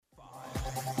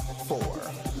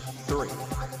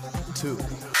too.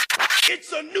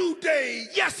 It's a new day.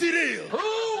 Yes, it is. Who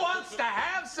wants to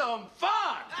have some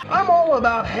fun? I'm all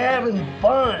about having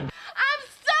fun. I'm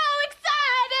so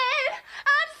excited!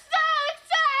 I'm so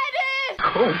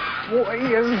excited! Oh boy,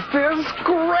 is this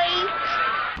great!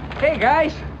 Hey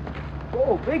guys.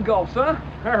 Oh, big gulps, huh?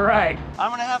 All right. I'm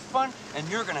gonna have fun, and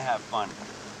you're gonna have fun.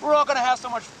 We're all gonna have so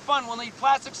much fun we'll need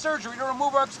plastic surgery to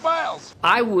remove our smiles.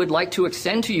 I would like to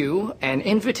extend to you an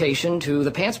invitation to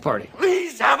the pants party.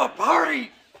 Please have a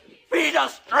party. Feed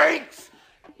us drinks.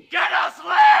 Get us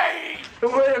laid.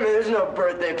 Wait a minute, there's no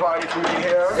birthday party for me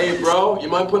here. Hey, bro, you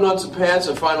mind putting on some pants?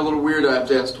 I find a little weird I have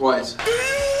to ask twice. Do you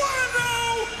want to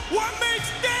know what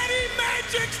makes Daddy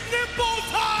Magic's nipples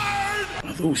hard?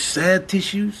 Are those sad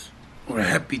tissues or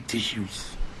happy tissues?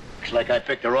 Looks like I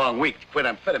picked the wrong week to quit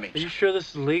amphetamines. Are you sure this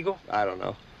is legal? I don't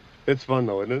know. It's fun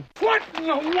though, isn't it? What in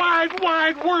the wide,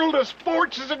 wide world of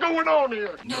sports is going on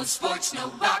here? No sports,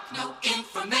 no rock, no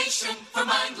information. For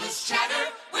mindless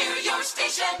chatter, we're your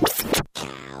station.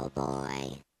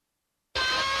 Cowboy.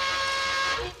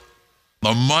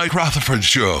 The Mike Rutherford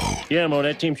Show. Yeah, Mo,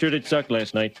 that team sure did suck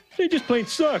last night. They just plain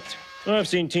sucked. I've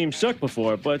seen teams suck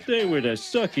before, but they were the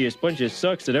suckiest bunch of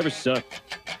sucks that ever sucked.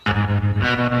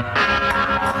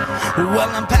 Well,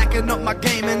 I'm packing up my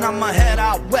game and I'ma head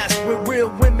out west where real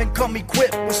women come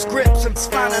equipped with scripts and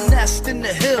find a nest in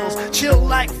the hills, chill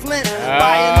like Flint.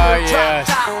 Buy a drop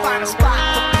top, find a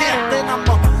spot to pimp, then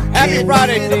I'ma Happy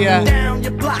Friday to you.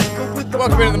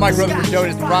 Welcome into the Mike Rutherford Show.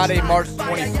 It is Friday, March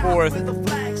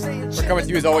 24th. We're coming to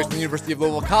you as always from the University of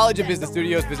Louisville College of Business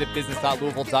Studios. Visit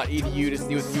business.louisville.edu to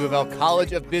see what the U of L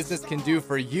College of Business can do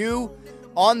for you.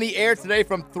 On the air today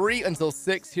from 3 until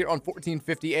 6 here on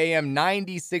 1450 AM,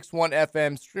 96.1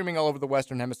 FM, streaming all over the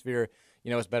Western Hemisphere.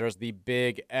 You know us better as the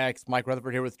Big X. Mike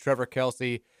Rutherford here with Trevor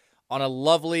Kelsey on a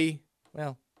lovely,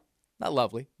 well, not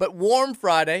lovely, but warm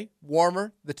Friday.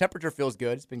 Warmer. The temperature feels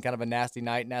good. It's been kind of a nasty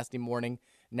night, nasty morning,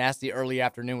 nasty early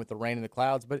afternoon with the rain and the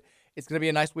clouds, but it's going to be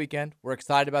a nice weekend. We're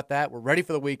excited about that. We're ready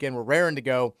for the weekend. We're raring to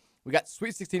go. We got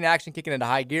Sweet 16 action kicking into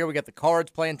high gear. We got the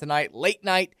Cards playing tonight, late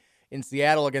night in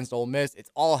Seattle against Ole Miss. It's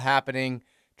all happening.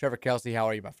 Trevor Kelsey, how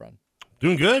are you, my friend?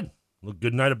 Doing good.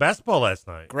 Good night of basketball last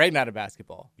night. Great night of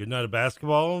basketball. Good night of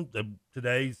basketball.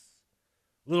 Today's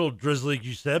a little drizzly, like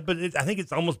you said, but I think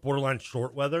it's almost borderline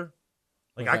short weather.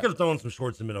 Like, okay. I could have thrown some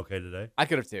shorts and been okay today. I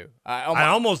could have, too. I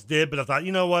almost did, but I thought,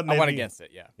 you know what? Maybe, I went against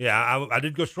it, yeah. Yeah, I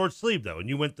did go short sleeve, though, and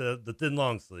you went the thin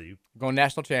long sleeve. Going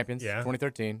national champions,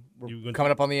 2013. We're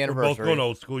coming up on the anniversary. We're both going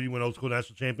old school. You went old school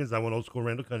national champions. I went old school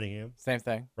Randall Cunningham. Same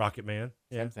thing. Rocket Man.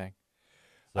 Same thing.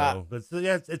 So,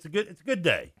 it's a good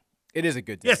day. It is a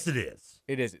good day. Yes, it is.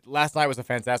 It is. Last night was a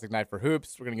fantastic night for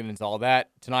hoops. We're going to get into all that.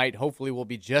 Tonight, hopefully, will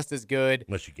be just as good.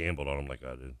 Unless you gambled on them like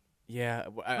I did. Yeah.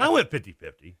 I went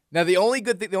 50-50. Now, the only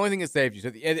thing that saved you, so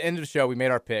at the end of the show, we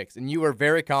made our picks, and you were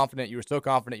very confident. You were so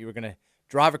confident you were going to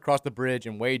drive across the bridge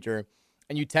and wager,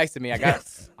 and you texted me. I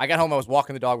got home. I was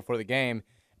walking the dog before the game,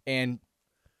 and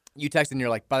you texted, and you're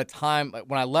like, by the time,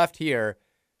 when I left here,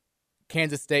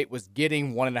 Kansas State was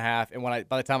getting 1.5, and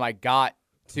by the time I got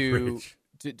to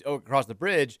across the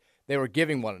bridge, they were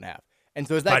giving 1.5. And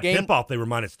so as that game tip-off, they were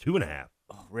minus 2.5.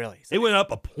 Oh, really? So they went up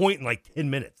a point in like 10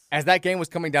 minutes. As that game was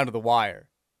coming down to the wire,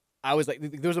 I was like,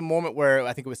 there was a moment where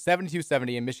I think it was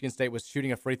 72-70 and Michigan State was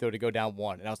shooting a free throw to go down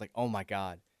 1. And I was like, oh, my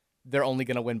God, they're only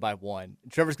going to win by 1.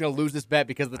 And Trevor's going to lose this bet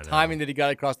because of the timing that he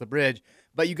got across the bridge.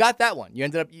 But you got that one. You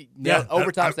ended up,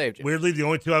 overtime saved you. Weirdly, the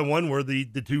only two I won were the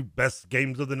two best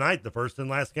games of the night, the first and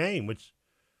last game, which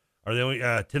are the only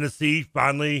Tennessee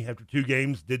finally, after 2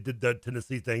 games, did the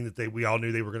Tennessee thing that we all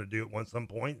knew they were going to do at some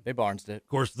point. They Barnesed it. Of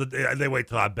course, they wait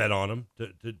till I bet on them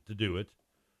to do it.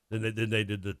 Then they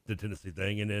did the Tennessee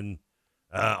thing. And then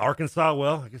Arkansas,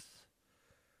 well, I guess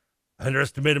I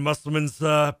underestimated Musselman's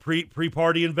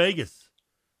pre-party in Vegas.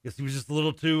 I guess he was just a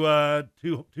little too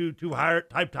high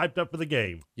typed up for the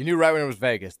game. You knew right when it was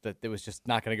Vegas that it was just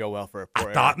not going to go well for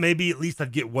I thought maybe at least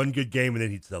I'd get one good game and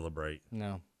then he'd celebrate.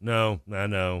 No. The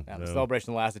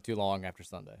celebration lasted too long after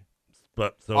Sunday.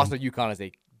 But also, UConn is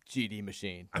a GD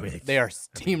machine. I mean, they are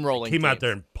steamrolling. Came out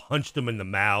there and punched him in the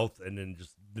mouth and then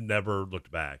just never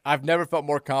looked back. I've never felt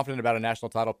more confident about a national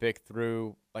title pick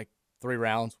through like 3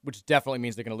 rounds, which definitely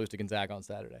means they're going to lose to Gonzaga on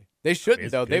Saturday. They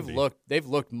shouldn't, though. They've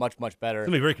looked much better. It's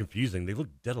going to be very confusing. They look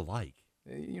dead alike.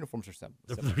 The uniforms are similar.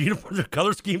 The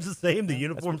color scheme's the same. The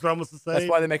uniforms are almost the same. That's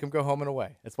why they make them go home and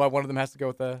away. That's why one of them has to go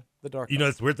with the dark. You know,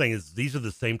 that's the weird thing is these are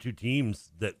the same 2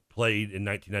 teams that played in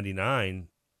 1999,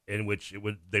 in which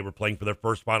they were playing for their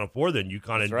first Final Four. Then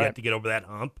UConn had yet to get over that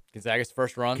hump. Gonzaga's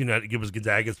first run. It was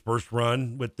Gonzaga's first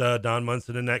run with Don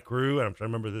Munson and that crew. And I'm trying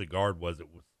to remember who the guard was. It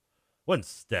wasn't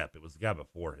Stepp. It was the guy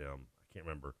before him. I can't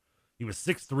remember. He was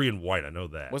 6'3" and white. I know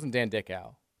that. Wasn't Dan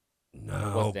Dickow? No,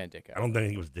 it wasn't Dan Dickow. I don't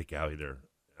think it was Dickow either.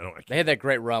 They had that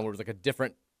great run where it was like a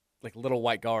different, like little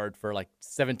white guard for like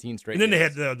 17 straight. And then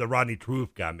games. they had the Rodney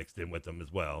Trouf guy mixed in with them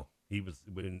as well. He was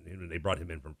when they brought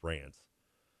him in from France.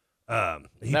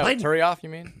 He played Turioff, you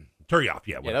mean? Turioff,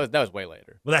 yeah. Yeah, that was way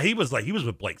later. Well, he was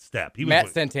with Blake Stepp. Matt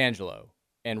Santangelo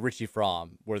and Richie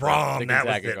Fromm were the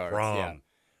Gonzaga guards. Yeah.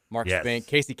 Mark Spink,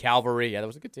 Casey Calvary. Yeah, that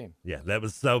was a good team. Yeah, that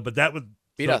was so. But that would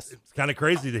beat us. It's kind of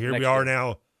crazy that here we are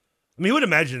now. I mean, who would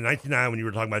imagine in '99 when you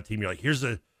were talking about a team, you're like, here's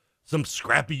some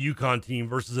scrappy UConn team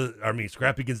versus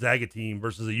scrappy Gonzaga team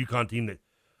versus a UConn team that,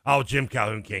 Jim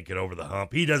Calhoun can't get over the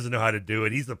hump. He doesn't know how to do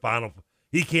it.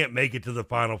 He can't make it to the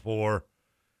Final Four.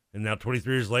 And now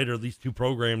 23 years later, these two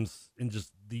programs in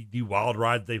just the wild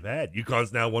rides they've had.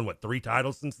 UConn's now won, 3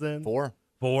 titles since then? 4.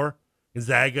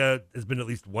 Gonzaga has been at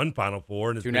least 1 Final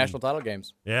Four. And 2 national title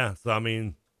games. Yeah, so, I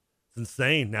mean, it's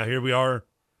insane. Now here we are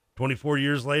 24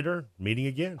 years later, meeting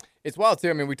again. It's wild, too.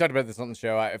 I mean, we talked about this on the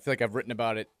show. I feel like I've written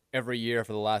about it every year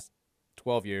for the last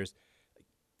 12 years.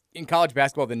 In college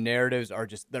basketball, the narratives are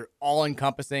they're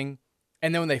all-encompassing.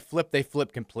 And then when they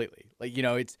flip completely. Like,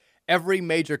 it's every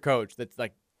major coach that's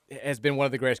like, has been one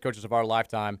of the greatest coaches of our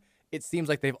lifetime. It seems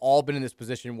like they've all been in this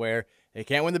position where they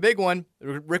can't win the big one.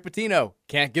 Rick Pitino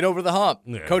can't get over the hump.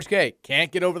 Yeah. Coach K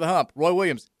can't get over the hump. Roy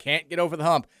Williams can't get over the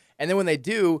hump. And then when they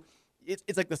do,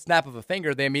 it's like the snap of a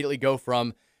finger. They immediately go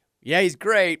from, yeah, he's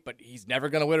great, but he's never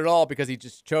going to win it all because he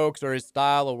just chokes or his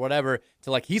style or whatever,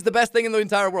 to like, he's the best thing in the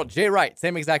entire world. Jay Wright,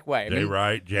 same exact way. Jay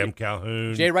Wright, Jam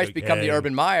Calhoun. Jay Wright's become the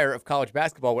Urban Meyer of college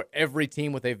basketball, where every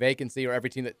team with a vacancy or every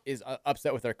team that is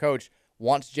upset with their coach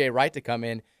wants Jay Wright to come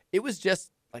in. It was just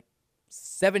like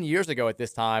 7 years ago at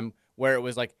this time where it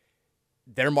was like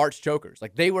they're March chokers.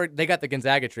 Like they got the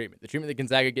Gonzaga treatment. The treatment that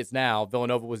Gonzaga gets now,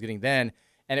 Villanova was getting then,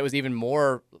 and it was even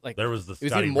more like it was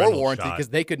even more warranted because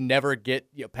they could never get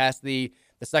past the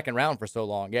second round for so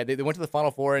long. Yeah, they went to the Final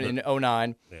Four in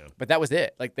 2009, but that was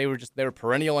it. Like they were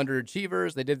perennial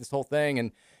underachievers. They did this whole thing,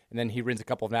 and then he wins a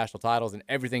couple of national titles, and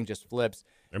everything just flips.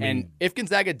 And if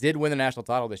Gonzaga did win the national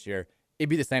title this year, it'd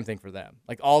be the same thing for them.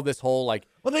 Like all this whole like.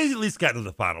 Well, they at least got to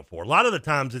the Final Four. A lot of the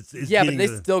times it's yeah, but they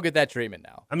still get that treatment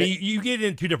now. I mean, you get it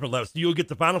in 2 different levels. So you'll get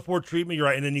the Final Four treatment, you're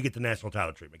right, and then you get the national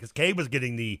title treatment. Because K was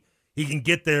getting he can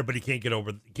get there, but he can't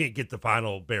get the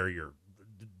final barrier,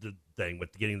 the thing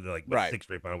with getting the 6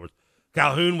 straight Final Fours.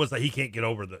 Calhoun was like he can't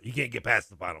get past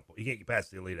the Final Four. He can't get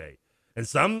past the Elite Eight.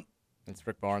 And it's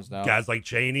Rick Barnes now. Guys like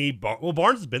Chaney,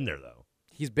 Barnes has been there though.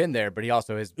 He's been there, but he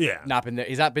also has not been there.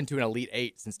 He's not been to an Elite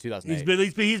Eight since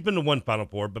 2008. He's been to 1 Final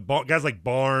Four, but guys like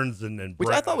Barnes and which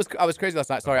I thought I was crazy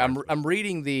last night. Sorry, I'm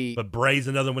reading the. But Bray's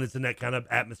another one that's in that kind of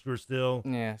atmosphere still.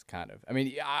 Yeah, it's kind of. I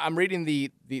mean, I'm reading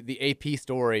the AP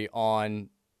story on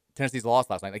Tennessee's loss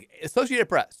last night. Like Associated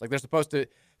Press, like they're supposed to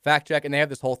fact check, and they have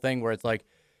this whole thing where it's like,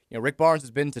 Rick Barnes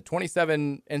has been to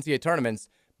 27 NCAA tournaments,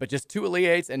 but just 2 Elite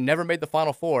Eights and never made the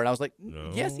Final Four. And I was like,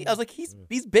 yes. I was like, he's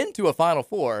been to a Final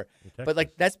Four. But,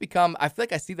 like, that's become – I feel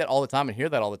like I see that all the time and hear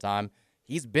that all the time.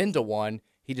 He's been to one.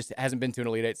 He just hasn't been to an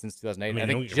Elite Eight since 2008. I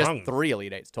think just 3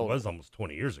 Elite Eights total. It was almost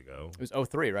 20 years ago. It was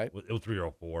 03, right? 03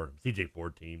 or 04. CJ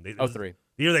Ford team. 03.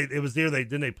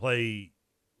 Didn't they play –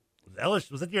 was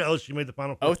that the year LSU made the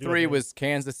Final Four? 03 was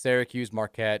Kansas, Syracuse,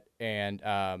 Marquette, and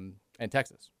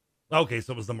Texas. Okay,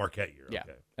 so it was the Marquette year. Yeah.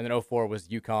 Okay. And then 04 was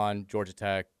UConn, Georgia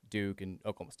Tech, Duke, and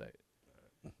Oklahoma State.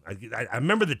 I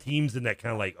remember the teams in that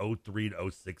kind of like 03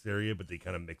 to 06 area, but they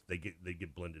kind of mix. They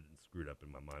get blended and screwed up in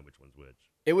my mind which one's which.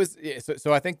 It was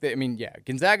so I think that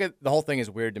Gonzaga. The whole thing is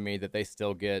weird to me that they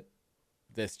still get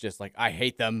this just like I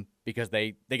hate them because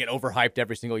they get overhyped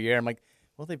every single year. I'm like,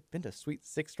 well, they've been to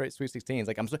 6 straight Sweet 16s.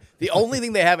 Like the only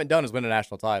thing they haven't done is win a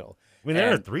national title. I mean,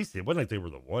 they're a 3 seed. It wasn't like they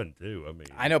were the 1 too. I mean,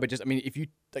 I know, but if you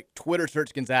like Twitter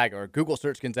search Gonzaga or Google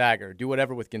search Gonzaga or do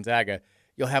whatever with Gonzaga,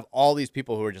 you'll have all these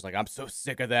people who are just like, I'm so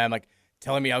sick of them, like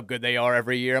telling me how good they are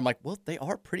every year. I'm like, well, they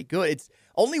are pretty good. It's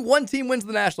only 1 team wins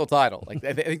the national title. Like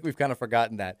I think we've kind of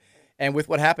forgotten that. And with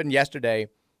what happened yesterday,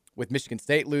 with Michigan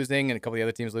State losing and a couple of the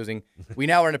other teams losing, we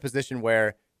now are in a position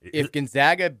where if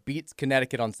Gonzaga beats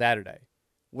Connecticut on Saturday,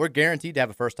 we're guaranteed to have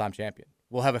a first-time champion.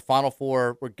 We'll have a Final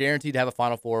Four. We're guaranteed to have a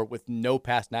Final Four with no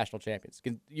past national champions.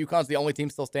 UConn's the only team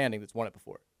still standing that's won it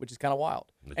before, which is kind of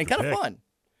wild and kind of fun.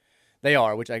 They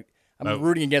are, which I'm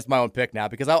rooting against my own pick now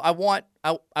because I want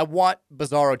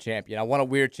bizarro champion. I want a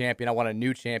weird champion. I want a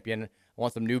new champion. I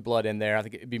want some new blood in there. I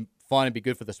think it'd be fun and be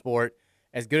good for the sport.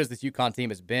 As good as this UConn team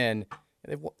has been,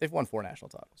 they've won 4 national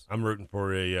titles. I'm rooting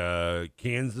for a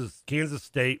Kansas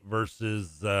State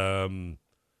versus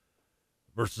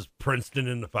versus Princeton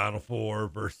in the Final Four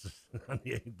versus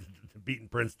beating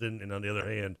Princeton, and on the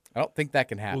other hand, I don't think that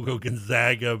can happen. We'll go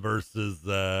Gonzaga versus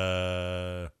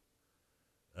let's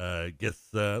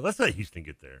let Houston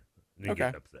get there and then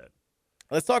get upset.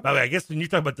 Let's talk. By the way, I guess when you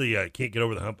talk about the can't get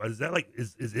over the hump, is that like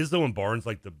is Izzo and Barnes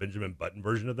like the Benjamin Button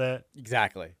version of that?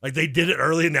 Exactly. Like they did it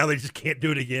early and now they just can't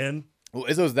do it again. Well,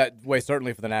 Izzo's that way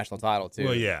certainly for the national title too.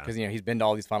 Well, yeah, because he's been to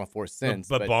all these Final Fours since.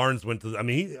 But Barnes went to. I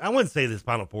mean, I wouldn't say this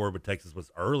Final Four with Texas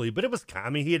was early, but it was. I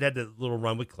mean, he had that little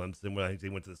run with Clemson where I think they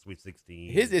went to the Sweet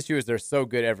 16. His issue is they're so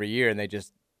good every year, and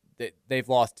they've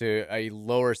lost to a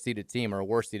lower seeded team or a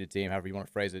worse seeded team, however you want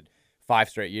to phrase it, 5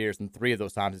 straight years, and 3 of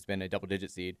those times it's been a double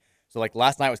digit seed. So like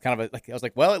last night was kind of I was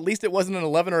like, well, at least it wasn't an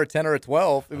 11 or a 10 or a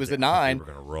 12. It was a 9. They were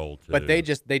gonna roll too. But they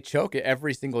choke it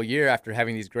every single year after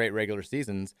having these great regular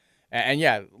seasons. And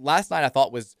yeah, last night I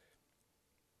thought was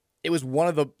one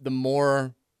of the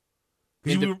more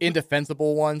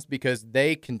indefensible ones because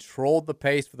they controlled the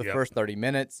pace for the first 30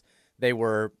 minutes. They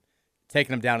were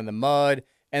taking them down in the mud,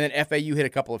 and then FAU hit a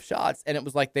couple of shots, and it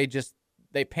was like they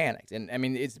panicked. And I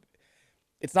mean, it's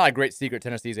not a great secret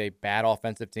Tennessee's a bad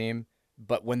offensive team,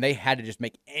 but when they had to just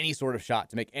make any sort of shot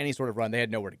to make any sort of run, they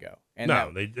had nowhere to go. And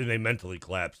they mentally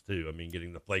collapsed too. I mean,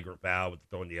 getting the flagrant foul with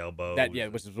throwing the elbow.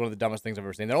 Which is one of the dumbest things I've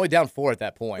ever seen. They're only down 4 at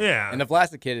that point. Yeah. And the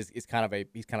Vlasic kid is kind of a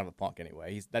punk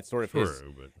anyway. That's sort of his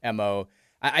MO.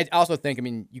 I also think, I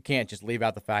mean, you can't just leave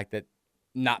out the fact that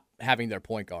not having their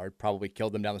point guard probably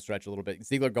killed them down the stretch a little bit.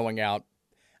 Ziegler going out,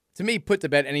 to me, put to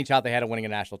bed any shot they had of winning a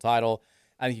national title.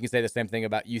 I think you can say the same thing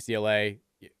about UCLA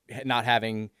not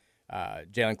having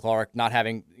Jalen Clark, not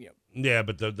having Yeah,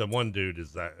 but the one dude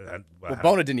is that.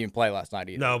 Bona didn't even play last night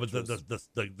either. No, but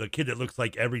the kid that looks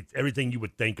like everything you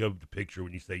would think of the picture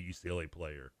when you say UCLA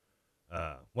player.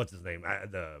 What's his name?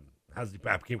 Because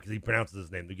he pronounces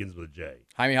his name. It begins with a J.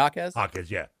 Jaime Jaquez?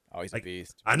 Jaquez, yeah. Oh, he's a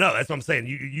beast. I know. That's what I'm saying.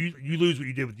 You lose what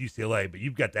you did with UCLA, but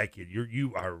you've got that kid.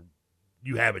 You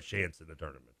have a chance in the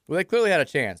tournament. Well, they clearly had a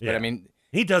chance, but yeah. I mean.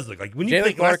 He does look like when you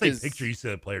think when I say picture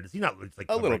UCLA player, does he not look like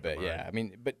a little bit? Yeah, I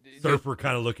mean, but surfer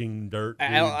kind of looking dirt.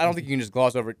 I don't think you can just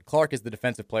gloss over it. Clark is the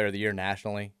defensive player of the year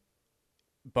nationally.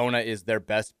 Bona is their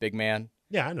best big man.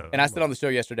 Yeah, I know. And I said on the show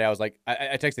yesterday, I was like,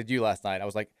 I texted you last night. I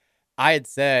was like, I had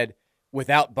said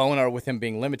without Bona or with him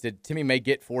being limited, Timmy may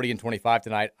get 40 and 25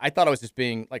 tonight. I thought I was just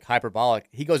being like hyperbolic.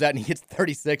 He goes out and he hits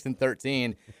 36 and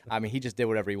 13. I mean, he just did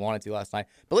whatever he wanted to last night.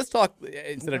 But let's talk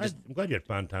instead of just. I'm glad you had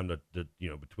found time to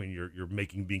between your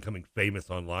becoming famous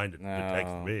online to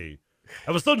text me.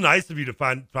 It was so nice of you to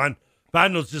find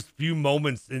those just few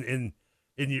moments in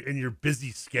your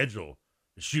busy schedule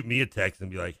to shoot me a text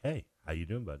and be like, hey. How you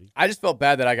doing, buddy? I just felt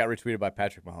bad that I got retweeted by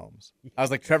Patrick Mahomes. I was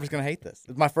like, Trevor's going to hate this. It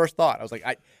was my first thought. I was like,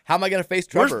 how am I going to face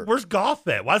Trevor? Where's Goff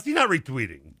at? Why is he not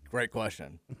retweeting? Great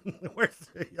question. Where's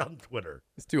he on Twitter?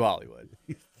 It's too Hollywood.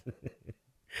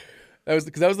 That was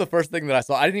the first thing that I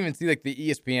saw. I didn't even see like the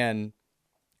ESPN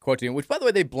quote to him, which, by the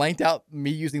way, they blanked out me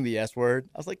using the S word.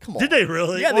 I was like, come on. Did they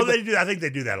really? Yeah, well, they do. I think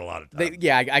they do that a lot of times.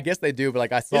 I guess they do, but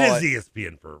like I saw it is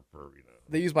ESPN for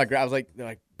They used my I was like, they're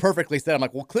like perfectly said. I'm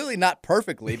like, well, clearly not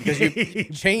perfectly because you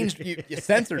changed, you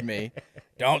censored me.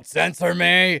 Don't censor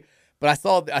me. But I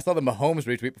saw the Mahomes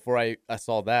retweet before I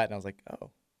saw that, and I was like, oh.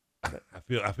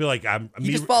 I feel like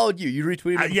he just followed you. You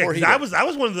retweeted before he did. I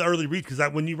was one of the early reads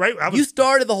because when you write, you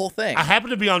started the whole thing. I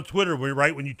happened to be on Twitter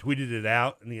when you tweeted it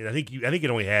out, and I think it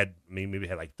only had maybe it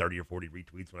had like 30 or 40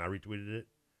 retweets when I retweeted it.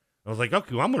 I was like,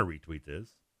 okay, well, I'm going to retweet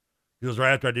this. It was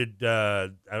right after I did. I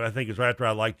think it was right after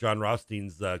I liked John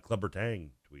Rothstein's Clubber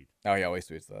Tang tweet. Oh, he always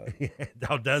tweets that.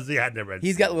 How does he? I'd never.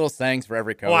 He's got little sayings for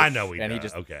every coach. Oh, I know he and does. He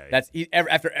just okay.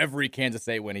 After every Kansas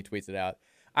State win, he tweets it out.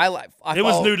 It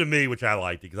was new to me, which I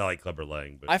liked because I like Clubber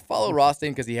Lang. But I follow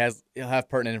Rothstein because he'll have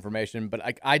pertinent information,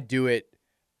 but I do it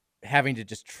having to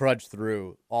just trudge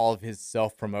through all of his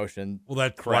self promotion. Well,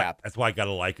 that's crap. That's why I got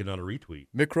to like it on a retweet.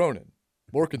 Mick Cronin.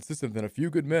 More consistent than a few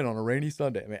good men on a rainy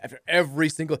Sunday. I mean, after every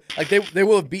single they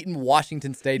will have beaten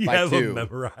Washington State by 2. Him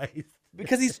memorized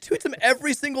because he tweets them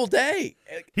every single day.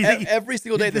 Every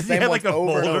single day, the same like a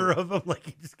over folder of them. Like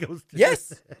he just goes.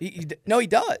 Yes, he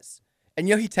does. And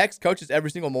he texts coaches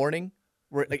every single morning.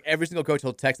 Where like every single coach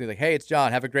he'll text me like, "Hey, it's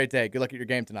John. Have a great day. Good luck at your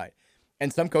game tonight."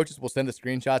 And some coaches will send the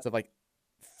screenshots of like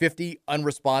 50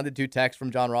 unresponded to texts from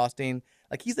John Rothstein.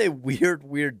 Like he's a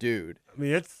weird dude. I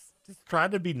mean, it's. Just trying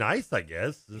to be nice, I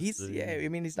guess. He's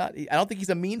not. I don't think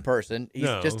he's a mean person. He's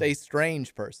just a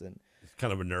strange person. He's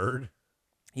kind of a nerd.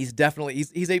 He's definitely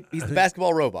he's the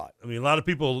basketball robot. I mean, a lot of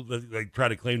people like try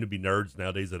to claim to be nerds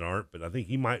nowadays that aren't, but I think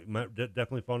he might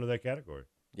definitely fall into that category.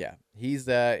 Yeah, he's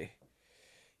something.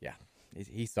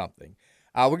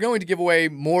 We're going to give away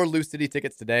more Lou City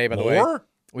tickets today. By the way,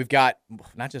 we've got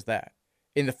not just that.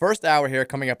 In the first hour here,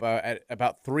 coming up at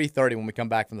about 3:30 when we come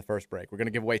back from the first break, we're going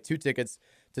to give away 2 tickets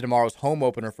to tomorrow's home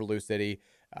opener for Lou City.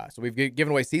 So we've given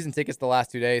away season tickets the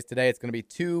last 2 days. Today it's going to be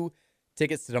 2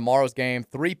 tickets to tomorrow's game.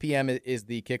 3 p.m. is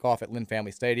the kickoff at Lynn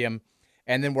Family Stadium.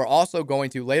 And then we're also going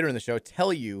to, later in the show,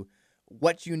 tell you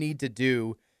what you need to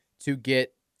do to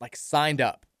get signed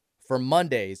up for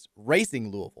Monday's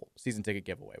Racing Louisville season ticket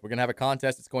giveaway. We're going to have a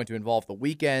contest. It's going to involve the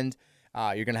weekend.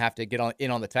 You're going to have to get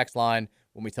in on the text line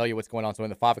when we tell you what's going on. So in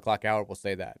the 5 o'clock hour, we'll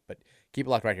say that. But keep it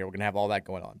locked right here. We're going to have all that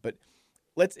going on. But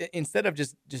let's, instead of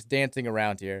just dancing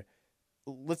around here,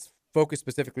 let's focus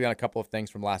specifically on a couple of things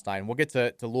from last night. And we'll get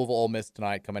to Louisville Ole Miss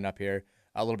tonight coming up here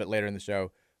a little bit later in the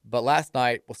show. But last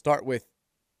night, we'll start with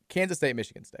Kansas State,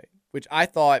 Michigan State, which I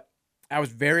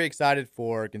was very excited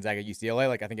for Gonzaga,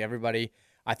 UCLA. I think everybody,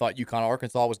 I thought UConn,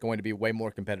 Arkansas was going to be way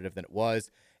more competitive than it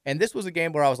was. And this was a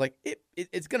game where I was like,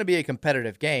 it's going to be a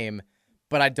competitive game,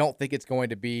 but I don't think it's going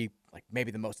to be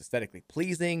maybe the most aesthetically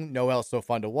pleasing. Noel's so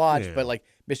fun to watch, but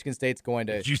Michigan State's going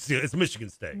to. It's Michigan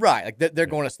State. Right. They're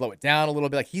going to slow it down a little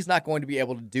bit. He's not going to be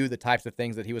able to do the types of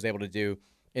things that he was able to do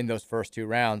in those first 2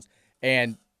 rounds,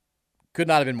 and could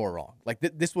not have been more wrong.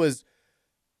 This was,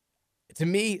 to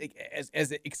me,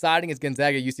 as exciting as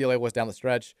Gonzaga UCLA was down the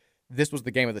stretch, this was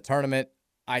the game of the tournament.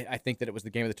 I think that it was the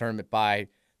game of the tournament by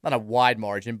not a wide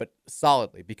margin, but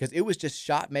solidly, because it was just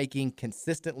shot making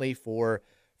consistently for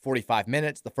 45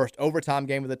 minutes. The first overtime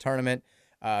game of the tournament,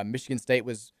 Michigan State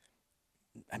was,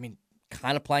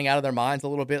 kind of playing out of their minds a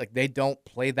little bit. They don't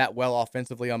play that well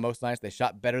offensively on most nights. They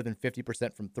shot better than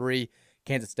 50% from 3.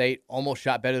 Kansas State almost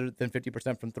shot better than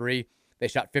 50% from 3. They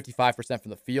shot 55%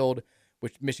 from the field,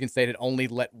 which Michigan State had only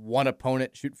let one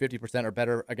opponent shoot 50% or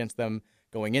better against them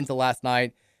going into last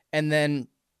night. And then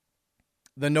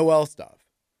the Noel stuff.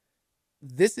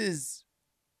 This is,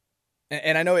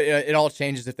 and I know it all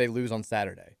changes if they lose on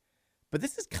Saturday, but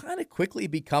this is kind of quickly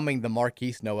becoming the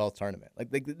Marquise Noel tournament.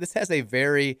 This has a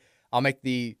very, I'll make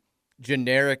the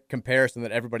generic comparison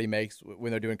that everybody makes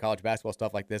when they're doing college basketball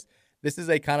stuff like this. This is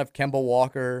a kind of Kemba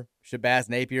Walker, Shabazz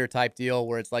Napier type deal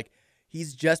where it's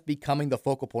he's just becoming the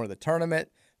focal point of the tournament.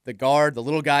 The guard, the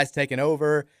little guy's taking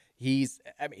over. He's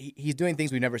doing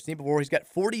things we've never seen before. He's got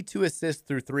 42 assists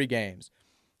through 3 games,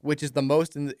 which is the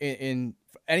most in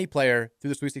any player through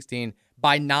the Sweet 16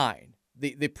 by 9.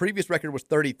 The previous record was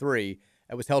 33.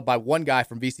 It was held by one guy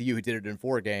from VCU who did it in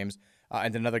 4 games,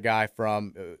 and another guy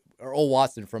from Earl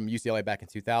Watson from UCLA back in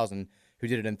 2000 who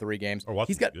did it in 3 games.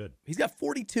 He's got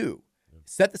 42. Yeah.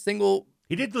 Set the single.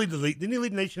 He did lead the league. Didn't he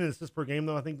lead the nation in assists per game,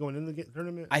 though, I think, going into the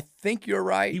tournament? I think you're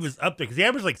right. He was up there because he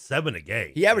averaged 7 a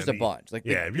game. He averaged a bunch. If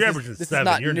you're averaging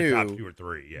 7, you're in the top 2 or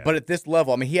 3. Yeah. But at this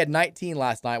level, he had 19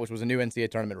 last night, which was a new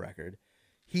NCAA tournament record.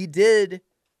 He did.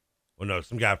 Well, no,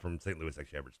 some guy from St. Louis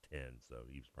actually averaged 10, so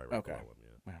he was probably right below him.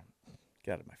 Yeah. Well,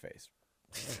 get out of my face.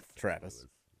 Travis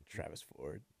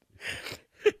Ford.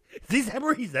 Is that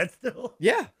where he's at still?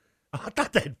 Yeah. I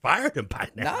thought they had fired him by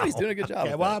now. No, he's doing a good job.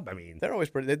 Yeah, well, they're always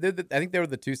pretty. I think they were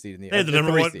the 2 seed in the. They're the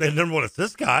number one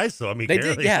assist guy. So they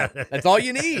did. Yeah, that's all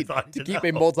you need to keep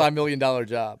a multi-million-dollar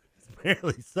job.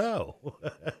 Apparently so.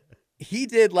 He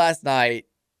did last night.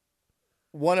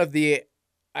 One of the,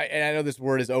 and I know this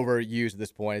word is overused at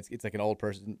this point. It's like an old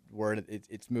person word.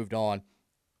 It's moved on.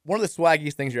 One of the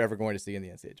swaggiest things you're ever going to see in the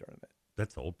NCAA tournament.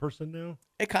 That's old person now.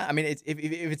 It's if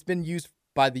it's been used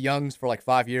by the Youngs for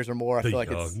 5 years or more, I feel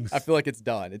like it's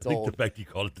done. It's old. The fact you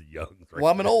called it the Youngs. Right,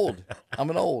 well, I'm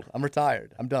old. I'm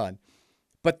retired. I'm done.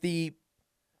 But the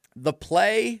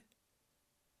play.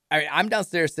 I'm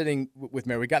downstairs sitting with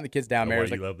Mary. We got the kids down.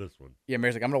 Mary's you love this one. Yeah,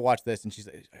 Mary's I'm going to watch this, and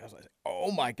I was like,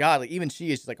 oh my god! Even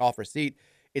she is just off her seat.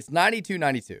 It's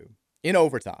 92-92 in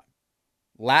overtime.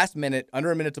 Last minute,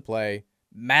 under a minute to play.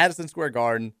 Madison Square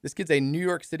Garden. This kid's a New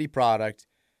York City product.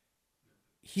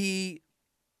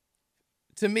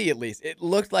 To me at least, it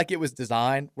looked like it was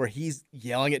designed where he's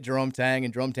yelling at Jerome Tang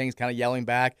and Jerome Tang's kind of yelling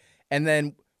back. And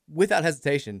then without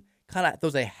hesitation, kind of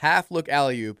throws a half-look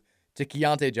alley-oop to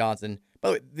Keontae Johnson.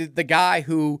 By the way, the guy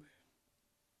who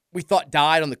we thought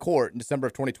died on the court in December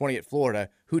of 2020 at Florida,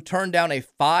 who turned down a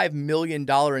 $5 million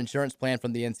insurance plan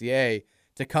from the NCAA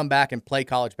to come back and play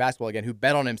college basketball again, who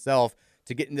bet on himself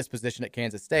to get in this position at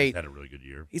Kansas State. He's had a really good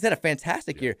year. He's had a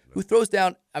fantastic year. Who throws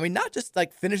down, not just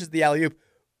finishes the alley-oop,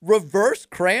 reverse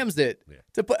crams it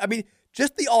to put,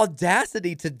 just the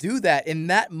audacity to do that in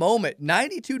that moment.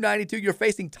 92-92, you're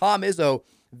facing Tom Izzo,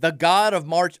 the god of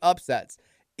March upsets,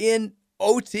 in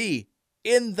OT,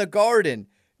 in the Garden,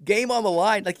 game on the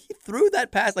line. He threw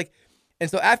that pass. And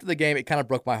so after the game, it kind of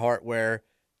broke my heart where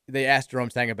they asked Jerome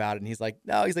Tang about it, and he's like,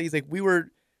 no, he's like, we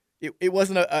were, it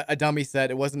wasn't a dummy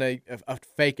set. It wasn't a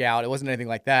fake out. It wasn't anything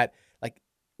like that.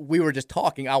 we were just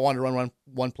talking. I wanted to run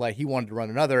one play. He wanted to run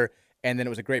another. And then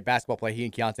it was a great basketball play. He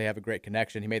and Keontae have a great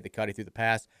connection. He made the cut. He threw the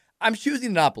pass. I'm choosing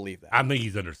to not believe that. I think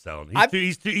he's underselling.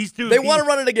 He's too. They want to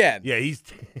run it again. Yeah,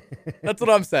 That's what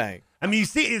I'm saying. I mean, you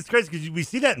see, it's crazy because we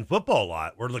see that in football a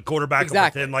lot, where the quarterback will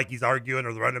pretend like he's arguing,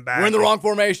 or the running back. We're in the wrong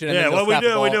formation. And yeah, then what we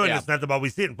do, yeah. It's not the ball. We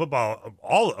see it in football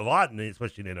a lot,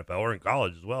 especially in the NFL or in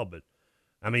college as well. But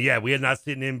I mean, yeah, we had not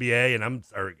seen it in NBA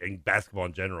or in basketball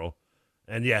in general,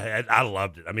 and yeah, I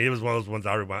loved it. I mean, it was one of those ones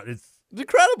I remember. It's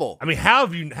incredible. I mean, how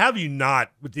have you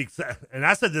not? With the and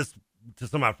I said this to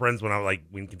some of my friends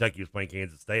when Kentucky was playing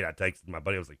Kansas State. I texted my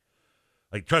buddy. I was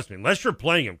like, trust me, unless you're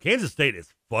playing them, Kansas State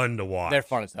is fun to watch. They're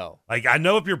fun as hell. Like, I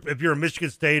know if you're a Michigan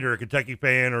State or a Kentucky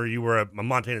fan, or you were a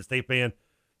Montana State fan,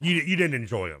 you didn't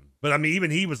enjoy them. But I mean,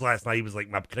 even he was last night. He was like,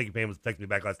 my Kentucky fan was texting me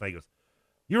back last night. He goes,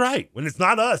 "You're right. When it's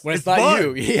not us, when it's not fun.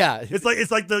 You, yeah. It's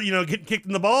like the getting kicked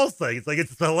in the balls thing. It's like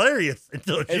it's hilarious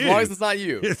until it's as you. long as it's not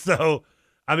you. So,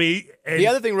 I mean, the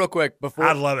other thing, real quick, before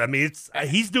I love it. I mean,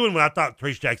 he's doing what I thought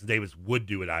Trace Jackson Davis would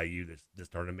do at IU this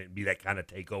tournament, and be that kind of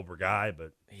takeover guy.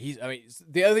 But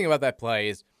the other thing about that play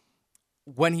is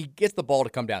when he gets the ball to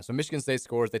come down. So Michigan State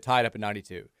scores, they tie it up at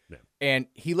 92, and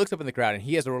he looks up in the crowd, and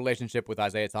he has a relationship with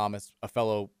Isaiah Thomas, a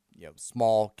fellow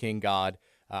small king god,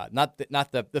 not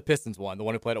the Pistons one, the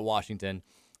one who played at Washington,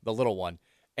 the little one.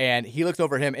 And he looks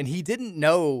over at him, and he didn't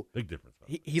know. Big difference.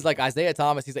 He's like, Isaiah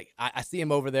Thomas. He's like, I see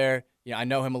him over there. I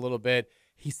know him a little bit.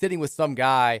 He's sitting with some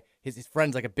guy. His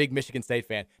friend's like a big Michigan State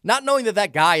fan. Not knowing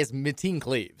that guy is Mateen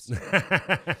Cleaves.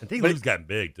 Mateen Cleaves gotten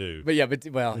big, too. But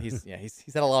he's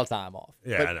had a lot of time off.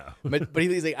 Yeah, I know. but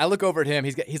he's like, I look over at him.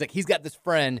 He's got this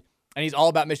friend, and he's all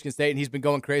about Michigan State, and he's been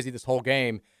going crazy this whole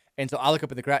game. And so I look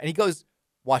up at the crowd, and he goes,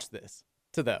 "Watch this,"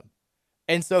 to them.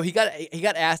 And so he got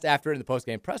asked after in the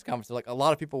post-game press conference, like a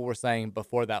lot of people were saying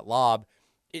before that lob,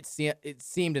 it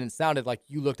seemed and it sounded like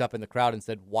you looked up in the crowd and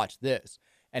said, "Watch this."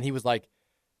 And he was like,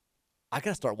 "I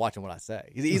gotta start watching what I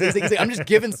say." He's like, "I'm just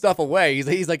giving stuff away."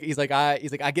 He's like,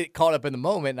 I get caught up in the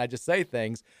moment and I just say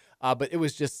things. But it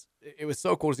was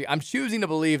so cool to see. I'm choosing to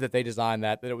believe that they designed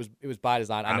that it was by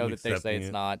design. I know that they say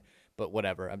it's not, but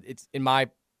whatever. It's in my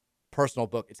personal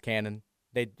book. It's canon.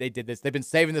 They did this. They've been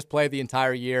saving this play the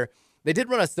entire year. They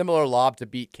did run a similar lob to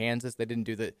beat Kansas. They didn't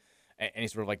do any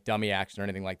sort of like dummy action or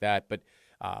anything like that. But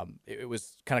it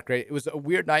was kind of great. It was a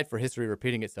weird night for history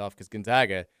repeating itself because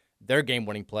Gonzaga, their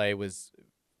game-winning play was,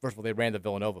 first of all, they ran the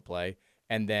Villanova play,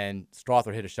 and then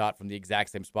Strother hit a shot from the exact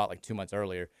same spot like 2 months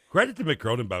earlier. Credit to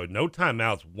McCronin, by no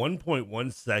timeouts,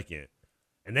 1.1 second,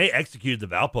 and they executed the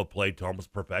Valpo play to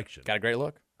almost perfection. Got a great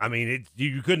look. I mean,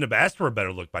 you couldn't have asked for a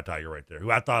better look by Tiger right there,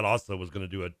 who I thought also was going to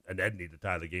do an Edney to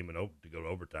tie the game to go to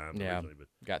overtime. Yeah, but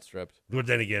got stripped. But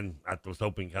then again, I was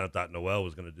hoping, kind of thought Noel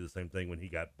was going to do the same thing when he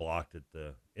got blocked at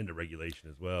the end of regulation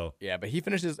as well. Yeah, but he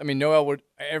finishes. I mean, Noel.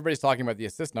 Everybody's talking about the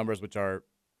assist numbers, which are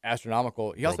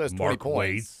astronomical. He also has 20 points.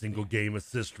 Wade's single game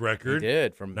assist record. He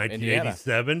did from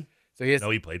 1987. Indiana.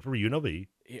 So he played for UNLV.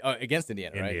 Against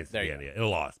Indiana, right? Against Indiana, in a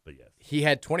loss, but yes. He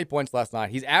had 20 points last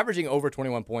night. He's averaging over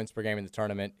 21 points per game in the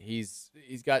tournament. He's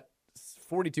got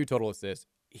 42 total assists.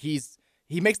 He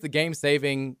makes the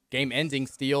game-saving, game-ending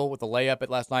steal with the layup at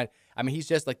last night. I mean, he's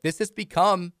just like, this has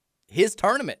become his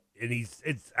tournament. And he's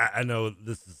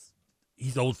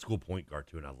old school point guard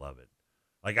too, and I love it.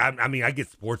 Like I mean, I get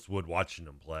Sportswood watching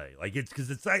him play. Like it's because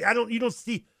it's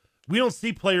we don't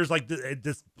see players like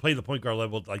this play the point guard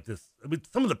level like this. I mean,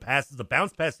 some of the passes, the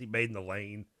bounce pass he made in the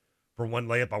lane for one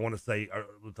layup, I want to say,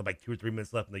 with like 2 or 3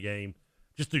 minutes left in the game,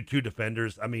 just through 2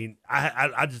 defenders. I mean,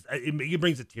 it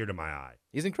brings a tear to my eye.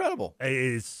 He's incredible. It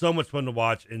is so much fun to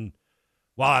watch. And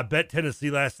while I bet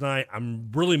Tennessee last night, I'm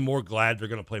really more glad they're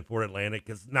going to play Florida Atlantic,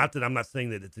 because not that I'm not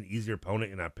saying that it's an easier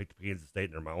opponent, and I picked Kansas State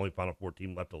and they're my only Final Four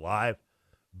team left alive,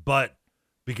 but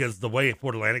because the way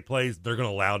Florida Atlantic plays, they're going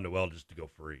to allow Noel just to go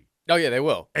free. Oh, yeah, they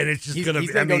will. And it's just going to be,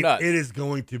 it is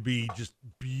going to be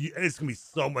it's going to be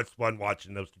so much fun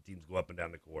watching those two teams go up and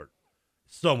down the court.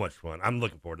 So much fun. I'm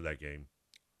looking forward to that game.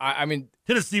 I mean,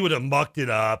 Tennessee would have mucked it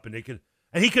up, and he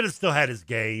could have still had his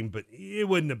game, but it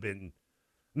wouldn't have been.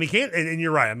 I mean, and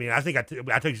you're right. I mean, I think I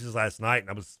took this last night, and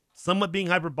I was somewhat being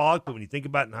hyperbolic, but when you think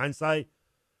about it in hindsight,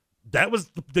 that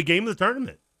was the game of the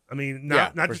tournament. I mean,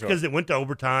 not just because it went to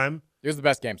overtime. It was the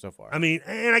best game so far. I mean,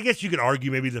 and I guess you could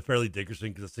argue maybe the Fairleigh Dickerson,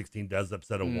 because the 16 does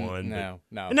upset a 1. No.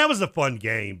 And that was a fun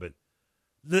game, but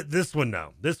this one,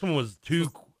 no. This one was two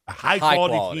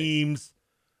high-quality teams.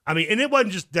 I mean, and it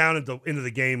wasn't just down at the end of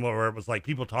the game where it was like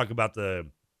people talk about the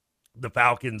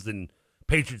Falcons and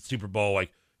Patriots Super Bowl,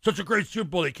 like, such a great Super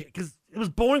Bowl, because it was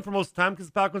boring for most of the time because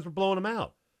the Falcons were blowing them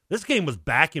out. This game was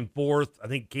back and forth. I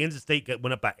think Kansas State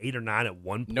went up by 8 or 9 at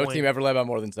one point. No team ever led by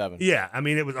more than 7. Yeah, I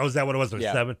mean, it was. Oh, is that what it was? It was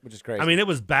 7? Which is crazy. I mean, it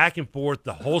was back and forth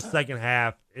the whole second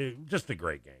half. Just a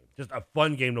great game. Just a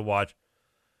fun game to watch.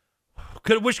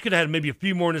 Wish could have had maybe a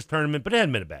few more in this tournament, but it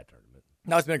hadn't been a bad tournament.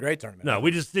 No, it's been a great tournament. No,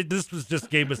 this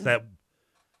gave us that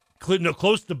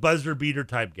close to buzzer beater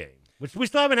type game, which we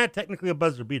still haven't had technically a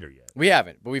buzzer beater yet. We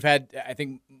haven't, but I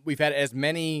think we've had as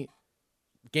many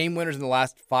game winners in the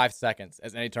last 5 seconds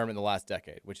as any tournament in the last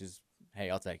decade, which is,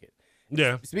 hey, I'll take it.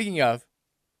 Yeah. Speaking of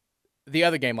the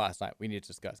other game last night we need to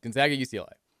discuss, Gonzaga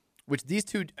UCLA, which these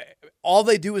two, all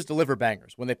they do is deliver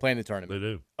bangers when they play in the tournament.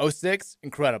 They do. 06,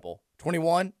 incredible.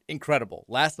 21, incredible.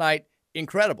 Last night,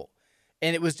 incredible.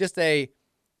 And it was just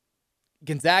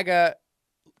Gonzaga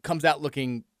comes out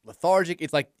looking lethargic.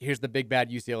 It's like, here's the big bad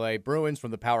UCLA Bruins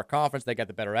from the Power Conference. They got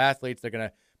the better athletes. They're going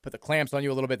to put the clamps on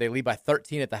you a little bit. They lead by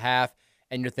 13 at the half,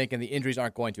 and you're thinking the injuries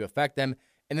aren't going to affect them.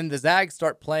 And then the Zags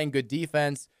start playing good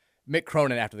defense. Mick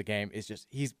Cronin after the game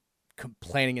he's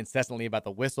complaining incessantly about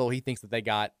the whistle. He thinks that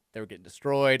they were getting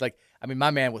destroyed.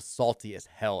 My man was salty as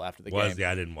hell after the game.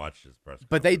 Yeah, I didn't watch his press conference.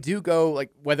 But they do go,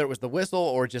 whether it was the whistle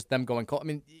or just them going cold. I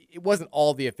mean, it wasn't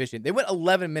all the efficient. They went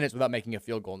 11 minutes without making a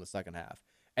field goal in the second half.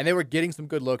 And they were getting some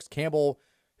good looks. Campbell,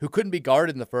 who couldn't be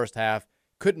guarded in the first half,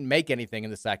 couldn't make anything in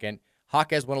the second.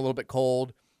 Jaquez went a little bit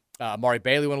cold. Amari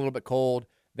Bailey went a little bit cold.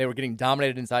 They were getting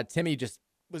dominated inside. Timmy just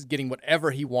was getting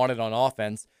whatever he wanted on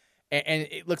offense. And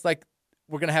it looks like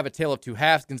we're going to have a tale of two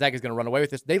halves. Gonzaga's going to run away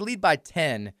with this. They lead by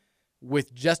 10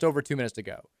 with just over 2 minutes to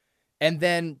go. And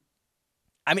then,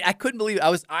 I couldn't believe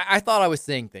it. I thought I was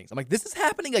seeing things. I'm like, this is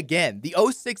happening again. The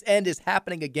 06 end is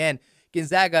happening again.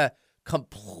 Gonzaga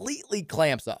completely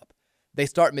clamps up. They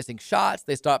start missing shots.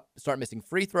 They start missing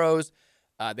free throws.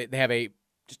 They have a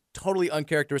just totally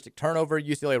uncharacteristic turnover.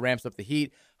 UCLA ramps up the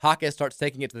heat. Jaquez starts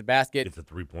taking it to the basket. It's a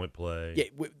 3-point play.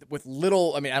 Yeah, with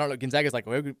little, I don't know. Gonzaga's like,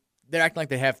 they're acting like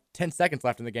they have 10 seconds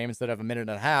left in the game instead of a minute and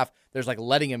a half. There's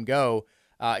letting him go.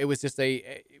 It was just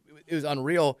it was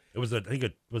unreal. It was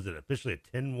was it officially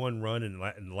a 10-1 run in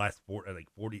the last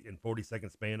 40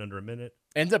 second span under a minute?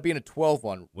 Ends up being a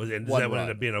 12-1. Was it? Does that one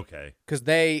end up being okay? Because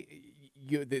I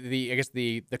guess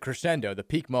the crescendo, the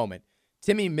peak moment.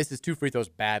 Timmy misses 2 free throws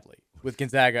badly with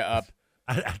Gonzaga up.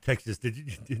 I texted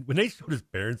this. When they showed his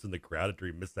parents in the crowd after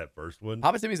he missed that first one?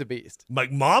 Papa Timmy's a beast.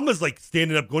 Mom was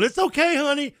standing up going, "It's okay,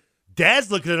 honey."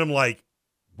 Dad's looking at him like,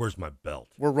 "Where's my belt?"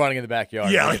 We're running in the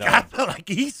backyard. Yeah, I felt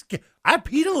like I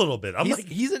peed a little bit.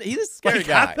 He's a scary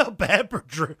guy. I felt bad for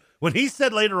Drew when he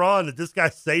said later on that this guy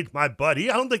saved my butt. I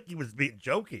don't think he was being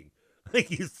joking. I think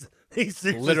he's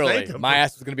literally my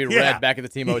ass was going to be red back at the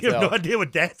team hotel. You have no idea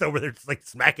what Dad's over there just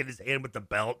smacking his hand with the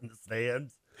belt in the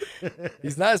stands.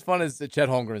 He's not as fun as Chet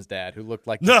Holmgren's dad, who looked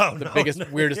like the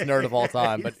biggest, weirdest nerd of all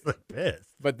time.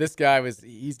 But this guy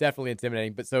he's definitely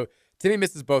intimidating. But so Timmy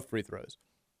misses both free throws.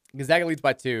 Gonzaga leads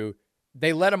by 2.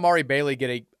 They let Amari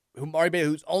Bailey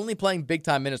who's only playing big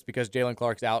time minutes because Jalen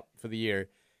Clark's out for the year.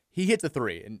 He hits a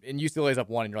 3 and UCLA's up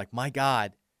 1, and you're like, my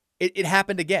God, it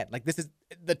happened again. This is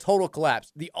the total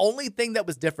collapse. The only thing that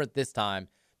was different this time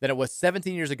than it was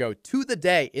 17 years ago to the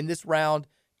day in this round,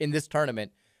 in this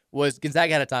tournament, was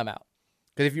Gonzaga had a timeout.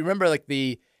 Because if you remember,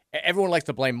 everyone likes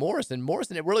to blame Morrison.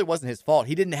 Morrison, it really wasn't his fault.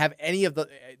 He didn't have any of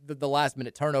the last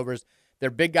minute turnovers.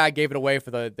 Their big guy gave it away for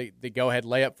the go-ahead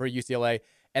layup for UCLA.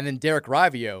 And then Derek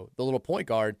Rivio, the little point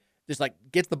guard, just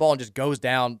gets the ball and just goes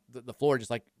down the floor,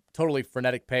 just totally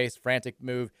frenetic pace, frantic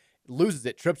move, loses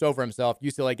it, trips over himself.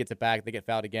 UCLA gets it back. They get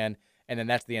fouled again. And then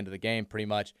that's the end of the game pretty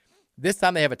much. This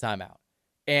time they have a timeout.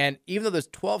 And even though there's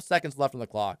 12 seconds left on the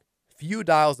clock, Few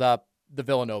dials up the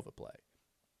Villanova play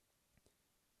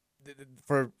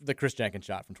for the Chris Jenkins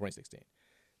shot from 2016.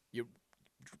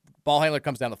 Ball handler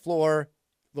comes down the floor,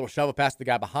 little shovel pass to the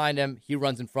guy behind him. He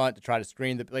runs in front to try to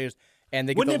screen the players, and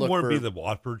they get Wouldn't the look it more be the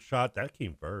Watford shot? That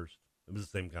came first. It was the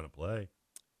same kind of play.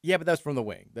 Yeah, but that was from the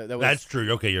wing. That's true.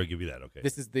 Okay, I'll give you that. Okay.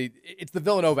 It's the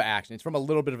Villanova action. It's from a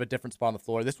little bit of a different spot on the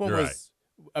floor. This one was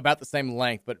about the same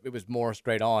length, but it was more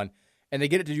straight on. And they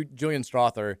get it to Julian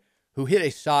Strother, who hit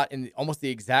a shot in almost the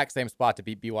exact same spot to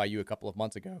beat BYU a couple of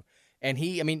months ago. And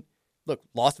look,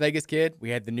 Las Vegas kid. We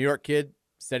had the New York kid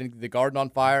setting the Garden on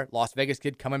fire. Las Vegas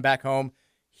kid coming back home.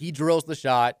 He drills the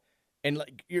shot. And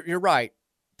you're right.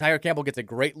 Tyler Campbell gets a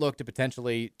great look to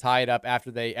potentially tie it up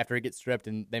after he gets stripped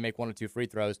and they make 1 or 2 free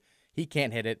throws. He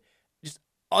can't hit it. Just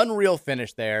unreal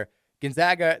finish there.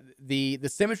 Gonzaga, the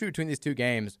symmetry between these two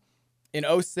games, in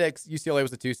 06, UCLA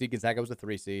was a 2 seed, Gonzaga was a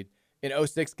 3 seed. In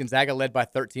 06, Gonzaga led by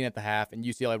 13 at the half, and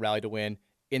UCLA rallied to win.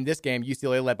 In this game,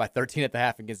 UCLA led by 13 at the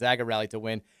half, and Gonzaga rallied to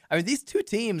win. These two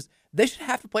teams, they should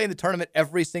have to play in the tournament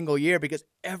every single year because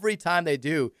every time they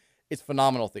do, It's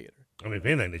phenomenal theater. I mean, if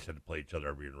anything, they should play each other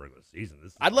every year in the regular season.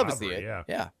 This is I'd love to rivalry, see it. Yeah.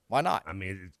 Yeah, why not? I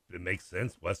mean, it makes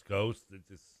sense. West Coast. It's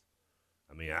just,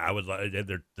 I mean, I would like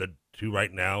they're the two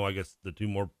right now. I guess the two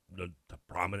more the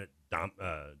prominent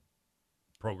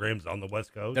programs on the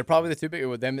West Coast. They're probably the two big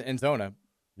with them and Zona.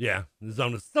 Yeah,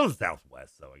 Zona's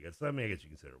Southwest. So I guess you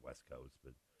consider West Coast,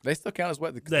 but they still count as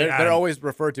West. They're always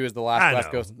referred to as the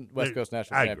last West Coast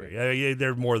national I champion. agree. Yeah,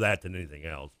 they're more that than anything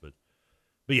else. But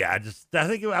yeah, I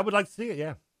think I would like to see it.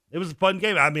 Yeah, it was a fun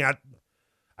game. I mean,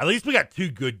 at least we got two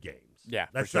good games. Yeah,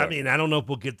 that's. For sure. I mean, I don't know if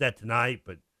we'll get that tonight,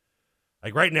 but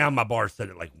like right now, my bar's set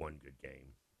at like one good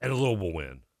game and a Louisville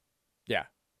win. Yeah,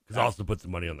 because I also put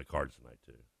some money on the cards tonight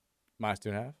too.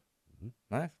 -2.5. Mm-hmm.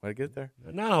 Nice, way to get it there.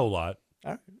 Not a whole lot.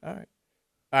 All right.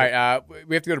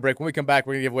 We have to go to break. When we come back,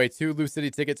 we're going to give away 2 Lou City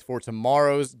tickets for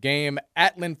tomorrow's game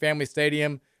at Lynn Family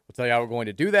Stadium. We'll tell you how we're going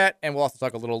to do that, and we'll also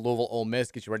talk a little Louisville Ole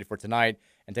Miss, get you ready for tonight,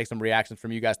 and take some reactions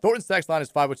from you guys. Thornton's text line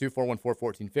is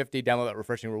 502-414-1450. Download that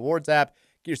Refreshing Rewards app.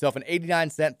 Get yourself an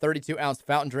 89-cent, 32-ounce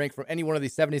fountain drink from any one of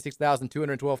these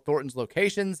 76,212 Thornton's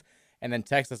locations, and then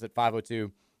text us at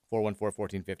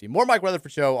 502-414-1450. More Mike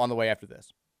Rutherford Show on the way after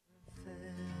this.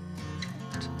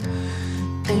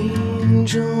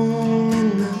 Angel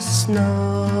in the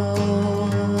snow,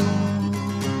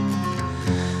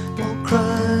 all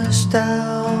crushed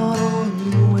out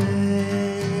on the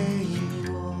way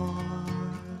you are.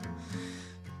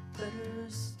 Better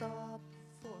stop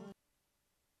for.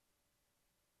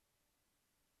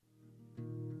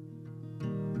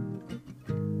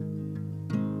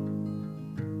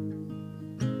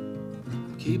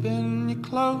 I'm keeping you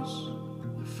close,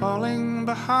 you're falling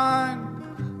behind.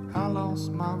 I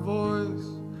lost my voice,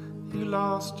 you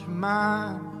lost your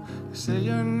mind. You say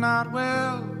you're not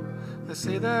well, they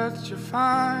say that you're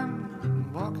fine.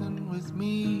 Walking with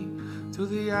me to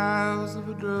the aisles of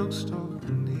a drugstore.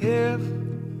 And if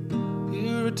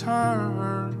you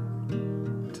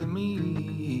return to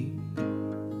me,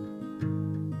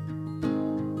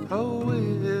 oh,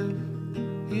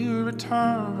 if you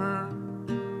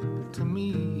return to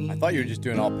me. I thought you were just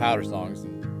doing all powder songs.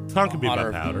 Song could be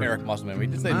about powder. Eric Musselman. We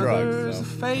did say drugs. So.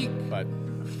 But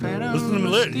listen to the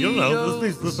lyrics. You don't know.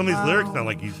 Listen to some of these lyrics sound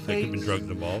like he's keeping drugs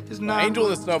involved. Angel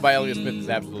in the Snow by Elliott Smith is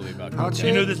absolutely about cocaine.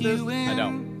 You know who this is? I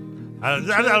don't. I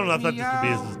don't know. I thought this could be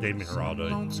his Damon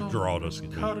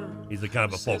Geraldo. He's a kind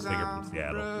of a folk singer from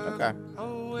Seattle. Okay.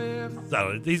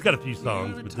 So he's got a few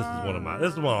songs, but this is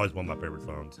always one of my favorite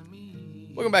songs.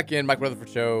 Welcome back in, Mike Rutherford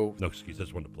Show. No excuse. I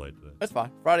just wanted to play it today. That's fine.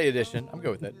 Friday edition. I'm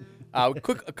good with it. A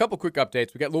couple quick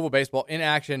updates. We got Louisville baseball in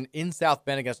action in South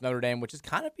Bend against Notre Dame, which has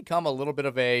kind of become a little bit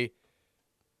of a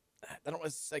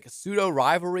pseudo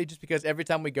rivalry, just because every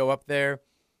time we go up there,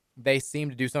 they seem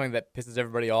to do something that pisses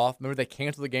everybody off. Remember, they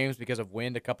canceled the games because of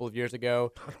wind a couple of years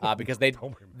ago, because they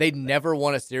never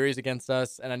won a series against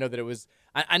us. And I know that it was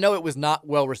not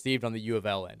well received on the U of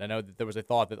L end. I know that there was a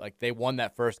thought that like they won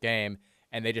that first game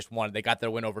and they got their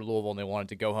win over Louisville and they wanted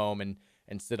to go home and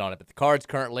sit on it. But the Cards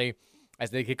currently, as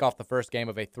they kick off the first game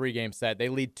of a 3-game set, they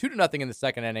lead 2-0 in the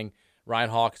second inning. Ryan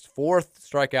Hawk's 4th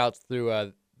strikeouts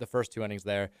through the first 2 innings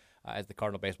there, as the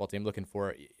Cardinal baseball team looking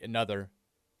for another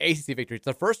ACC victory. It's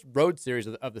the first road series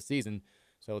of the season,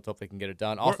 so let's hope they can get it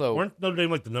done. Also, weren't Notre Dame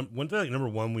weren't they like number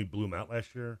 1? We blew them out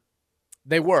last year.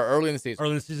 They were early in the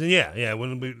season. Yeah.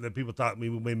 When the people thought we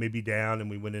may be down, and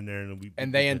we went in there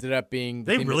and they ended up being.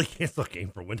 They really canceled a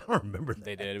game for when I remember that.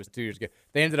 They did. It was 2 years ago.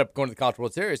 They ended up going to the College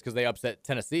World Series because they upset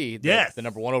Tennessee, the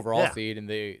number 1 overall seed in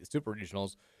the Super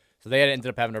Regionals. So they ended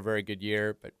up having a very good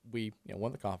year, but we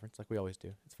won the conference like we always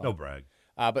do. It's fun. No brag.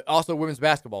 But also women's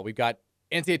basketball. We've got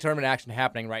NCAA tournament action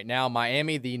happening right now.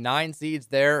 Miami, the 9 seeds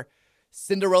there.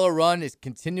 Cinderella run is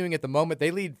continuing at the moment.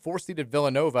 They lead 4-seeded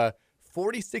Villanova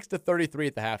 46-33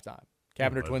 at the halftime.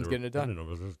 Cabinet Twins getting it done. I didn't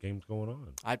know those games going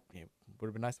on. It would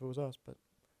have been nice if it was us, but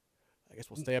I guess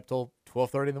we'll stay up till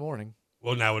 12:30 in the morning.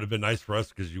 Well, now it would have been nice for us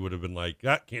because you would have been like,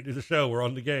 can't do the show. We're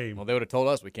on the game. Well, they would have told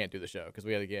us we can't do the show because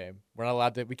we had a game. We're not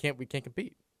allowed to. We can't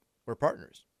compete. We're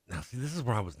partners. Now, see, this is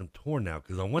where I was torn now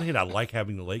because on one hand, I like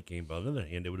having the late game, but on the other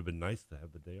hand, it would have been nice to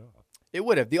have the day off. It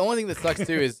would have. The only thing that sucks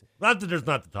too is not that there's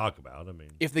not to talk about. I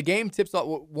mean, if the game tips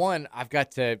off,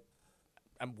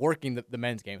 I'm working the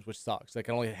men's games, which sucks. I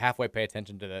can only halfway pay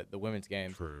attention to the women's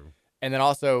games. True. And then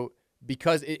also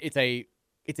because it's a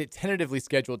tentatively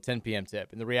scheduled 10 p.m.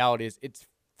 tip, and the reality is it's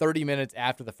 30 minutes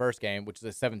after the first game, which is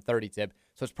a 7:30 tip,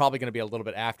 so it's probably going to be a little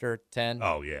bit after 10.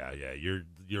 Oh yeah. You're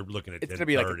looking at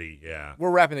 10:30. Yeah.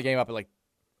 We're wrapping the game up at like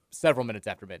several minutes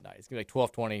after midnight. It's going to be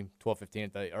like 12:20, 12:15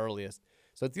 at the earliest.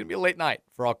 So it's going to be a late night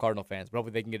for all Cardinal fans, but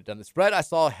hopefully they can get it done. The spread I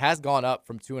saw has gone up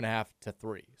from 2.5 to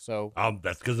 3. So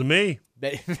that's because of me.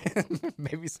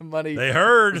 Maybe some money They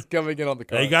heard. is coming in on the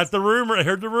Cards. They got the rumor. I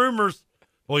heard the rumors.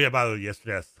 Well, yeah, by the way,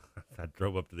 yesterday I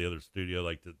drove up to the other studio.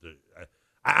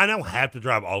 I don't have to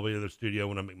drive all the way to the studio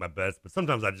when I make my bets, but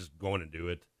sometimes I just go in and do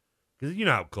it. Because you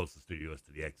know how close the studio is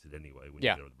to the exit anyway when you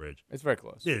get over the bridge. It's very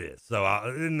close. It is. So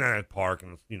then I park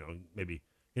and, maybe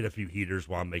hit a few heaters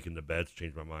while I'm making the bets,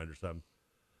 change my mind or something.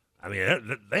 I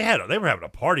mean, they were having a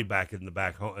party back in the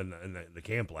back home in the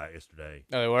camp lot yesterday.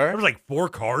 Oh, they were? There was like 4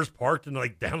 cars parked and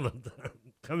down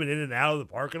coming in and out of the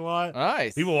parking lot.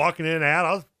 Nice. People walking in and out.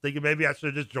 I was thinking maybe I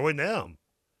should have just joined them.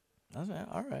 All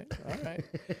right. All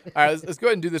right, let's go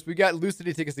ahead and do this. We got Lou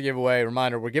City tickets to give away.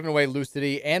 Reminder, we're giving away Lou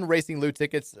City and Racing Lou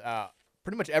tickets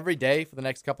pretty much every day for the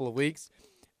next couple of weeks.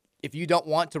 If you don't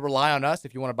want to rely on us,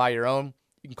 if you want to buy your own,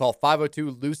 you can call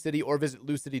 502-LOU-CITY or visit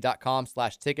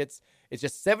loucity.com/tickets. It's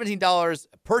just $17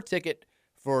 per ticket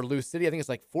for Lou City. I think it's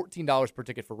like $14 per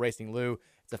ticket for Racing Lou.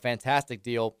 It's a fantastic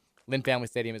deal. Lynn Family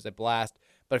Stadium is a blast.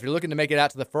 But if you're looking to make it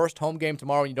out to the first home game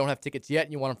tomorrow and you don't have tickets yet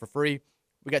and you want them for free,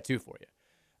 we got 2 for you.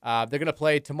 They're going to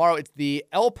play tomorrow. It's the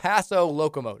El Paso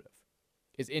Locomotive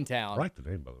is in town. I like the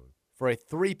name, by the way. For a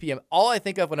 3 p.m. All I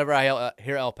think of whenever I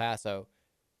hear El Paso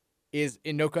is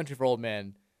in No Country for Old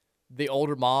Men, the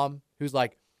older mom who's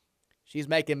like, she's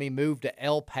making me move to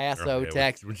El Paso,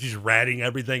 Texas. When she's ratting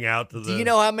everything out to Do you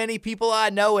know how many people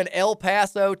I know in El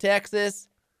Paso, Texas?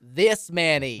 This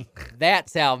many.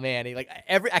 That's how many.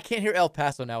 I can't hear El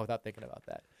Paso now without thinking about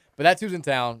that. But that's who's in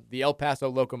town, the El Paso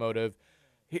Locomotive.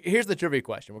 Here's the trivia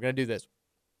question. We're going to do this.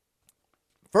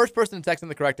 First person to text in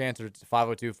the correct answer to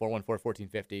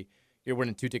 502-414-1450. You're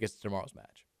winning 2 tickets to tomorrow's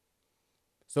match.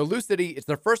 So Lou City, it's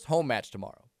their first home match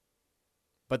tomorrow.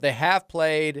 But they have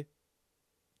played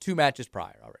 2 matches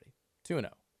prior already. 2-0.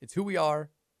 It's who we are.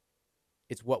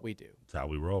 It's what we do. It's how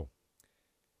we roll.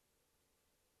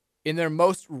 In their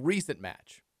most recent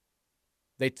match,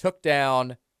 they took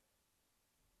down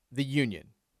the Union.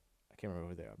 I can't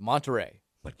remember who they are. Monterey.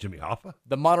 Like Jimmy Hoffa?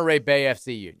 The Monterey Bay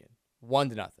FC Union.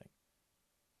 1-0.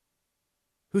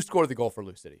 Who scored the goal for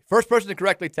Lou City? First person to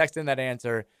correctly text in that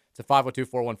answer to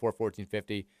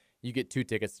 502-414-1450. You get 2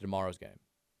 tickets to tomorrow's game.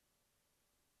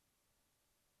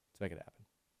 Let's make it happen.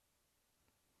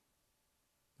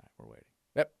 All right, we're waiting.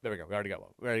 Yep, there we go. We already got one.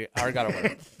 We already got our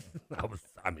winner.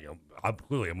 I'm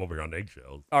clearly over here on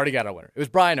eggshells. Already got our winner. It was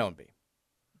Brian Ownby.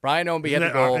 Brian Ownby had the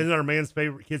goal. Isn't that our man's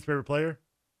kid's favorite player?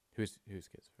 Who's kid's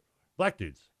favorite? Black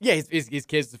dudes. Yeah, his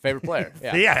kid's the favorite player.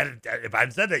 Yeah. If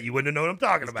I'd said that, you wouldn't have known what I'm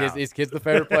talking about. His kid's the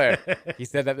favorite player. He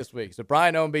said that this week. So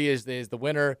Brian Ownby is the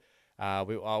winner. I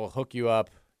will hook you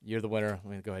up. You're the winner. Let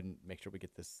me go ahead and make sure we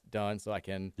get this done so I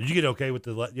can. Did you get okay with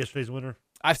yesterday's winner?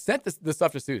 I've sent this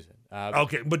stuff to Susan.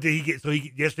 Okay, but did he get? So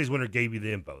yesterday's winner gave you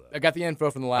the info though. I got the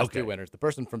info from the last 2 winners. The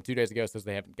person from 2 days ago says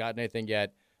they haven't gotten anything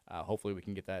yet. Hopefully we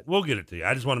can get that. We'll get it to you.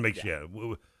 I just want to make sure.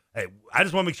 Yeah. Hey, I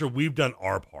just want to make sure we've done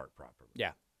our part properly.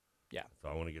 Yeah. Yeah. So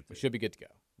I want to get. We should be good to go.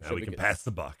 Now we can pass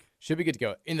the buck. Should be good to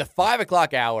go. In the 5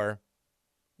 o'clock hour,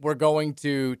 we're going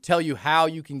to tell you how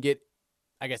you can get,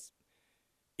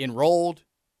 enrolled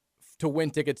to win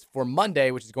tickets for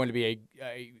Monday, which is going to be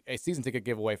a season ticket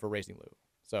giveaway for Racing Lou.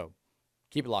 So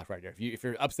keep it locked right there. If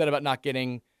you're upset about not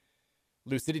getting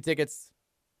Lou City tickets,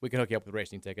 we can hook you up with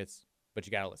racing tickets, but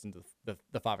you got to listen to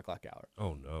the 5 o'clock hour.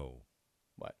 Oh, no.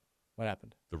 What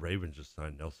happened? The Ravens just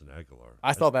signed Nelson Aguilar.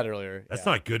 I saw that earlier. That's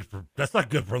not good for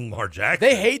Lamar Jackson.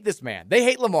 They hate this man. They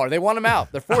hate Lamar. They want him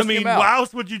out. They're forcing him out. Why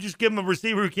else would you just give him a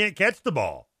receiver who can't catch the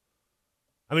ball?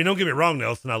 I mean, don't get me wrong,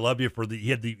 Nelson. I love you for he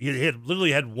had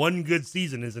literally had 1 good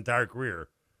season his entire career,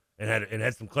 and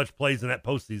had some clutch plays in that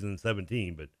postseason in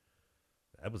 2017. But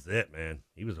that was it, man.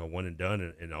 He was a one and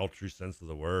done in all true sense of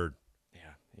the word.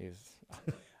 Yeah, he was.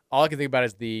 All I can think about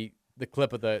is the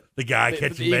clip of the guy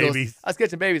catching babies. I was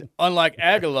catching babies, unlike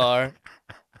Aguilar.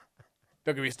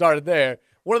 Don't get me started there.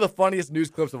 One of the funniest news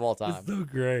clips of all time. It's so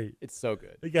great. It's so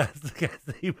good. The guy,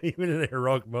 even in a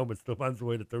heroic moment, still finds a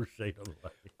way to throw shade on the way.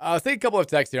 Let's take a couple of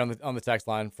texts here on the text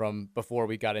line from before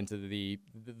we got into the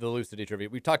Lou City trivia.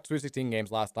 We talked 2016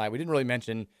 games last night. We didn't really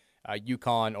mention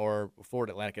UConn or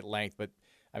Florida Atlantic at length, but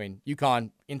I mean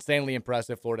UConn insanely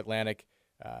impressive. Florida Atlantic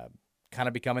kind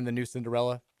of becoming the new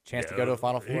Cinderella. Chance to go to a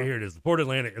Final Four. Here it is. The Port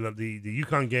Atlantic, the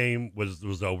UConn game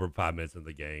was over 5 minutes in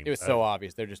the game. It was so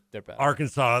obvious. They're better.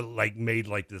 Arkansas made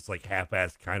this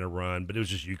half-assed kind of run, but it was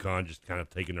just UConn just kind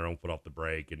of taking their own foot off the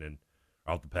brake and then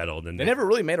off the pedal. And then they never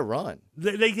really made a run.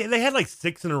 They had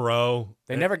 6 in a row.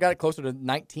 They never got closer to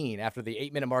 19 after the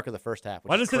 8-minute mark of the first half.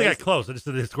 I didn't say they got close. I just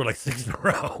said they scored 6 in a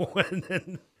row.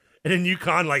 And then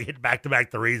UConn like hit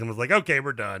back-to-back threes and was like, okay,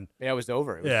 we're done. Yeah, it was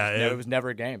over. It was never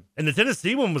a game. And the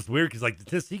Tennessee one was weird because like the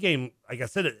Tennessee game, like I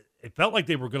said, it felt like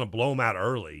they were going to blow them out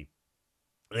early.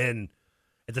 And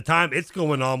at the time it's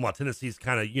going on while Tennessee's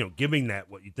kind of, giving that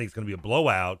what you think is going to be a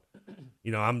blowout.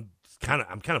 I'm kind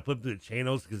of flipping through the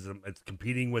channels because it's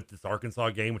competing with this Arkansas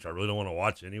game, which I really don't want to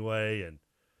watch anyway. And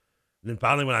then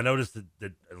finally when I noticed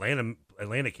that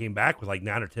Atlanta came back with like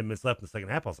 9 or 10 minutes left in the second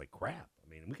half, I was like, crap. I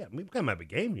mean, we got to have a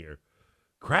game here.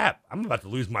 Crap, I'm about to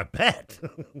lose my bet.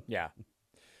 Yeah.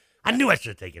 I knew I should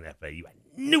have taken FAU. I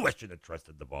knew I should have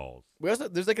trusted the balls.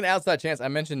 There's like an outside chance. I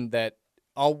mentioned that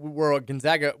we're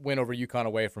Gonzaga went over UConn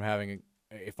away from having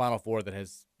a Final Four that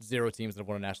has 0 teams that have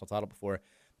won a national title before.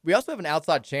 We also have an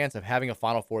outside chance of having a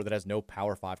Final Four that has no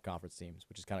Power 5 conference teams,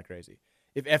 which is kind of crazy.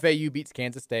 If FAU beats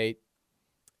Kansas State,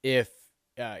 if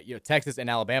Texas and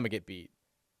Alabama get beat,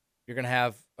 you're going to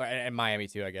have, and Miami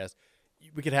too, I guess.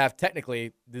 We could have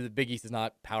technically the Big East is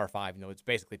not Power 5. It's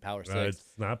basically Power 6. It's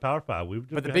not Power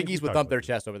 5. But the Big East would thump their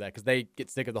chest over that because they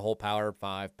get sick of the whole Power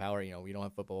 5, we don't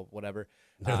have football, whatever.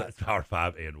 No, that's Power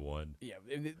 5 and 1. Yeah.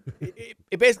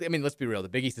 It basically, let's be real. The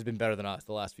Big East has been better than us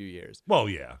the last few years. Well,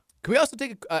 yeah. Can we also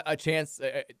take a chance,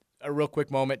 a real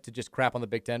quick moment to just crap on the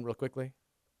Big Ten real quickly?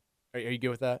 Are you good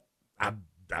with that? I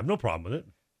have no problem with it.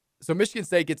 So Michigan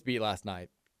State gets beat last night.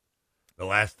 The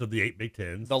last of the 8 Big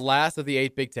Tens. The last of the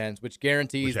 8 Big Tens, which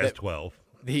guarantees which has that 12.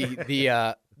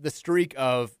 the streak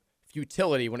of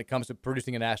futility when it comes to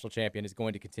producing a national champion is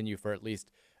going to continue for at least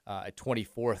a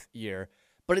 24th year.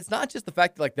 But it's not just the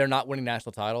fact that they're not winning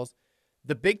national titles.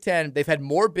 The Big Ten, they've had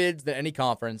more bids than any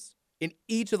conference in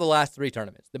each of the last 3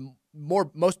 tournaments.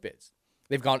 Most bids.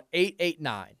 They've gone 8, 8,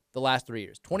 9 the last 3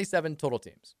 years. 27 total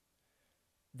teams.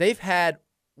 They've had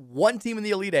 1 team in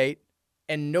the Elite 8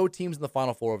 and no teams in the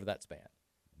Final Four over that span.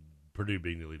 Purdue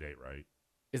being the Elite 8, right?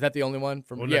 Is that the only one?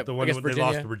 The one I guess they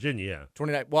lost to Virginia, yeah.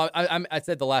 29. Well, I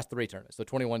said the last 3 tournaments, so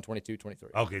 21, 22, 23.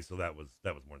 Okay, so that was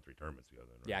more than 3 tournaments ago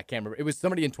then, right? Yeah, I can't remember. It was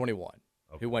somebody in 21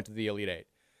 who went to the Elite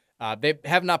 8. They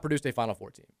have not produced a Final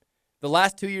Four team. The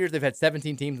last 2 years, they've had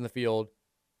 17 teams in the field,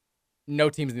 no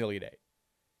teams in the Elite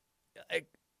 8.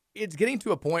 It's getting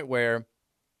to a point where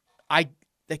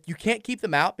you can't keep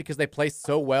them out because they play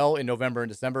so well in November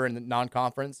and December in the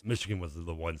non-conference. Michigan was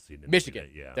the 1 seed. Michigan,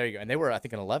 yeah. There you go. And they were, I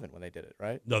think, an 11 when they did it,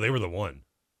 right? No, they were the 1.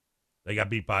 They got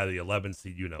beat by the 11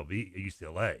 seed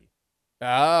UCLA.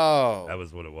 Oh. That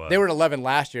was what it was. They were an 11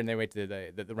 last year, and they went to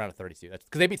the round of 32. That's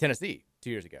because they beat Tennessee 2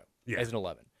 years ago as an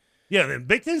 11. Yeah, the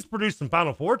Big Ten's produced some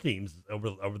Final Four teams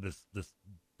over this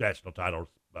national title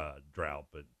drought,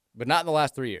 but not in the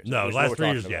last 3 years. No, the last 3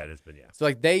 years, it's been,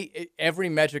 So, every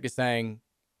metric is saying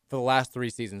for the last 3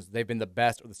 seasons, they've been the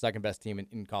best or the second best team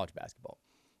in college basketball.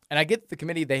 And I get the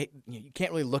committee, you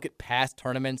can't really look at past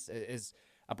tournaments as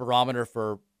a barometer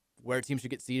for where teams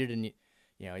should get seeded. And,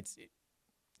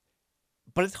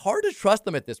 but it's hard to trust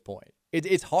them at this point.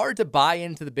 It's hard to buy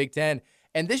into the Big Ten.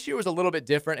 And this year was a little bit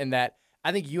different in that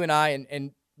I think you and I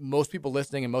and most people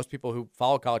listening and most people who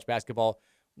follow college basketball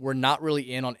were not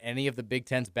really in on any of the Big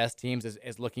Ten's best teams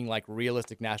as looking like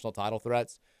realistic national title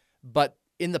threats. But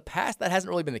in the past, that hasn't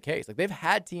really been the case. They've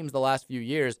had teams the last few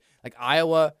years, like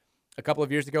Iowa a couple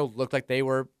of years ago looked like they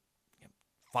were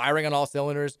firing on all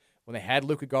cylinders when they had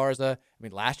Luka Garza.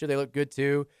 Last year they looked good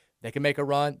too. They can make a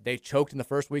run. They choked in the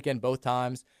first weekend both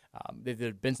times. There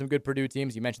have been some good Purdue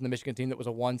teams. You mentioned the Michigan team that was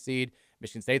a 1 seed.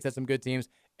 Michigan State's had some good teams.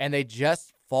 And they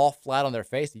just fall flat on their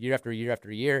face year after year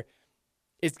after year.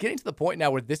 It's getting to the point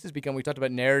now where this has become, we talked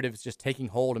about narratives just taking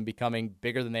hold and becoming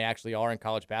bigger than they actually are in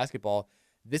college basketball.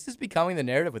 This is becoming the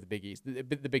narrative with the Big East, the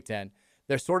Big Ten.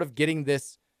 They're sort of getting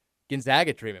this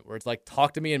Gonzaga treatment where it's like,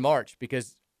 talk to me in March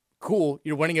because, cool,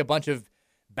 you're winning a bunch of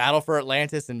Battle for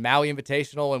Atlantis and Maui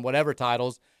Invitational and whatever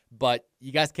titles, but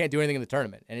you guys can't do anything in the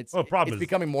tournament. And it's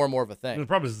becoming more and more of a thing. The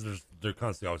problem is they're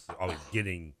constantly always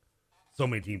getting so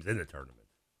many teams in the tournament.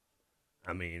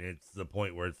 It's the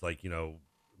point where it's like,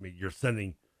 you're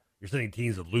sending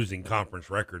teams with losing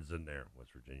conference records in there. West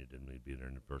Virginia didn't need to be there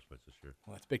in the first place this year.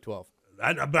 Well, it's Big 12.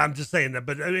 But I'm just saying that.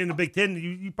 But in the Big Ten,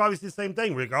 you probably see the same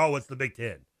thing. We're like, what's the Big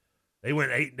Ten? They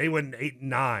went 8 and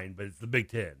 9, but it's the Big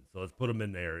Ten. So let's put them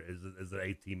in there as the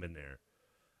 8th team in there.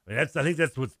 I think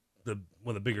that's what's one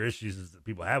of the bigger issues is that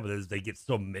people have with it is they get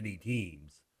so many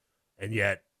teams, and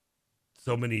yet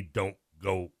so many don't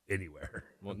go anywhere.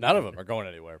 Well, none of them are going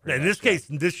anywhere. In this case,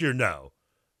 this year, no.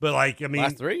 But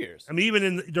last 3 years.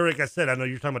 Even like I said, I know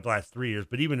you're talking about the last 3 years,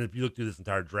 but even if you look through this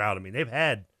entire drought, they've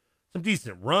had some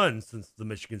decent runs since the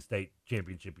Michigan State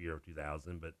championship year of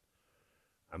 2000, but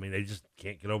they just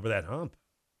can't get over that hump.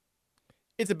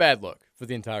 It's a bad look for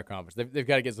the entire conference. They've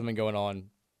got to get something going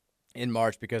on in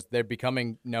March because they're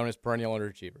becoming known as perennial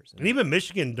underachievers. And even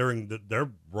Michigan during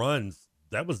their runs,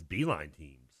 that was beeline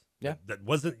teams. Yeah. That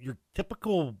wasn't your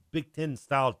typical Big Ten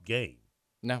style game.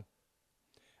 No.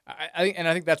 I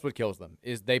think that's what kills them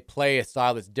is they play a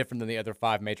style that's different than the other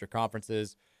 5 major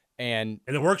conferences. And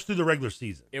it works through the regular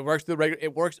season. It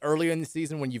works earlier in the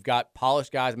season when you've got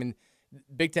polished guys. I mean,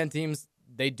 Big Ten teams,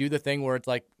 they do the thing where it's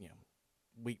like,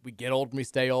 we get old and we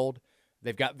stay old.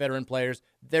 They've got veteran players.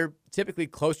 They're typically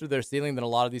closer to their ceiling than a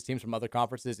lot of these teams from other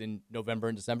conferences in November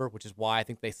and December, which is why I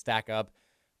think they stack up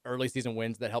early season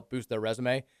wins that help boost their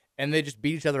resume. And they just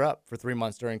beat each other up for 3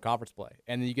 months during conference play.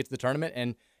 And then you get to the tournament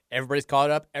and everybody's caught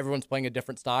up. Everyone's playing a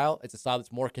different style. It's a style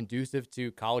that's more conducive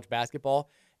to college basketball.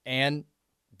 And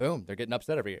boom, they're getting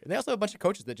upset every year. And they also have a bunch of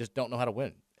coaches that just don't know how to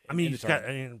win. I mean,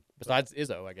 besides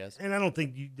Izzo, I guess. And I don't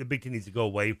think the Big Ten needs to go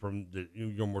away from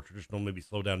your more traditional, maybe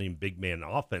slow down even big man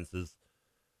offenses.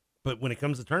 But when it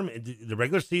comes to tournament, the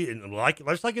regular season,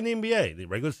 just like in the NBA, the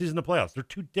regular season and the playoffs, they're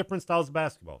 2 different styles of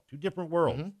basketball, 2 different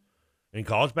worlds. Mm-hmm. In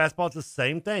college basketball, it's the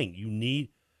same thing.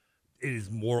 It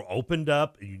is more opened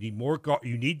up, and you need more.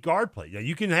 You need guard play.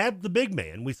 You can have the big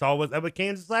man. We saw what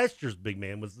Kansas last year's big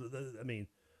man was.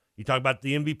 You talk about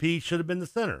the MVP should have been the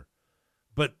center,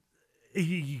 but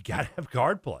you got to have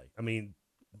guard play. I mean,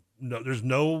 no, there's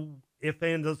no if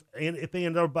and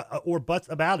or buts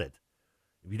about it.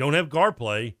 If you don't have guard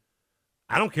play,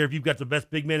 I don't care if you've got the best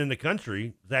big man in the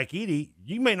country, Zach Edey,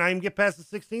 you may not even get past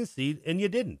the 16th seed, and you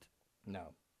didn't.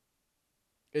 No.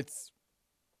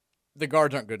 The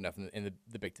guards aren't good enough in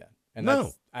the Big Ten. And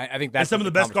no. I think that's some of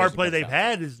the best guard play they've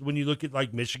had is when you look at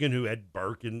like Michigan, who had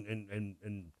Burke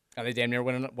and they damn near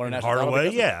won a national Hardaway.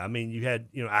 title. Yeah, I mean, you had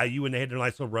IU when they had their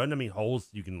nice little run. I mean, Holes,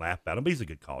 you can laugh about him, but he's a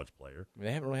good college player. I mean,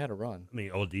 they haven't really had a run. I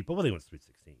mean, Oladipo, well, they went to Sweet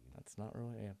 16. That's not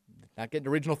really not getting to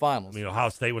regional finals. I mean, Ohio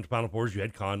State went to Final Fours. You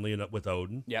had Conley with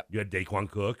Oden. Yep. You had Daquan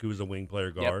Cook, who was a wing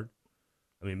player guard.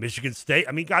 Yep. I mean, Michigan State.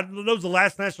 I mean, God knows the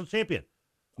last national champion.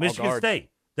 Michigan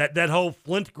State. That whole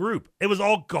Flint group. It was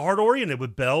all guard oriented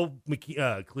with Bell,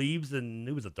 Cleaves, and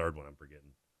who was the third one? I'm forgetting.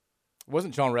 It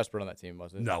wasn't Sean Respert on that team,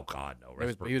 was it? No, God, no. He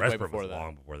was way before that.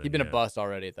 Long before that. He'd been a bust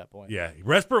already at that point. Yeah,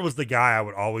 Respert was the guy I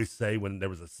would always say when there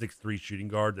was a 6'3" shooting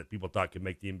guard that people thought could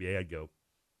make the NBA. I'd go,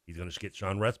 he's going to get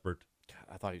Sean Respert. God,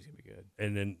 I thought he was going to be good.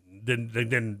 And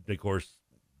then of course,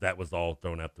 that was all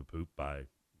thrown out the poop by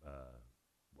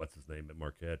what's his name at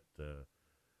Marquette.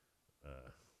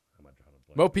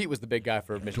 Mo Pete was the big guy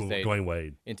for Michigan State. Dwayne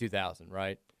Wade in 2000,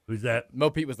 right? Who's that? Mo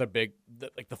Pete was their big,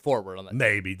 the forward on that.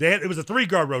 Maybe it was a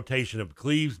 3-guard rotation of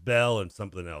Cleaves, Bell, and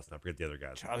something else. And I forget the other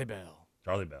guys. Charlie Bell.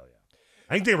 Yeah.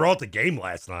 I think they were all at the game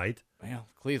last night. Well,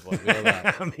 Cleaves was. We know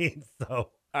that. I mean, so. All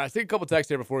right, let's take a couple texts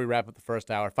here before we wrap up the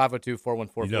first hour.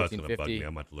 502-414-1450. You know it's going to bug me.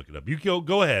 I'm about to look it up. You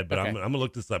go ahead, but okay. I'm going to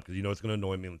look this up because you know it's going to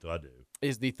annoy me until I do.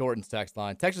 Is the Thornton's text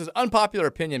line. Texas' unpopular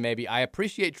opinion, maybe. I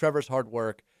appreciate Trevor's hard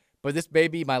work, but this may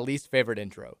be my least favorite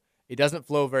intro. It doesn't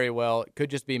flow very well. It could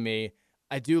just be me.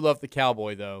 I do love the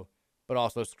Cowboy, though, but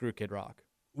also screw Kid Rock.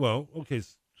 Well, okay,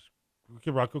 screw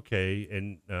Kid Rock, okay,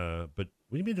 and but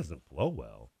what do you mean it doesn't flow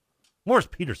well? Morris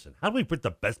Peterson. How do we put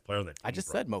the best player on that team? I just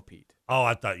said Mo Pete. Oh,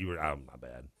 I thought you were. Oh, my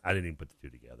bad. I didn't even put the two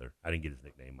together. I didn't get his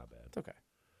nickname. My bad. It's okay.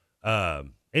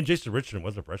 And Jason Richardson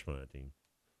was a freshman on that team.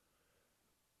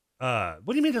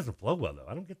 What do you mean it doesn't flow well, though?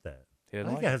 I don't get that. I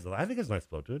think it has a nice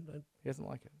flow to it. He doesn't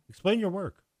like it. Explain your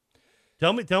work.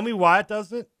 Tell me why it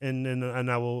doesn't,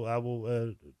 and I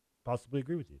will possibly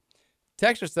agree with you.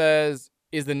 Texter says,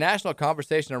 is the national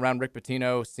conversation around Rick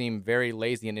Pitino seem very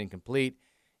lazy and incomplete?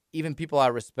 Even people I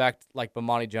respect, like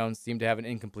Bomani Jones, seem to have an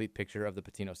incomplete picture of the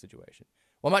Pitino situation.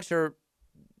 Well, I'm not sure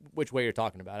which way you're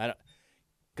talking about.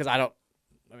 I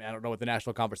don't know what the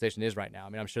national conversation is right now. I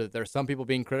mean, I'm sure that there are some people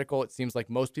being critical. It seems like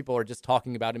most people are just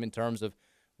talking about him in terms of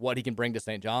what he can bring to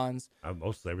St. John's.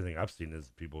 Most everything I've seen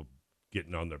is people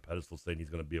getting on their pedestal saying he's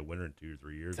going to be a winner in 2 or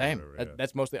 3 years. Same. Whatever,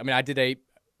 That's mostly. I mean, I did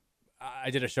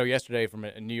a show yesterday from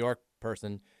a New York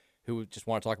person who just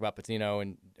wanted to talk about Pitino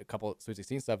and a couple of Sweet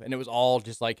 16 stuff, and it was all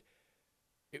just like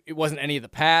it wasn't any of the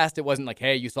past. It wasn't like,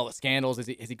 hey, you saw the scandals. Has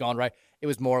he gone right? It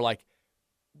was more like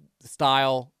the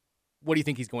style. What do you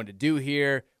think he's going to do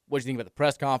here? What do you think about the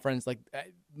press conference? Like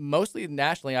mostly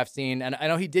nationally, I've seen, and I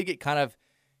know he did get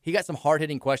he got some hard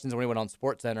hitting questions when he went on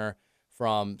SportsCenter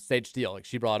from Sage Steele. Like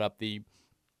she brought up the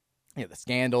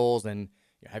scandals and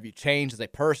have you changed as a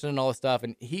person and all this stuff.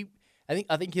 And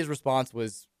I think his response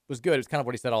was good. It was kind of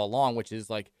what he said all along, which is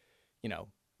like,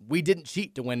 we didn't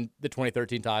cheat to win the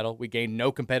 2013 title. We gained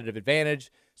no competitive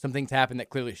advantage. Some things happened that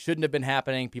clearly shouldn't have been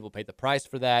happening. People paid the price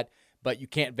for that, but you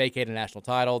can't vacate a national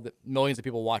title. Millions of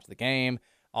people watch the game,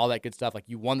 all that good stuff. Like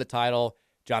you won the title.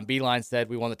 John Beilein said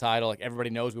we won the title. Like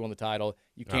everybody knows we won the title.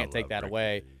 You can't take that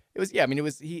away. It was, yeah, I mean, it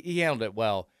was, he handled it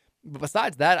well. But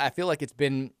besides that, I feel like it's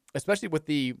been, especially with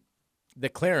the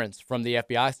clearance from the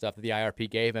FBI stuff that the IRP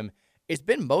gave him, it's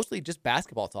been mostly just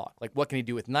basketball talk. Like, what can he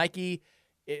do with Nike?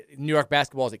 New York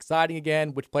basketball is exciting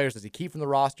again. Which players does he keep from the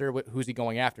roster? Who's he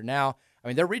going after now? I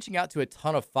mean, they're reaching out to a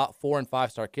ton of 4- and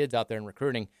 5-star kids out there in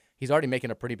recruiting. He's already making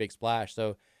a pretty big splash.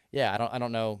 So, yeah, I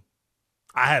don't know.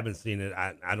 I haven't seen it.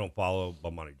 I don't follow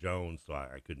Bomani Jones, so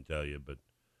I couldn't tell you. But,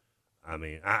 I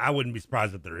mean, I wouldn't be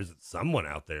surprised if there isn't someone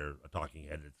out there, a talking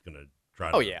head, that's going to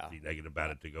try to be negative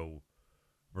about it to go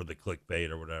for the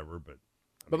clickbait or whatever. But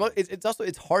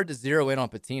it's hard to zero in on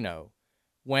Pitino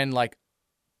when, like,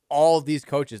 all of these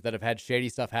coaches that have had shady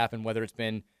stuff happen, whether it's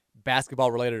been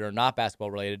basketball related or not basketball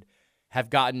related, have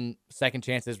gotten second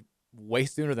chances way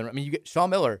sooner than. I mean, Sean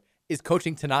Miller is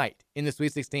coaching tonight in the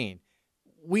Sweet 16.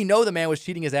 We know the man was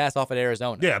cheating his ass off at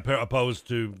Arizona. Yeah, opposed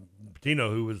to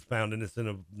Pitino, who was found innocent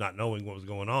of not knowing what was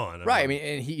going on. Right. I mean,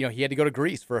 and he had to go to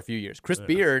Greece for a few years. Chris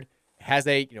Beard has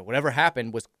whatever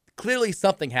happened was clearly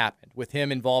something happened with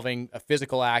him involving a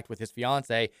physical act with his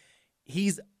fiance.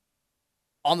 He's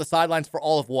on the sidelines for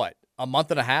all of what? A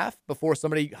month and a half before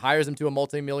somebody hires him to a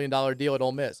multi-million-dollar deal at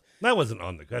Ole Miss. That wasn't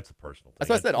that's a personal thing. That's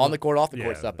what I said, on the court, off the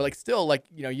court stuff. But, like, still,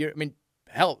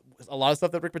 hell, a lot of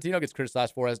stuff that Rick Pitino gets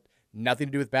criticized for has nothing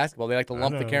to do with basketball. They like to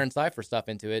lump the Karen Cypher stuff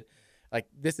into it. Like,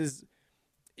 this is,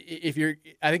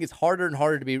 I think it's harder and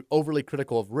harder to be overly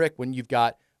critical of Rick when you've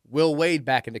got Will Wade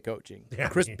back into coaching,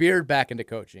 Chris Beard back into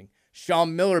coaching,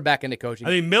 Sean Miller back into coaching.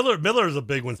 I mean, Miller is a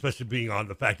big one, especially being on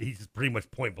the fact that he's just pretty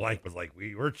much point blank was like,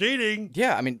 we were cheating.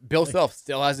 Yeah, I mean, Bill Self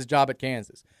still has his job at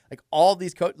Kansas. Like, all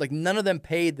these coaches, like, none of them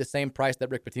paid the same price that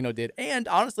Rick Pitino did. And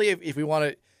honestly, if we want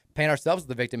to paint ourselves as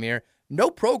the victim here, no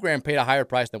program paid a higher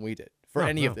price than we did for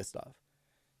any of this stuff.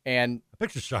 And I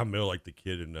picture Sean Miller like the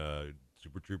kid in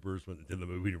Super Troopers when in the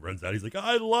movie he runs out. He's like,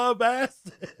 I love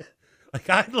acid. Like,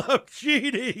 I love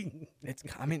cheating.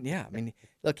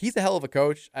 Look, he's a hell of a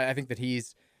coach. I think that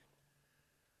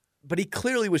but he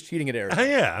clearly was cheating at Arizona.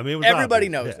 Yeah, I mean, it was everybody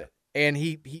obvious. knows it. And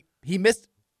he missed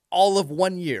all of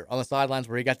 1 year on the sidelines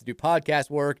where he got to do podcast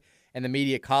work, and the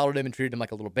media collared him and treated him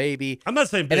like a little baby. I'm not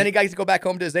saying, and then he got to go back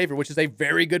home to Xavier, which is a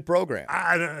very good program.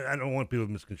 I don't want people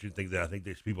to misconstrue things. That I think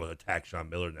there's people that attack Sean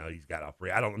Miller now. He's got off free.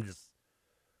 I'm just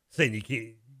saying you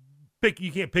can't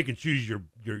pick and choose your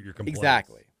complaints.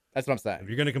 Exactly. That's what I'm saying. If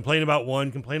you're going to complain about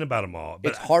one, complain about them all.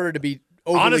 But it's harder to be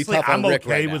overly honestly, tough on I'm Rick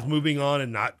okay right with now. moving on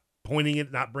and not pointing it,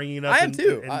 not bringing it up. I am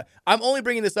too. I'm only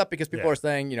bringing this up because people are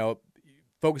saying,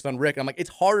 focus on Rick. And I'm like, it's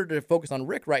harder to focus on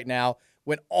Rick right now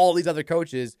when all these other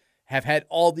coaches have had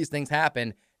all these things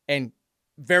happen and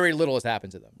very little has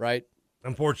happened to them, right?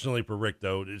 Unfortunately for Rick,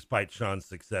 though, despite Sean's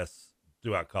success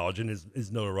throughout college and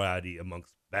his notoriety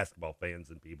amongst basketball fans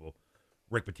and people,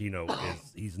 Rick Pitino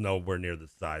he's nowhere near the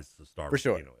size of star for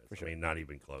sure. Pitino is. For sure. I mean, not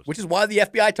even close. Which is why the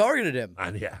FBI targeted him.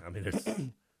 Yeah, I mean,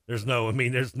 there's no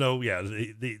when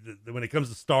it comes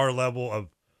to star level of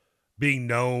being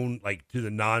known, like, to the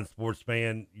non-sports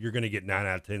fan, you're going to get 9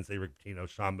 out of 10 say Rick Pitino,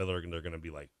 Sean Miller, and they're going to be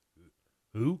like,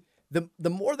 who? The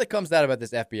more that comes out about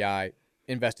this FBI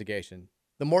investigation,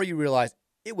 the more you realize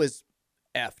it was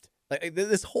effed. Like,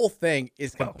 this whole thing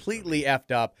is completely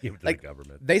effed up. Give it to like, the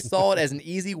government. They saw it as an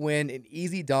easy win, an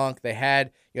easy dunk. They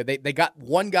had, they got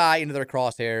one guy into their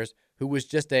crosshairs who was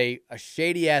just a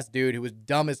shady ass dude who was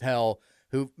dumb as hell,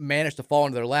 who managed to fall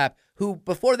into their lap, who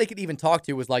before they could even talk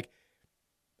to was like,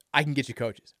 I can get you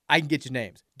coaches. I can get you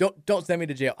names. Don't send me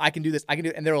to jail. I can do this. I can do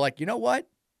it. And they were like, you know what?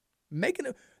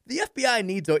 The FBI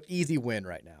needs an easy win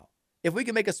right now. If we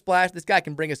can make a splash, this guy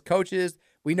can bring us coaches.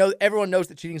 We know everyone knows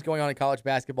that cheating is going on in college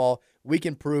basketball. We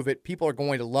can prove it. People are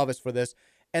going to love us for this.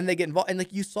 And they get involved. And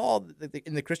like you saw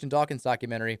in the Christian Dawkins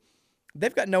documentary,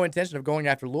 they've got no intention of going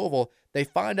after Louisville. They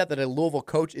find out that a Louisville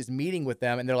coach is meeting with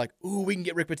them, and they're like, ooh, we can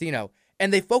get Rick Pitino.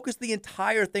 And they focus the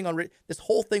entire thing on Rick. This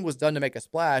whole thing was done to make a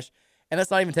splash. And that's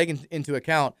not even taken into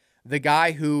account the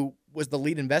guy who was the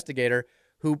lead investigator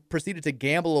who proceeded to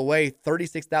gamble away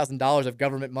 $36,000 of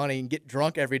government money and get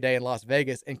drunk every day in Las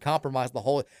Vegas and compromise the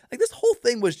whole. Like, this whole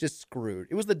thing was just screwed.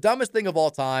 It was the dumbest thing of all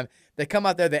time. They come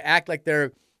out there, they act like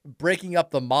they're breaking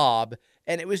up the mob,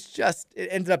 and it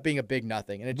ended up being a big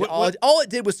nothing. And all it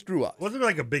did was screw us. Wasn't there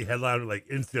like a big headline like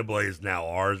NCAA is now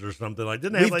ours or something? Like,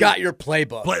 didn't they We've got your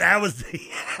playbook. But that was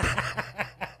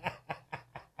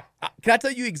Can I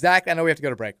tell you exactly? I know we have to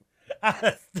go to break.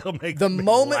 Still makes the me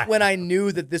moment laugh. when I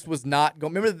knew that this was not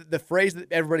going. Remember the phrase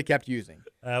that everybody kept using.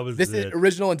 This is it.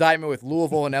 original indictment with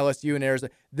Louisville and LSU and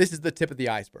Arizona. This is the tip of the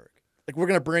iceberg. Like, we're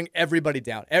going to bring everybody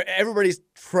down. Everybody's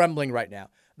trembling right now.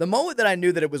 The moment that I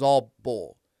knew that it was all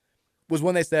bull was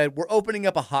when they said, we're opening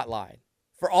up a hotline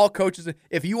for all coaches,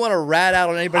 if you want to rat out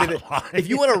on anybody, if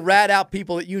you want to rat out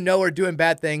people that you know are doing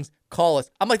bad things, call us.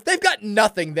 I'm like, they've got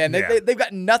nothing then. They've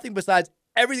got nothing besides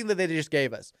everything that they just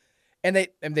gave us. And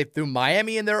they threw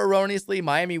Miami in there erroneously.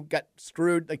 Miami got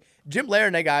screwed. Like Jim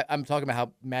Larrañaga, I'm talking about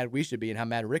how mad we should be and how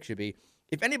mad Rick should be.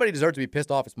 If anybody deserves to be pissed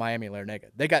off, it's Miami and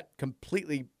Larrañaga. They got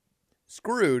completely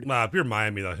screwed. Well, if you're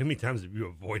Miami, though, how many times have you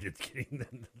avoided getting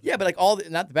them? Yeah, but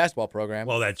not the basketball program.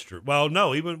 Well, that's true. Well, no,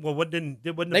 wasn't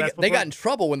the basketball they got in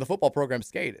trouble when the football program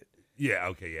skated. Yeah,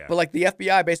 okay, yeah. But like the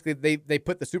FBI, basically, they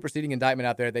put the superseding indictment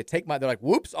out there. They're like,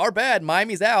 whoops, our bad,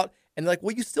 Miami's out. And they're like,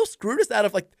 well, you still screwed us out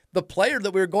of like the player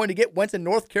that we were going to get went to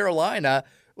North Carolina.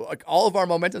 Like all of our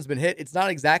momentum's been hit. It's not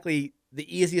exactly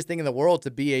the easiest thing in the world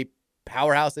to be a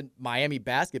powerhouse in Miami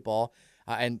basketball.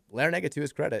 And Larrañaga, to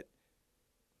his credit,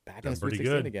 back in the Sweet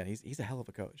 16 again. He's a hell of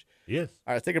a coach. He is. All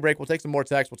right, let's take a break. We'll take some more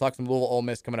texts. We'll talk some Louisville Ole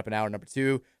Miss coming up in hour number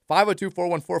 2.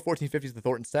 502-414-1450 is the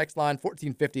Thornton's text line.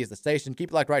 1450 is the station.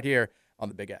 Keep it locked right here on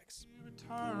the Big X.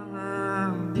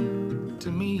 Return to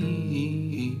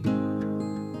me.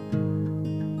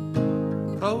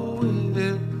 Oh,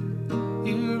 if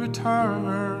you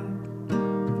return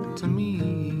to me.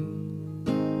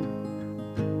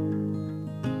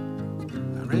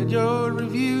 I read your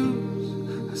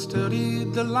reviews, I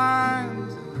studied the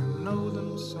lines, I know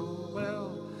them so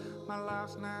well. My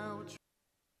life's now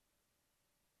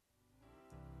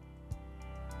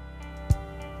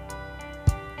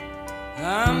a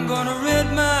I'm gonna rid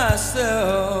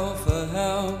myself a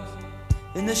house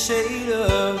in the shade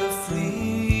of the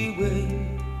freeway.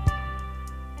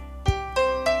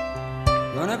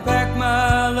 Gonna pack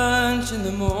my lunch in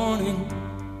the morning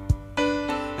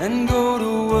and go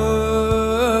to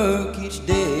work each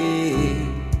day.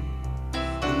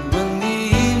 And when the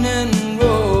evening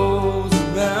rolls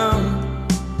around,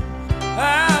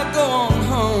 I'll go on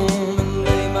home and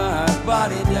lay my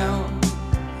body down.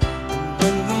 And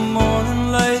when the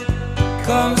morning light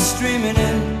comes streaming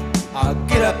in, I'll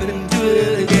get up and do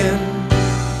it again.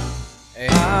 Hey.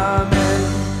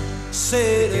 Amen.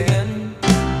 Say it again.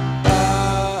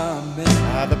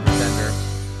 The Pretender.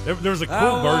 There was a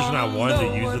cool version I wanted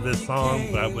to use of this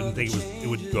song, but I wouldn't think it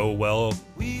would go well.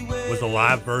 Was a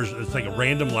live version. It's like a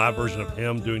random live version of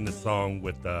him doing the song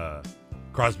with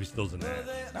Crosby, Stills and Nash.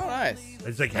 Oh, nice.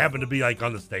 It's like happened to be like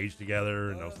on the stage together,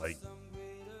 and I was like,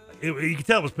 you could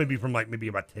tell it was maybe from like maybe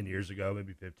about 10 years ago,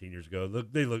 maybe 15 years ago.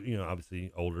 They look,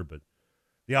 obviously older, but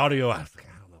the audio, I was like,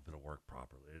 I don't know if it'll work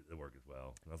properly. It'll work as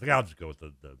well. And I was like, I'll just go with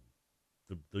the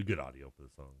good audio for the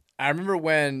song. I remember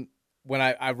when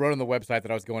I wrote on the website that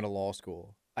I was going to law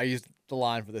school, I used the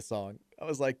line for this song. I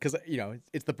was like, because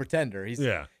it's the Pretender.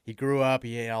 He grew up,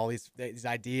 he had all these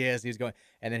ideas. He was going,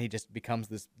 and then he just becomes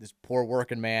this poor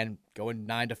working man going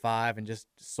 9 to 5 and just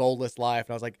soulless life.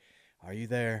 And I was like, are you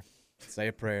there? Say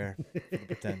a prayer for the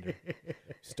Pretender.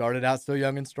 Started out so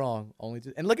young and strong,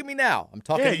 and look at me now. I'm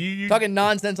talking talking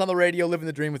nonsense on the radio, living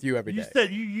the dream with you every day. You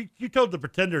said you told the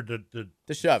Pretender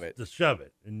to shove it,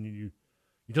 and you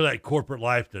told that corporate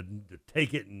life to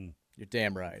take it, and you're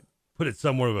damn right. Put it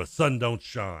somewhere where the sun don't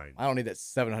shine. I don't need that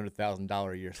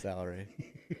 $700,000 a year salary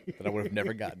that I would have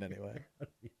never gotten anyway.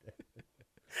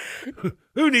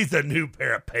 Who needs a new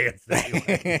pair of pants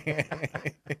anyway?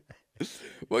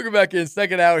 Welcome back in.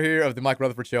 Second hour here of the Mike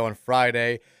Rutherford Show on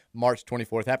Friday, March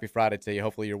 24th. Happy Friday to you.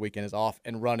 Hopefully your weekend is off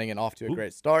and running and off to a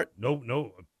great start.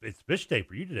 No, it's fish day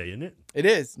for you today, isn't it? It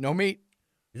is. No meat.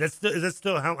 Is that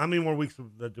still how many more weeks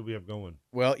do we have going?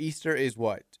 Well, Easter is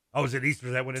what? Oh, is it Easter?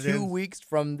 Is that when it is? 2 weeks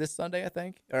from this Sunday, I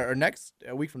think, or next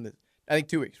week from this. I think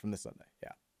 2 weeks from this Sunday.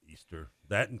 Yeah. Easter.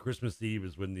 That and Christmas Eve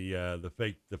is when the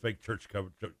fake church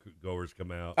goers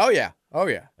come out. Oh yeah.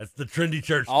 That's the trendy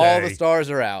church day. All the stars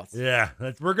are out. Yeah,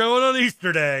 we're going on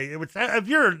Easter Day. If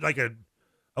you're like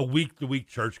a week to week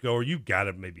church goer, you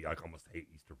gotta maybe like almost hate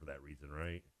Easter for that reason,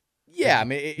 right? Yeah, I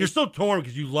mean, you're so torn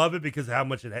because you love it because of how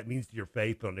much it means to your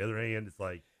faith, but on the other hand, it's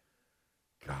like,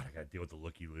 God, I gotta deal with the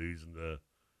looky-loos and the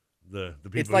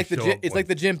people. It's like like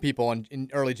the gym people in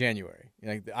early January.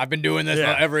 I've been doing this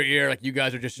every year. Like you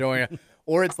guys are just showing it.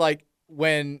 Or it's like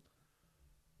when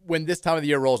this time of the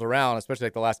year rolls around, especially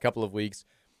like the last couple of weeks,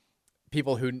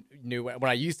 people who knew when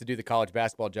I used to do the college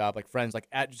basketball job, like friends, like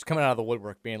just coming out of the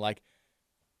woodwork, being like,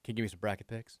 "Can you give me some bracket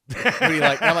picks?" What do you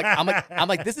like? And I'm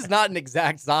like, this is not an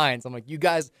exact science. I'm like, you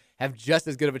guys have just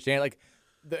as good of a chance. Like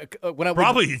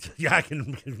I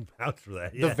can vouch for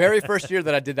that. Yeah. The very first year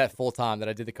that I did that full time, that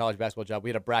I did the college basketball job, we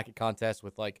had a bracket contest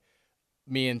with like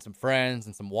me and some friends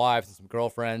and some wives and some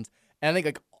girlfriends. And I think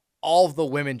like all of the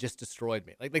women just destroyed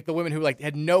me. Like the women who like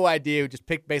had no idea, who just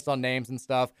picked based on names and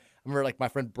stuff. I remember like my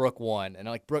friend Brooke won, and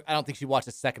like Brooke, I don't think she watched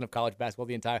a second of college basketball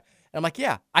the entire. And I'm like,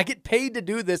 yeah, I get paid to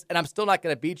do this, and I'm still not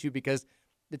going to beat you because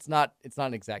it's not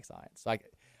an exact science. So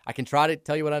I can try to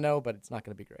tell you what I know, but it's not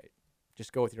going to be great.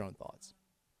 Just go with your own thoughts.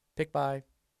 Pick by.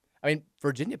 I mean,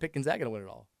 Virginia picked Gonzaga to win it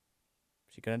all.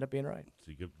 She could end up being right.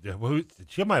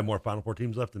 She might have more Final Four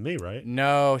teams left than me, right?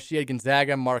 No, she had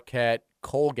Gonzaga, Marquette,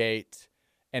 Colgate,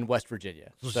 and West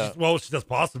Virginia. That's a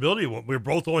possibility. We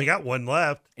both only got one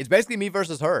left. It's basically me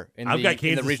versus her. I've got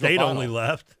Kansas State final. only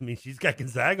left. I mean, she's got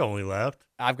Gonzaga only left.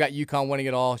 I've got UConn winning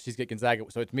it all. She's got Gonzaga.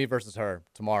 So it's me versus her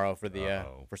tomorrow for the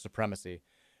for supremacy.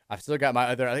 I've still got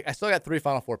I still got 3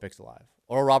 Final Four picks alive.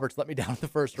 Oral Roberts let me down in the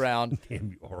first round. Damn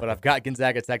you, Oral. But I've got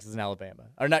Gonzaga, Texas, and Alabama.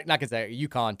 Or not Gonzaga,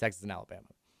 UConn, Texas, and Alabama.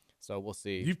 So we'll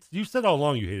see. You said all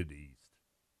along you hated the East.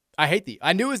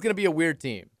 I knew it was going to be a weird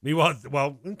team.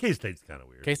 Well, K-State's kind of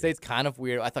weird. K-State's kind of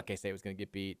weird. I thought K-State was going to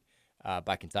get beat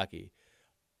by Kentucky.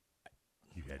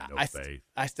 You had no faith.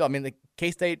 I mean, the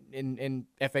K-State and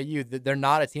FAU, they're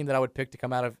not a team that I would pick to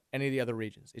come out of any of the other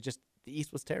regions. It just, the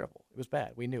East was terrible. It was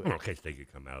bad. We knew it. Well, K-State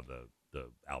could come out of the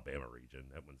Alabama region.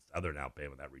 That one's other than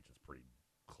Alabama. That region's pretty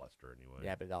cluster anyway.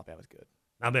 Yeah, but Alabama's good.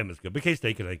 Alabama's good, but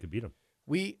K-State could beat them.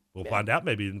 We'll find out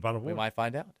maybe in the Final Four. We might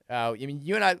find out. I mean,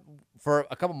 you and I, for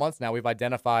a couple months now, we've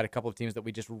identified a couple of teams that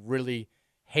we just really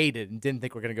hated and didn't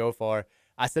think were going to go far.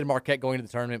 I said Marquette going into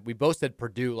the tournament. We both said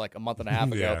Purdue like a month and a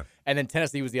half ago. And then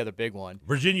Tennessee was the other big one.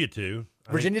 Virginia, too.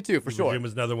 Virginia, too, for sure. Virginia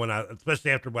was another one,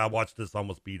 especially after I watched this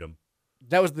almost beat them.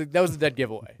 That was the dead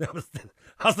giveaway.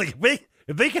 I was like,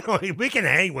 if we can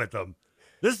hang with them.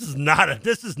 This is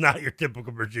not your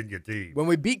typical Virginia team. When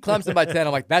we beat Clemson by 10,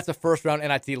 I'm like, that's a first-round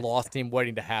NIT loss team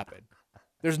waiting to happen.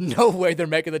 There's no way they're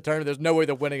making the tournament. There's no way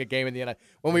they're winning a game in the NIT.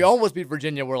 When we almost beat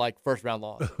Virginia, we're like, first-round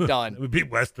loss. Done. We beat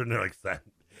Western. They're like,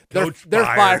 they're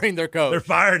firing their coach. They're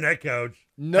firing that coach.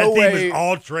 No that way. Team is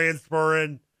all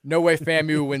transferring. No way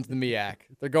FAMU wins the MEAC.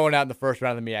 They're going out in the first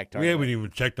round of the MEAC tournament. We haven't even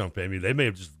checked on FAMU. They may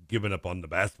have just given up on the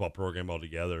basketball program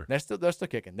altogether. They're still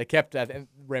kicking. They kept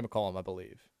Ray McCollum, I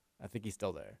believe. I think he's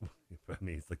still there. I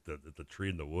mean, it's like the tree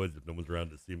in the woods. If no one's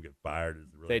around to see him get fired, is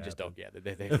really they just don't get it.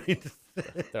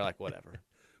 They're like, whatever.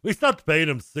 We stopped paying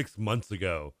him 6 months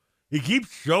ago. He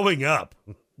keeps showing up.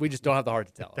 We just don't have the heart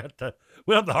to tell him.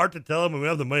 We don't have the heart to tell him, and we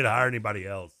don't have the money to hire anybody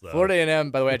else. So. Florida A&M,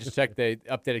 by the way, I just checked. They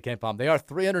updated KenPom. They are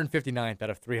 359th out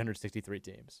of 363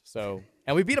 teams. So,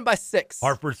 and we beat them by 6.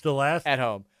 Hartford still last at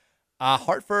home.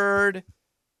 Hartford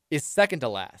is second to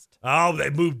last. Oh,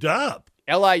 they moved up.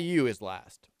 LIU is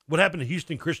last. What happened to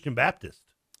Houston Christian Baptist?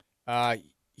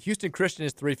 Houston Christian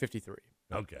is 353.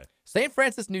 Okay. St.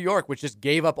 Francis, New York, which just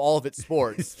gave up all of its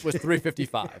sports, was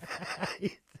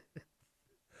 355.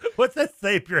 What's that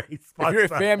say if you're 8 spots? If you're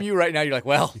at FAMU right now, you're like,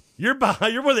 well, you're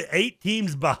behind. You're one of the 8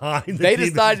 teams behind. They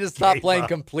decided to stop playing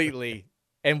completely,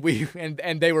 and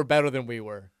they were better than we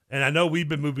were. And I know we've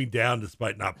been moving down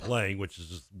despite not playing, which is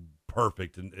just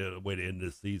perfect and a way to end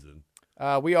this season.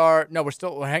 We're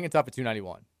hanging tough at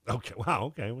 291. Okay. Wow.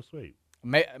 Okay. Well, sweet.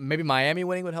 Maybe Miami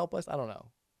winning would help us. I don't know,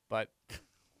 but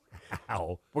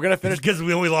how we're gonna finish because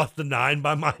we only lost to 9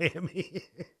 by Miami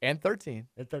and 13.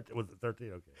 And 13 was it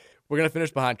 13? Okay. We're gonna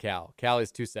finish behind Cal. Cal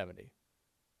is 270.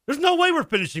 There's no way we're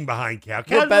finishing behind Cal.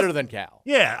 We're better than Cal.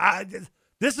 Yeah.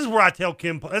 This is where I tell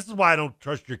Kim. This is why I don't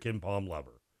trust your Kim Palm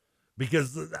lover,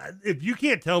 because if you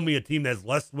can't tell me a team that has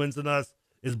less wins than us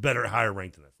is better, higher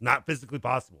ranked than us, not physically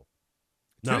possible.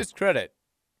 To his credit,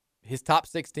 his top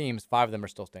 6 teams, 5 of them are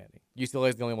still standing. UCLA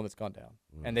is the only one that's gone down,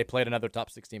 and they played another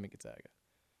top 6 team in Gonzaga.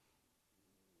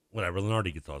 Whatever.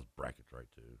 Lenardi gets all his brackets right,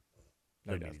 too.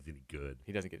 No, doesn't mean he's any good.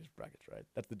 He doesn't get his brackets right.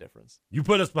 That's the difference. You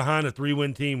put us behind a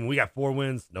 3-win team, and we got 4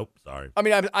 wins. Nope, sorry. I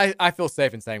mean, I feel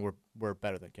safe in saying we're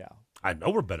better than Cal. I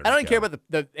know we're better. I don't care about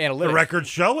the analytics. The records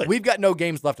show it. We've got no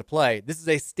games left to play. This is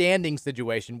a standing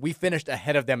situation. We finished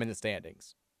ahead of them in the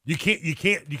standings. You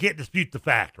can't dispute the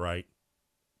fact, right?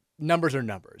 Numbers are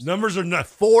numbers. Numbers are not.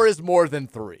 4 is more than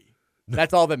 3.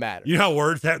 That's all that matters. You know how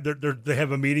words have they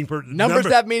have a meaning for numbers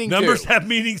have meaning too. Numbers have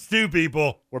meanings too,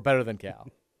 people. We're better than Cal.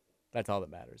 That's all that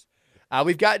matters.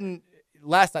 We've gotten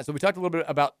last night, so we talked a little bit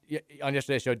about on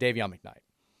yesterday's show Davion McKnight.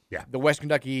 Yeah. The West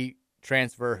Kentucky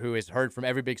transfer who has heard from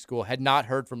every big school, had not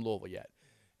heard from Louisville yet.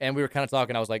 And we were kind of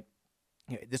talking, I was like,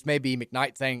 this may be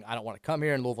McKnight saying, I don't want to come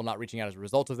here, and Louisville not reaching out as a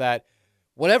result of that.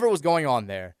 Whatever was going on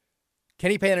there,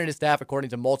 Kenny Payne and his staff,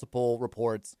 according to multiple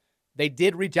reports, they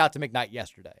did reach out to McKnight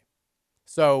yesterday.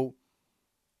 So,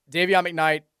 Davion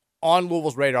McKnight on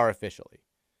Louisville's radar officially.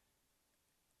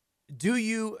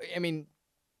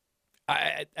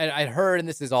 I heard, and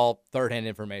this is all third-hand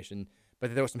information,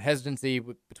 but there was some hesitancy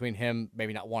between him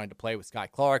maybe not wanting to play with Sky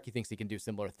Clark. He thinks he can do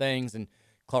similar things, and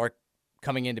Clark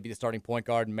coming in to be the starting point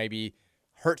guard and maybe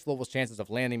hurts Louisville's chances of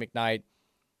landing McKnight.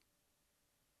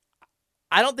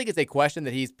 I don't think it's a question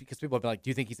that because people have been like, do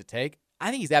you think he's a take?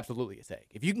 I think he's absolutely a take.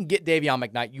 If you can get Davion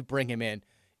McKnight, you bring him in.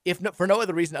 For no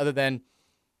other reason other than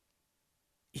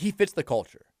he fits the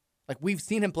culture. Like, we've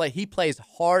seen him play. He plays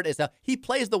hard as hell. He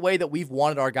plays the way that we've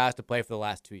wanted our guys to play for the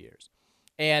last 2 years.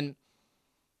 And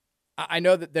I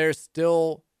know that there's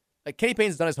still, like, Kenny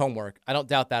Payne's done his homework. I don't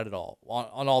doubt that at all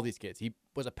on all these kids. He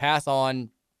was a pass on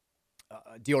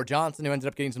Dior Johnson, who ended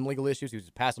up getting some legal issues. He was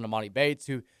a pass on Amani Bates,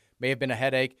 who may have been a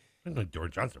headache. I don't think Dior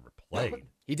Johnson ever played.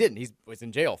 He didn't. He was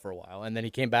in jail for a while, and then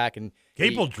he came back. And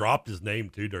Capel dropped his name,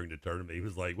 too, during the tournament. He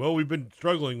was like, well, we've been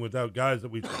struggling without guys that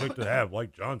we expect to have,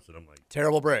 like Johnson. I'm like,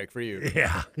 terrible break for you.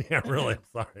 Yeah, really. I'm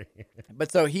sorry.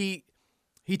 But so he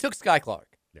took Sky Clark.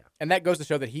 Yeah. And that goes to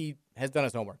show that he has done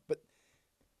his homework. But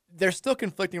there's still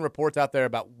conflicting reports out there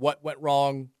about what went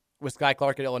wrong with Sky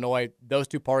Clark at Illinois. Those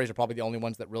two parties are probably the only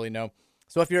ones that really know.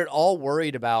 So if you're at all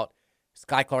worried about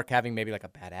Sky Clark having maybe like a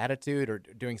bad attitude or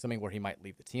doing something where he might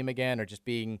leave the team again or just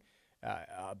being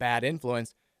a bad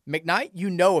influence, McKnight, you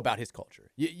know about his culture.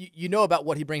 You know about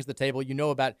what he brings to the table. You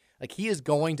know about, like, he is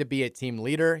going to be a team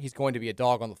leader. He's going to be a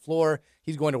dog on the floor.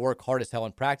 He's going to work hard as hell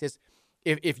in practice.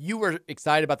 If you were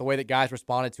excited about the way that guys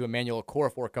responded to Emmanuel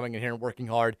Okorafor coming in here and working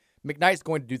hard, McKnight's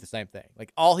going to do the same thing.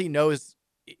 Like, all he knows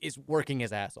is working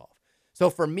his ass off.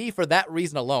 So for me, for that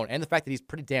reason alone, and the fact that he's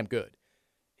pretty damn good,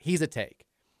 he's a take.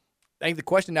 I think the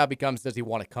question now becomes, does he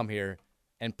want to come here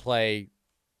and play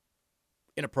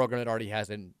in a program that already has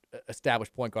an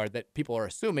established point guard that people are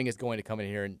assuming is going to come in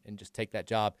here and just take that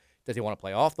job? Does he want to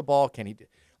play off the ball? Can he do,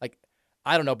 like,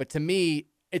 I don't know. But to me,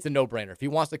 it's a no-brainer. If he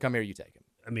wants to come here, you take him.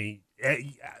 I mean,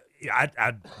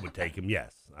 I would take him,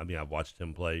 yes. I mean, I've watched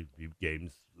him play a few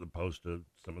games opposed to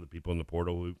some of the people in the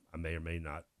portal who I may or may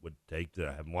not would take that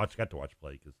I haven't got to watch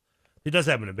play, because he does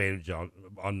have an advantage on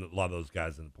a lot of those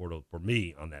guys in the portal for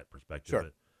me on that perspective. Sure.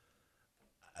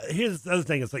 But here's the other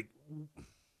thing. It's like,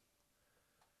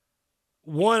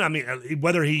 one, I mean,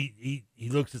 whether he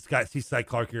looks at sees Sky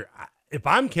Clark here, if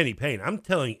I'm Kenny Payne, I'm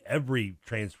telling every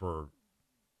transfer,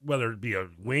 whether it be a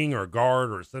wing or a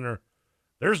guard or a center,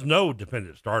 there's no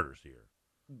definitive starters here.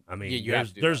 I mean,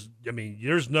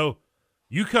 there's no,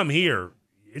 you come here,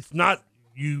 it's not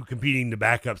you competing to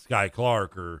back up Sky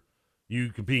Clark or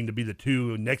you competing to be the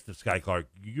two next to Sky Clark.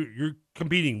 You're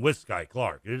competing with Sky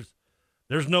Clark.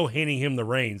 There's no handing him the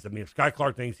reins. I mean, if Sky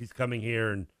Clark thinks he's coming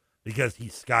here and because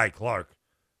he's Sky Clark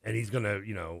and he's going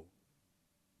to,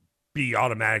 be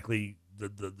automatically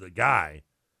the guy,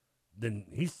 then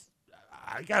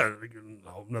I got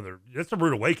that's a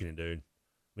rude awakening, dude.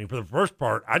 I mean, for the first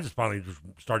part, I just finally just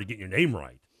started getting your name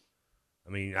right. I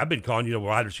mean, I've been calling you the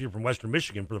wide receiver from Western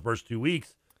Michigan for the first 2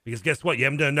 weeks because guess what? You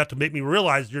haven't done enough to make me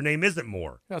realize your name isn't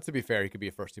more. Now, to be fair, he could be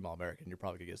a first-team All-American. You're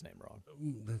probably going to get his name wrong.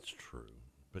 That's true.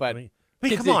 But I mean,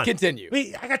 come on. Continue. I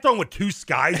mean, I got thrown with two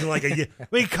Skies and like I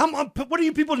mean, come on. What are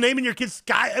you people naming your kids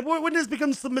Sky? When does this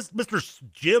become Mr.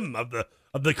 Jim of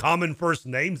the common first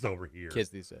names over here? Kids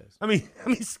these days. I mean,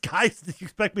 Skies that you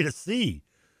expect me to see?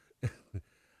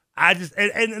 I just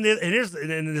and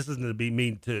this isn't to be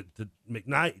mean to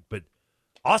McKnight, but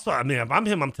also, I mean, if I'm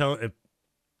him, I'm telling.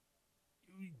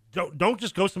 Don't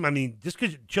just go some. I mean, just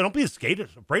because don't be afraid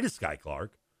of Sky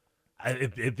Clark.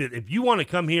 If you want to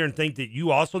come here and think that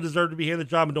you also deserve to be here in the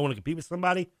job and don't want to compete with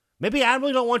somebody, maybe I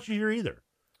really don't want you here either.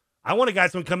 I want a guy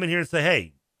to come in here and say,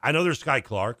 hey, I know there's Sky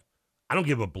Clark. I don't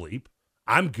give a bleep.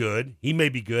 I'm good. He may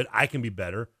be good. I can be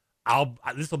better.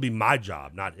 This will be my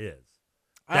job, not his.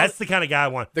 That's the kind of guy I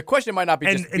want. The question might not be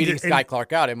just beating Sky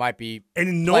Clark out. It might be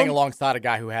playing alongside a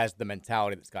guy who has the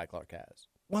mentality that Sky Clark has.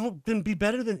 Well, then be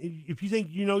better than, if you think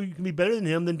you can be better than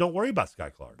him, then don't worry about Sky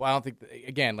Clark. Well, I don't think,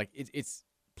 again, like it's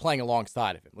playing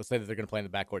alongside of him. Let's say that they're going to play in the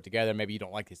backcourt together. Maybe you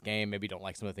don't like his game. Maybe you don't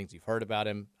like some of the things you've heard about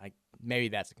him. Maybe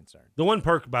that's a concern. The one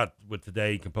perk about with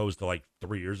today composed to like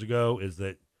 3 years ago is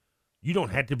that you don't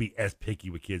have to be as picky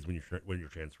with kids when you're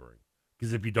transferring.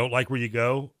 Because if you don't like where you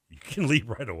go, you can leave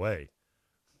right away.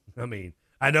 I mean,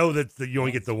 I know that you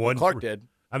only get the one. Clark did.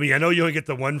 I mean, I know you only get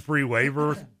the one free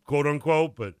waiver, quote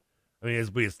unquote, but I mean, as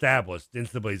we established,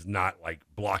 NCAA's not like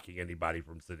blocking anybody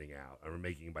from sitting out or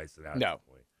making anybody sit out. No. At this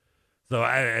point. So,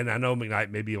 I know McKnight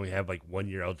maybe only have like 1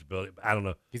 year eligibility. I don't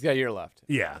know. He's got a year left.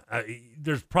 Yeah.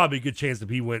 There's probably a good chance if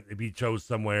he chose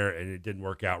somewhere and it didn't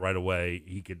work out right away,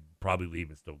 he could probably leave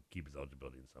and still keep his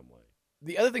eligibility in some way.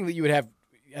 The other thing that you would have,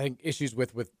 I think, issues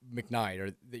with McKnight,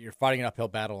 or that you're fighting an uphill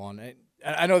battle on,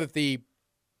 I know that the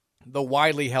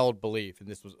widely held belief, and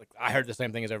this was, like, I heard the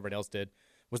same thing as everybody else did,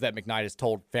 was that McKnight has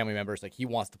told family members like he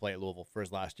wants to play at Louisville for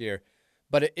his last year.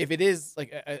 But if it is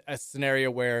like a scenario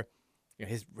where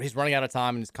he's running out of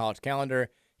time in his college calendar,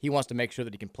 he wants to make sure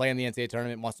that he can play in the NCAA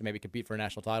tournament, wants to maybe compete for a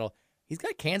national title. He's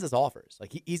got Kansas offers.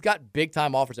 Like he's got big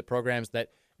time offers at programs that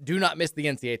do not miss the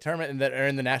NCAA tournament and that are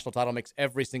in the national title mix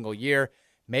every single year.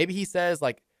 Maybe he says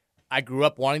like, I grew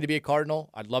up wanting to be a Cardinal.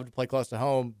 I'd love to play close to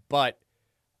home, but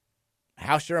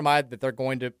how sure am I that they're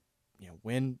going to,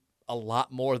 win a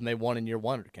lot more than they won in year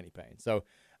one under Kenny Payne? So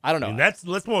I don't know. I mean, that's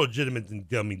more legitimate than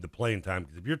the playing time.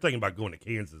 Because if you're thinking about going to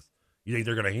Kansas, you think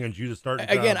they're going to hand you the starting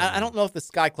time? Again, I don't know if the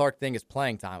Sky Clark thing is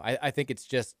playing time. I think it's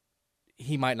just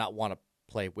he might not want to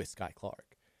play with Sky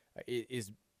Clark. It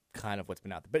is kind of what's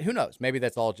been out there. But who knows? Maybe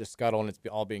that's all just scuttle and it's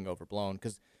all being overblown.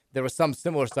 Because there was some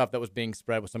similar stuff that was being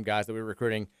spread with some guys that we were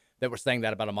recruiting that were saying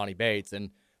that about Amani Bates. And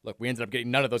look, we ended up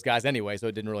getting none of those guys anyway, so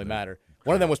it didn't really matter.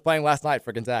 One of them was playing last night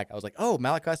for Gonzaga. I was like, oh,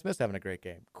 Malachi Smith's having a great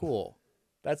game. Cool.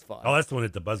 That's fun. Oh, that's the one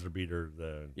at the buzzer beater.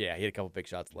 Yeah, he had a couple big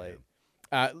shots late.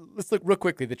 Let's look real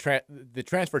quickly, the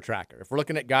transfer tracker. If we're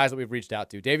looking at guys that we've reached out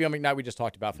to, Davion McKnight we just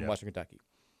talked about from Western Kentucky.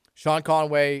 Sean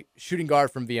Conway, shooting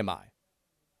guard from VMI.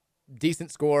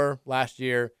 Decent scorer last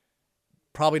year.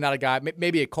 Probably not a guy,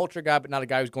 maybe a culture guy, but not a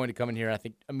guy who's going to come in here and I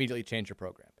think immediately change your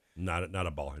program. Not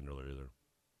a ball handler either.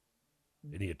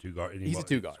 Isn't he a two guard? He's a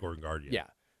two guard. Scoring guard, yeah.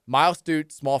 Miles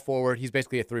Stute, small forward. He's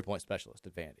basically a 3-point specialist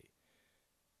at Vandy.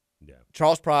 Yeah.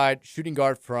 Charles Pride, shooting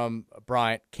guard from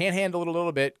Bryant. Can handle it a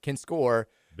little bit, can score.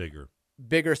 Bigger,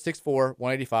 6'4",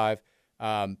 185.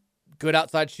 Good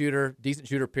outside shooter, decent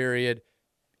shooter, period.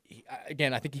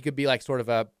 Again, I think he could be like sort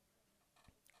of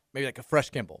maybe like a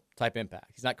Fresh Kimball type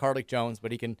impact. He's not Carlik Jones,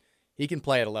 but he can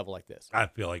play at a level like this. I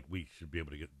feel like we should be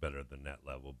able to get better than that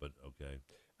level, but okay.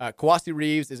 Kawasi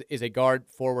Reeves is a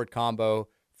guard-forward combo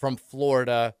from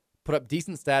Florida. Put up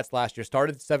decent stats last year.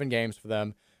 Started 7 games for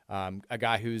them. A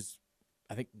guy who's,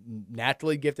 I think,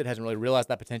 naturally gifted, hasn't really realized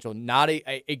that potential. Not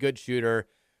a good shooter,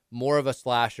 more of a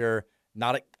slasher,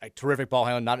 not a terrific ball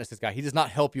handler, not an assist guy. He does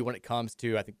not help you when it comes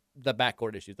to, I think, the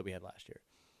backcourt issues that we had last year.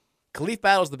 Khalif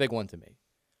Battle is the big one to me.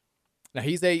 Now,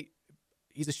 he's a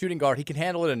shooting guard. He can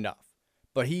handle it enough,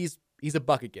 but he's a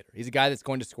bucket getter. He's a guy that's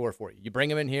going to score for you. You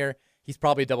bring him in here, he's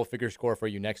probably a double-figure scorer for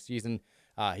you next season.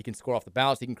 He can score off the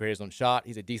bounce. He can create his own shot.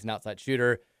 He's a decent outside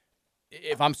shooter.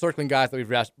 If I'm circling guys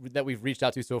that we've reached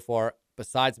out to so far,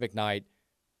 besides McKnight,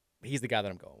 he's the guy that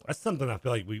I'm going with. That's something I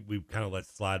feel like we've kind of let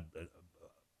slide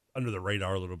under the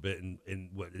radar a little bit in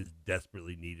what is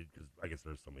desperately needed, because I guess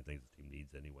there's so many things the team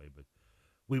needs anyway.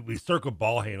 But we circle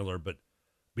ball handler, but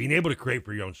being able to create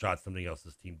for your own shot, something else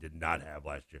this team did not have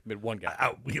last year. We had one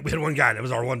guy. We had one guy, and it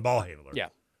was our one ball handler. Yeah.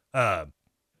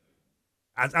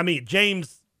 I mean,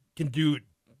 James can do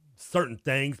certain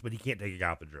things, but he can't take a guy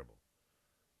off the dribble.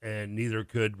 And neither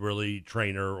could really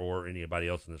Trainer or anybody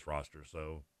else in this roster.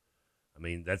 So, I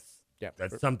mean, that's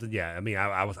something. Yeah, I mean,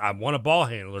 I want a ball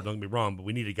handler. Don't get me wrong, but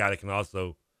we need a guy that can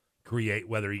also create.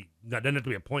 Whether he doesn't have to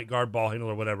be a point guard, ball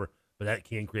handler, or whatever, but that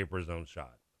can create for his own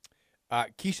shot.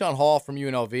 Keyshawn Hall from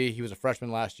UNLV. He was a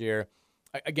freshman last year.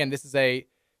 Again,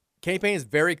 Kenny Payne is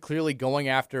very clearly going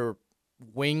after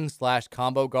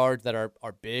wing/combo guards that are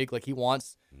big. Like he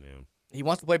wants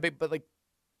to play big, but like.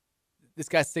 This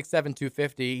guy's 6'7",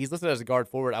 250. He's listed as a guard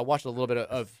forward. I watched a little bit of.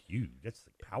 That's huge. That's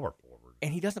like power forward.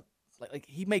 And he doesn't like.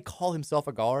 He may call himself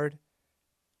a guard.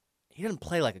 He doesn't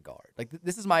play like a guard. Like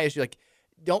this is my issue. Like,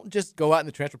 don't just go out in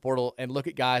the transfer portal and look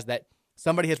at guys that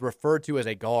somebody has referred to as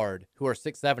a guard who are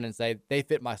 6'7" and say they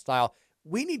fit my style.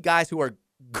 We need guys who are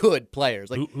good players.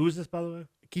 Like who is this, by the way?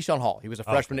 Keyshawn Hall. He was a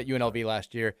freshman at UNLV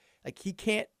last year. Like he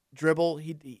can't dribble.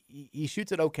 He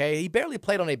shoots it okay. He barely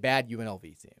played on a bad UNLV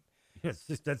team. Yeah, it's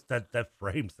just that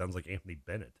frame sounds like Anthony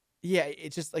Bennett. Yeah,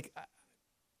 it's just like,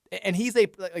 and he's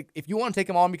if you want to take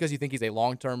him on because you think he's a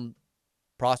long-term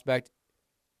prospect,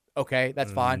 okay,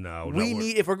 that's fine. No,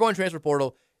 if we're going transfer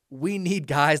portal, we need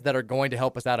guys that are going to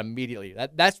help us out immediately.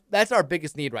 That's our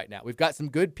biggest need right now. We've got some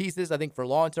good pieces, I think, for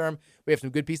long-term. We have some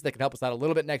good pieces that can help us out a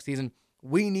little bit next season.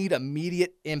 We need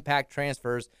immediate impact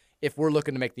transfers if we're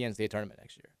looking to make the NCAA tournament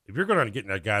next year. If you're going to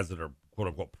get guys that are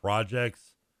quote-unquote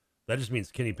projects, that just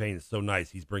means Kenny Payne is so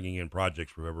nice. He's bringing in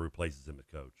projects for whoever replaces him as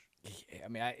coach. Yeah, I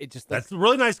mean, that's a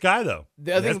really nice guy, though.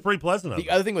 That's pretty pleasant. The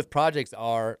other thing with projects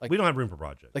are we don't have room for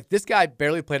projects. Like this guy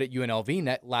barely played at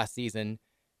UNLV last season.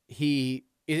 He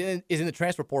is in the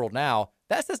transfer portal now.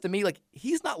 That says to me like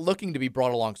he's not looking to be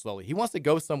brought along slowly. He wants to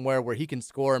go somewhere where he can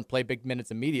score and play big minutes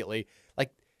immediately.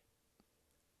 Like,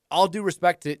 all due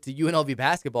respect to UNLV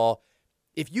basketball,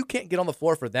 if you can't get on the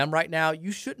floor for them right now,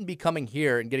 you shouldn't be coming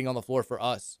here and getting on the floor for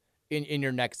us in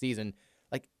your next season.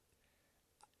 Like,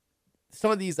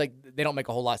 some of these, like, they don't make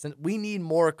a whole lot of sense. We need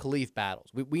more Khalif battles.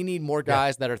 We need more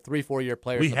guys that are 3-4 year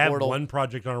players. We in the have portal. one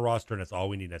project on our roster, and that's all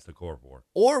we need. That's the core for.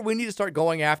 Or we need to start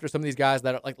going after some of these guys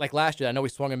that are like last year. I know we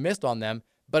swung and missed on them,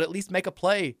 but at least make a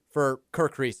play for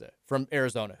Kirk Risa from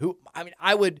Arizona. Who, I mean,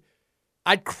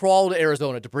 I'd crawl to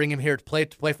Arizona to bring him here to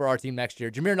play for our team next year.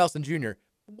 Jameer Nelson Jr.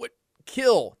 would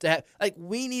kill to have. Like,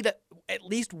 we need at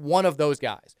least one of those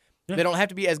guys. Yeah. They don't have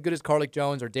to be as good as Carlick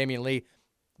Jones or Damian Lee,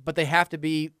 but they have to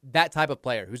be that type of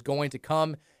player who's going to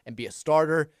come and be a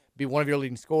starter, be one of your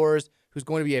leading scorers, who's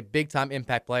going to be a big-time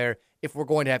impact player if we're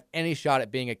going to have any shot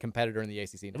at being a competitor in the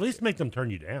ACC. At least make them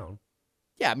turn you down.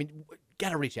 Yeah, I mean,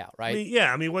 got to reach out, right?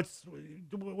 I mean, what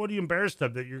are you embarrassed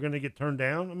of, that you're going to get turned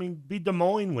down? I mean, be Des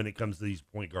Moines when it comes to these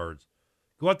point guards.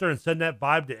 Go out there and send that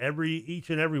vibe to each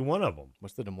and every one of them.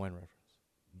 What's the Des Moines reference?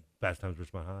 Fast Times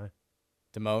Ridgemont High.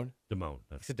 Des Moines? Des Moines.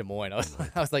 I said Des Moines. I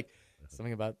was like,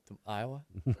 something about Iowa?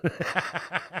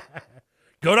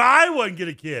 Go to Iowa and get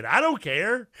a kid. I don't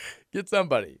care. Get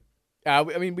somebody. I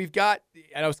mean, we've got,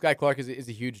 I know Sky Clark is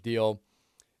a huge deal.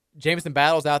 Jameson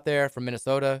Battles out there from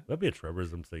Minnesota. That'd be a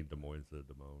Trevorism saying Des Moines instead of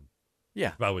Des Moines.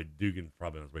 Yeah. By the way, Dugan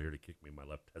probably was right here to kick me in my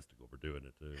left testicle for doing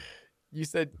it, too. You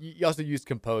said, you also used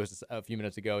composed a few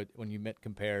minutes ago when you meant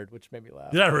compared, which made me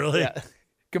laugh. Did I really? Yeah.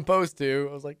 Composed too.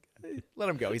 I was like, hey, let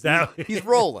him go. He's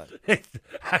rolling.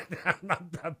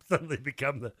 I've suddenly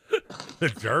become the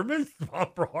German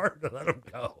bumper hard to let him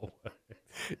go.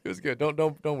 It was good.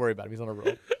 Don't worry about him. He's on a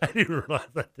roll. I didn't realize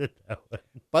I did that one.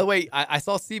 By the way, I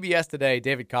saw CBS today.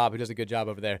 David Cobb, who does a good job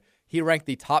over there, he ranked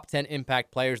the top 10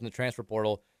 impact players in the transfer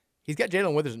portal. He's got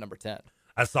Jalen Withers at number 10.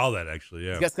 I saw that actually.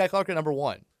 Yeah. He's got Sky Clark at number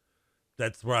 1.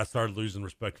 That's where I started losing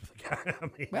respect for the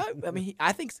guy.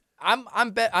 I think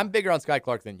I'm bigger on Sky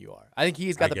Clark than you are. I think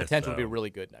he's got the potential to be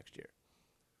really good next year.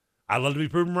 I'd love to be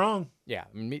proven wrong. Yeah,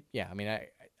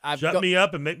 Shut me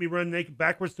up and make me run naked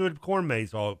backwards through a corn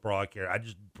maze all for all I care. I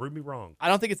just prove me wrong. I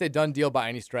don't think it's a done deal by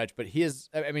any stretch, but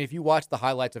if you watch the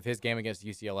highlights of his game against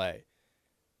UCLA,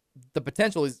 the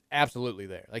potential is absolutely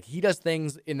there. Like, he does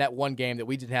things in that one game that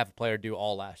we didn't have a player do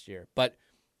all last year. But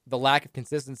the lack of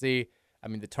consistency,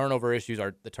 the turnover issues,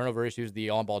 the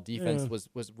on-ball defense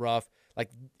was rough. Like,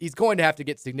 he's going to have to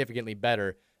get significantly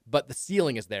better, but the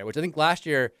ceiling is there, which I think last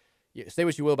year, say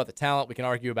what you will about the talent, we can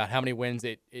argue about how many wins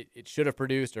it should have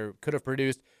produced or could have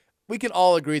produced. We can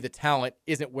all agree the talent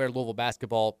isn't where Louisville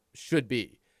basketball should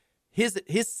be. His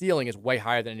ceiling is way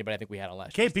higher than anybody I think we had on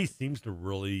last year. KP seems to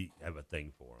really have a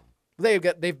thing for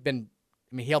him.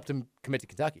 He helped him commit to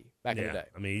Kentucky back in the day.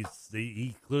 I mean,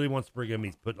 he clearly wants to bring him.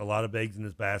 He's putting a lot of eggs in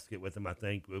his basket with him, I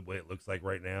think, the way it looks like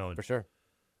right now. And for sure.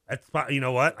 That's fine. You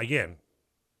know what? Again,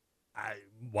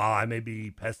 while I may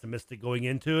be pessimistic going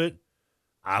into it,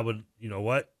 I would, you know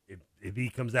what? If he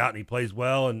comes out and he plays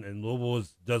well and Louisville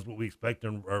does what we expect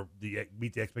or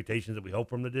meet the expectations that we hope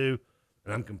for him to do,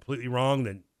 and I'm completely wrong,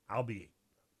 then I'll be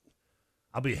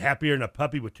happier than a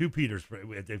puppy with 2 Peters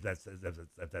if that's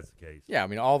the case. Yeah,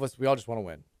 all of us, we all just want to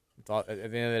win. At the end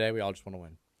of the day, we all just want to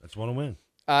win. Let's want to win.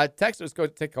 Let's go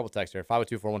take a couple texts here.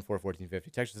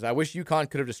 502-414-1450. Text says, I wish UConn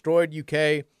could have destroyed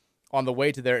UK on the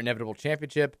way to their inevitable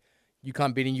championship.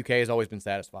 UConn beating UK has always been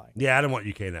satisfying. Yeah, I don't want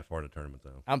UK in that far in the tournament,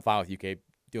 though. I'm fine with UK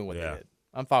doing what they did.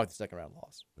 I'm fine with the second round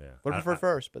loss. Yeah, would prefer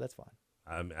first, but that's fine.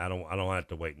 I don't have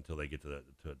to wait until they get to it.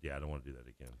 Yeah, I don't want to do that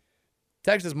again.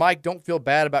 Text says, Mike, don't feel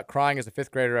bad about crying as a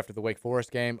 5th grader after the Wake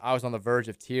Forest game. I was on the verge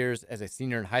of tears as a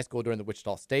senior in high school during the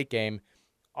Wichita State game.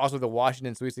 Also, the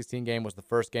Washington Sweet 16 game was the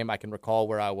first game I can recall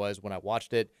where I was when I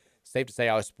watched it. Safe to say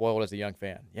I was spoiled as a young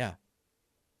fan. Yeah,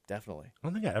 definitely. I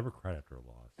don't think I ever cried after a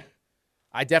loss.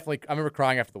 I remember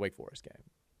crying after the Wake Forest game.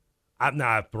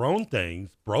 I've thrown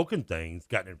things, broken things,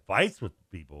 gotten in fights with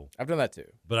people. I've done that too.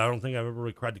 But I don't think I've ever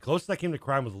really cried. The closest I came to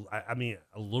crying was,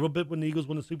 a little bit when the Eagles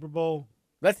won the Super Bowl.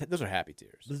 Those are happy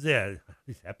tears. Yeah,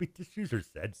 these happy tissues or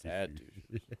sad tissues?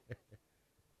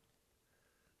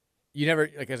 You never,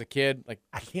 as a kid,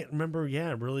 I can't remember.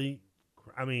 Yeah, really.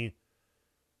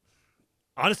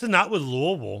 Honestly, not with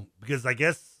Louisville because I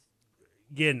guess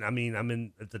again,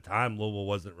 at the time Louisville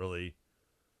wasn't really.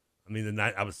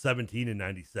 I was 17 in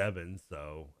 '97,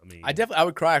 so I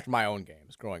would cry after my own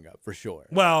games growing up for sure.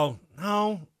 Well,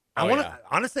 no,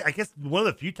 honestly, I guess one of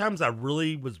the few times I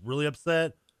really was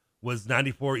upset was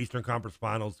 '94 Eastern Conference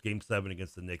Finals, Game 7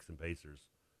 against the Knicks and Pacers.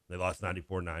 They lost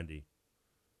 94-90.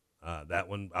 That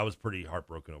one, I was pretty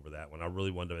heartbroken over that one. I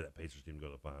really wanted that Pacers team to go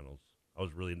to the finals. I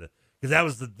was really into because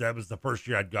that was the first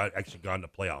year I'd actually gone to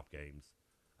playoff games.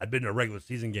 I'd been to a regular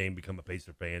season game, become a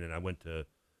Pacer fan, and I went to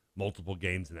multiple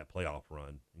games in that playoff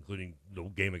run, including the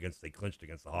game they clinched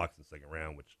against the Hawks in the second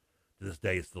round, which to this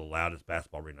day is still the loudest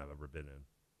basketball arena I've ever been in.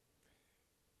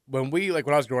 When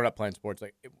I was growing up playing sports,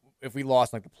 if we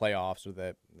lost like the playoffs or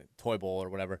the Toy Bowl or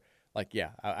whatever, like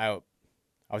I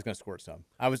was gonna squirt some.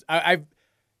 I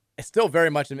still very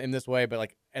much in this way, but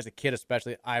like as a kid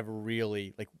especially, I've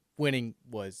really like winning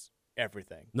was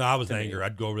everything. No, I was angry.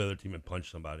 I'd go over to the other team and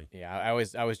punch somebody. Yeah, I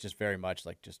was just very much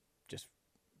like just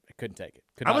I couldn't take it.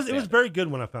 It was very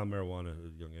good when I found marijuana at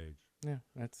a young age. Yeah,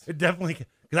 it definitely,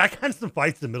 because I got in some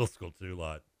fights in middle school too a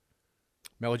lot.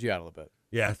 Mellowed you out a little bit.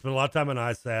 Yeah, I spent a lot of time in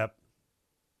ISAP.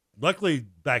 Luckily,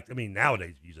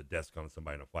 nowadays, if you use a desk on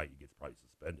somebody in a fight, you get probably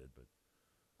suspended, but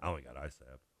I only got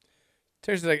ISAP.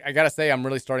 Terry's like, I got to say, I'm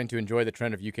really starting to enjoy the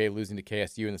trend of UK losing to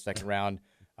KSU in the second round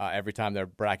every time their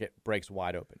bracket breaks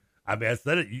wide open. I mean, I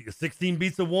said it. 16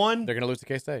 beats a 1. They're going to lose to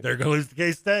K-State. They're going to lose to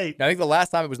K-State. Now, I think the last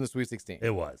time it was in the Sweet 16.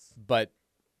 It was. But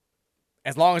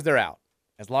as long as they're out,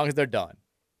 as long as they're done,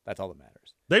 that's all that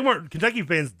matters. They weren't, Kentucky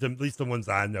fans, at least the ones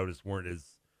I noticed, weren't as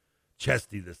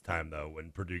chesty this time, though,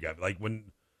 when Purdue got, like,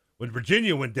 when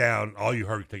Virginia went down, all you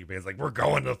heard Kentucky fans, like, we're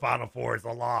going to the Final Four, it's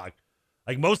a lock.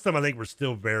 Like, most of them, I think, were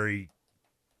still very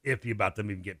iffy about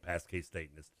them even getting past K-State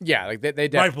in this. Yeah, like, they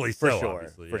definitely, rightfully for so, sure,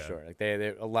 obviously. For sure. Like,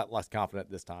 they're a lot less confident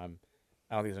this time.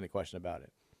 I don't think there's any question about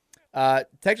it.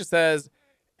 Texas says,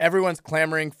 everyone's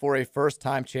clamoring for a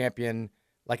first-time champion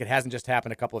like it hasn't just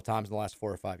happened a couple of times in the last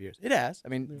 4 or 5 years. It has. I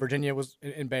mean, Virginia was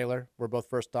in Baylor. We're both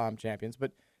first-time champions,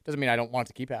 but it doesn't mean I don't want it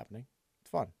to keep happening. It's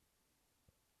fun.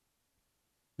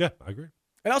 Yeah, I agree.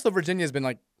 And also, Virginia's been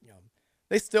like,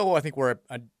 they still, I think, were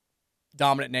a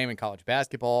dominant name in college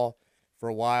basketball for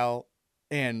a while.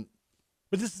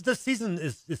 But this season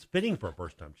is fitting for a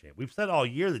first-time champ. We've said all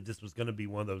year that this was going to be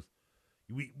one of those.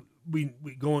 We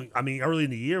going. I mean, early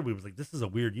in the year, we was like, this is a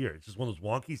weird year. It's just one of those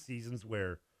wonky seasons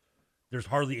where there's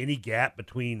hardly any gap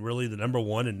between really the number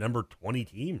 1 and number 20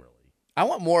 team. Really, I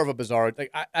want more of a bizarre.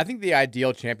 Like I think the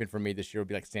ideal champion for me this year would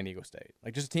be like San Diego State,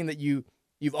 like just a team that you've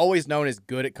always known is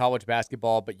good at college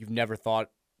basketball, but you've never thought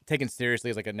taken seriously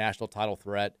as like a national title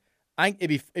threat. I think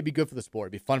it'd be good for the sport.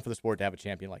 It'd be fun for the sport to have a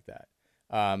champion like that.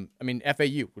 I mean,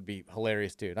 FAU would be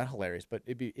hilarious too. Not hilarious, but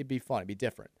it'd be fun. It'd be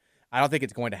different. I don't think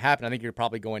it's going to happen. I think you're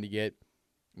probably going to get.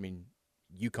 I mean,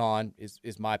 UConn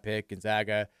is my pick.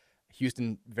 Gonzaga,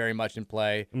 Houston, very much in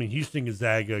play. I mean, Houston,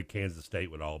 Gonzaga, Kansas State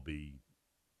would all be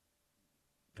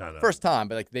kind of first time,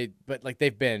 but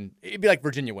they've been. It'd be like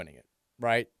Virginia winning it,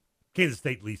 right? Kansas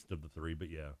State least of the 3, but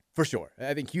yeah. For sure.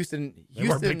 I think Houston They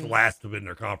weren't picked last to win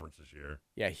their conference this year.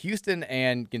 Yeah, Houston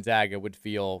and Gonzaga would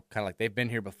feel kind of like they've been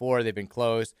here before. They've been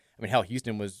close. I mean, hell,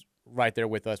 Houston was right there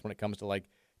with us when it comes to like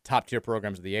top-tier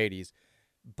programs of the 80s.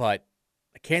 But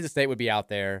Kansas State would be out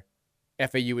there.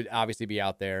 FAU would obviously be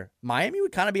out there. Miami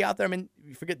would kind of be out there. I mean,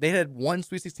 you forget they had one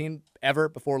Sweet 16 ever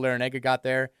before Larinaga got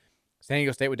there. San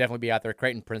Diego State would definitely be out there.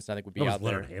 Creighton Princeton, I think, would be out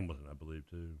there. Leonard Hamilton, I believe,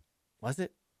 too. Was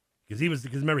it? Because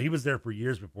remember, he was there for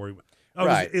years before he went. Oh,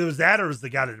 right. It was that, or was the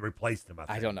guy that replaced him?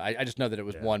 I don't know. I just know that it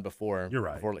was one before. You're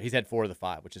right. Before, he's had 4 of the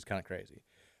 5, which is kind of crazy.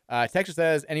 Texas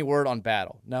says, any word on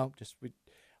Battle? No,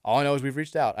 all I know is we've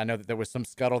reached out. I know that there was some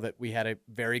scuttle that we had a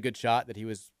very good shot, that we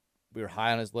were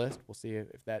high on his list. We'll see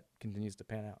if that continues to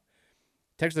pan out.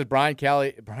 Texas says, Brian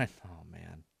Kelly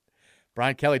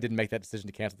didn't make that decision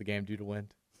to cancel the game due to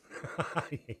wind.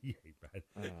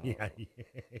 Yeah.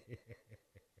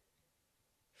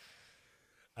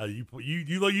 You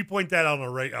point that out on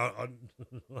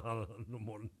a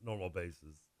more normal basis.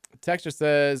 Texture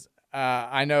says,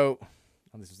 I know.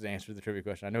 Oh, this is the answer to the trivia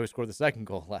question. I know who scored the second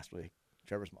goal last week.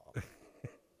 Trevor Small.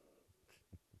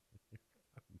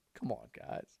 Come on,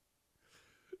 guys.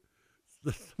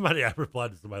 Somebody, I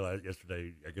replied to somebody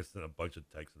yesterday. I guess in a bunch of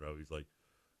texts in a row. He's like,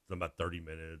 it's about 30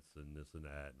 minutes and this and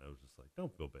that, and I was just like,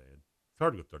 don't feel bad. It's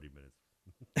hard to go 30 minutes.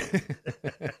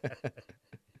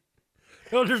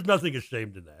 No, there's nothing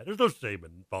ashamed in that. There's no shame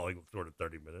in falling short of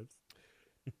 30 minutes.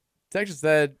 Texas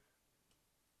said,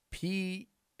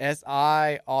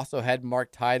 PSI also had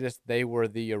Mark Titus. They were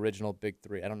the original Big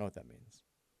 3. I don't know what that means.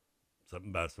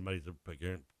 Something about somebody's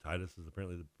Titus is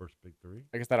apparently the first Big 3.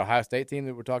 I guess that Ohio State team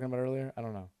that we were talking about earlier. I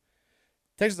don't know.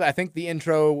 Texas, I think the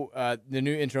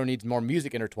new intro needs more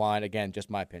music intertwined. Again, just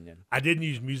my opinion. I didn't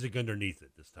use music underneath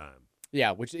it this time.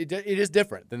 Yeah, which it is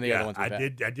different than the other ones. I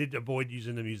did avoid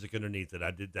using the music underneath it.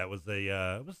 That was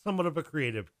it was somewhat of a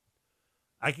creative.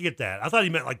 I could get that. I thought he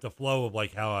meant like the flow of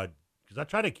like how because I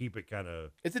try to keep it kind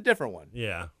of. It's a different one.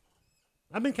 Yeah,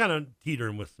 I've been kind of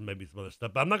teetering with maybe some other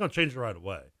stuff, but I'm not going to change it right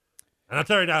away. And I'll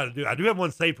tell you now, I do have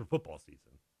one saved for football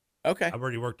season. Okay, I've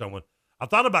already worked on one. I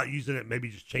thought about using it, maybe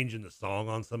just changing the song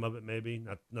on some of it, maybe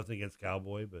nothing against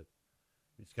Cowboy, but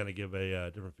just kind of give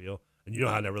a different feel. And you know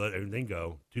how I never let everything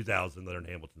go. 2000, Leonard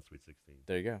Hamilton, Sweet 16.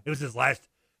 There you go. It was his last.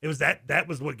 It was that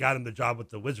was what got him the job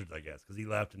with the Wizards, I guess, because he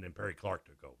left and then Perry Clark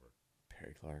took over.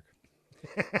 Perry Clark.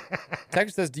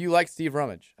 Texas says, do you like Steve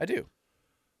Rummage? I do.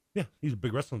 Yeah, he's a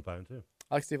big wrestling fan, too.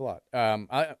 I like Steve a lot.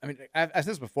 I mean, I've said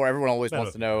this before. Everyone always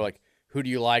wants to know, like, who do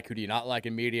you like? Who do you not like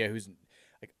in media? Who's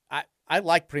like, I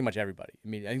like pretty much everybody. I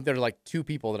mean, I think there are like 2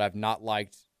 people that I've not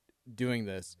liked doing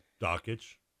this.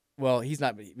 Dockage. Well, he's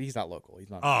not local. He's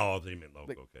not. Oh, they meant local.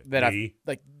 Like, okay. That I've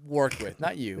like worked with,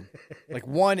 not you. Like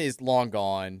one is long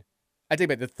gone. I take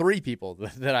back the 3 people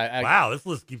that I wow, this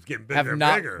list keeps getting bigger and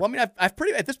bigger. Well, I mean, I've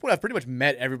pretty much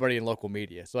met everybody in local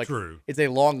media. So like, True. It's a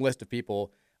long list of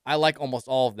people. I like almost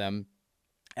all of them.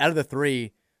 Out of the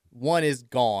 3, 1 is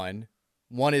gone,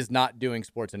 1 is not doing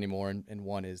sports anymore, and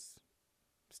 1 is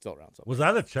still around. Was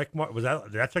that a check mark? Did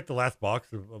I check the last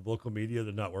box of local media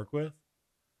to not work with?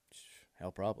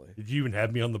 Hell, probably. Did you even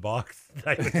have me on the box?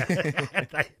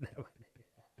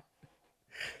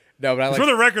 No, but I like. For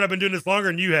the record, I've been doing this longer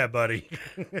than you have, buddy.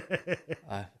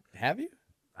 Have you?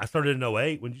 I started in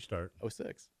 08. When did you start?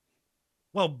 06.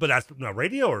 Well, but that's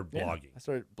radio or blogging? I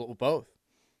started both.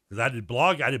 Because I did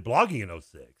blogging in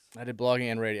 06. I did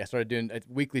blogging and radio. I started doing a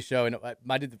weekly show, and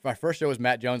my first show was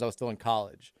Matt Jones. I was still in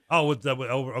college. Oh,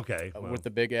 okay. With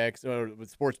the Big X, or with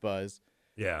Sports Buzz.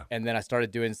 Yeah. And then I started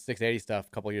doing 680 stuff a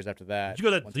couple of years after that. Did you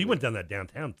go that? So you went down that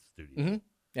downtown studio. Mm-hmm.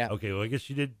 Yeah. Okay. Well, I guess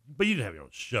you did, but you didn't have your own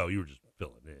show. You were just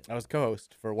filling in. I was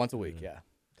co-host for once a week. Yeah.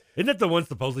 Isn't that the one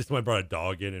supposedly somebody brought a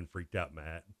dog in and freaked out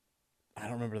Matt? I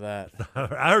don't remember that.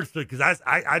 I heard because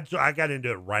I got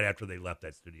into it right after they left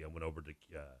that studio and went over to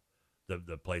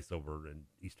the place over in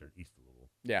East Louisville.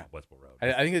 Yeah. Westport Road.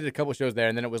 I think they did a couple shows there,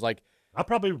 and then it was like I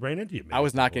probably ran into you. Maybe I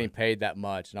was not getting paid that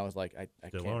much, and I was like, I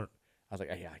Still can't. aren't. I was like,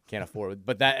 yeah, I can't afford it.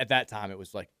 But that at that time, it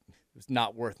was like it was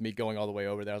not worth me going all the way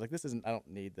over there. I was like, this isn't. I don't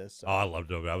need this. So. Oh, I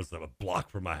loved it. I was a block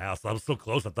from my house. I was so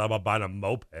close. I thought about buying a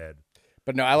moped.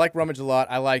 But no, I like Rummage a lot.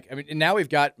 And now we've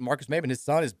got Marcus Maben. His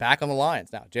son is back on the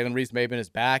Lions now. Jalen Reese Maben is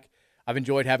back. I've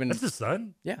enjoyed having. That's his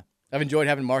son? Yeah. I've enjoyed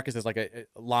having Marcus as like a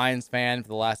Lions fan for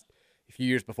the last few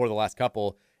years before the last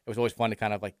couple. It was always fun to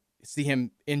kind of like see him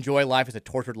enjoy life as a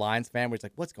tortured Lions fan where he's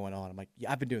like, what's going on? I'm like,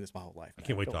 yeah, I've been doing this my whole life. I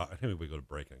can't wait to go to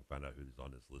break and find out who's on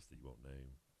this list that you won't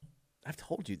name. I've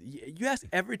told you. You ask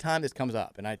every time this comes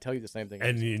up, and I tell you the same thing.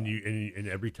 And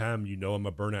every time you know I'm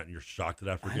a burnout, and you're shocked that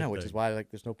I forget. I know, which is why like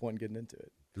there's no point in getting into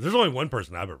it. Because there's only one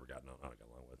person I've ever gotten along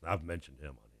with. I've mentioned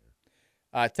him on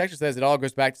here. Texas says it all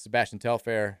goes back to Sebastian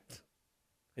Telfair.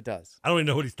 It does. I don't even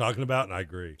know what he's talking about, and I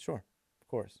agree. Sure, of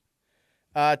course.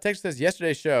 Texas says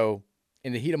yesterday's show,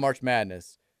 in the heat of March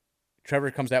Madness, Trevor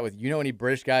comes out with, you know any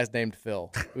British guys named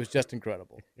Phil? It was just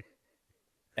incredible.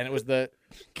 And it was the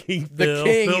King. The Phil,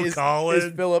 king Phil is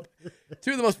Collins. Philip.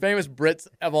 2 of the most famous Brits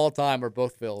of all time are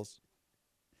both Phils.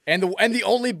 And the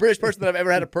only British person that I've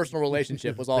ever had a personal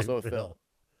relationship was also a Phil.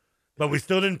 But we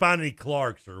still didn't find any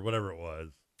Clarks or whatever it was.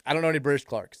 I don't know any British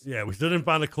Clarks. Yeah, we still didn't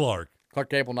find a Clark. Clark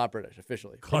Gable, not British,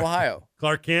 officially. Clark, from Ohio.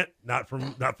 Clark Kent, not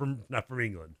from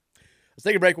England. Let's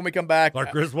take a break. When we come back.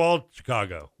 Clark Griswold,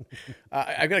 Chicago.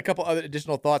 I've got a couple other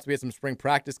additional thoughts. We had some spring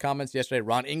practice comments yesterday.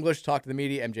 Ron English talked to the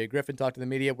media. MJ Griffin talked to the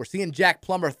media. We're seeing Jack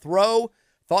Plummer throw.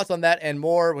 Thoughts on that and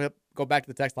more. We'll go back to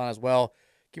the text line as well.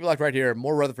 Keep it locked right here.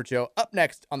 More Rutherford Show up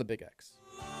next on the Big X.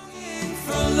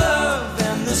 For love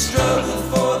and the struggle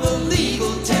for the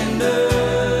legal tender,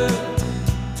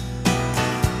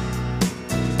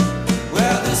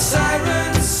 where the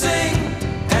sirens sing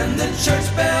and the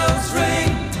church bells ring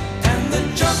and the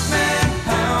junk man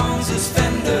pounds his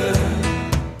fender.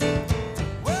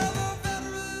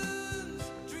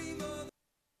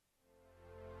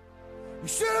 You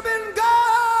should have been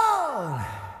gone,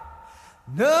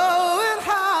 knowing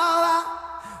how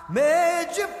I made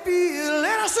you feel,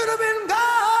 and I should have been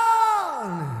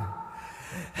gone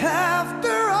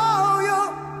after all your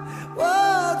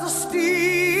words of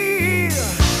steel.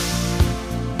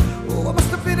 Oh, I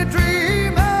must have been a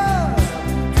dreamer,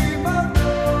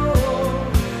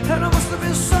 and I must have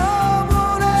been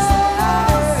someone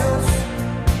else,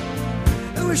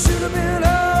 and we should have been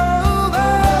over.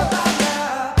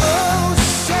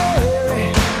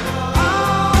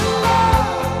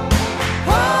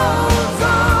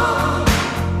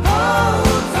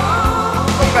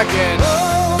 Back in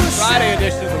Friday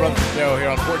edition of the Rutherford Show here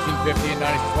on 1450 and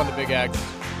 96.1 The Big X.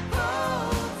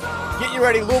 Get you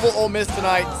ready, Louisville Ole Miss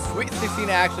tonight. Sweet 16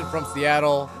 action from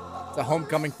Seattle. It's a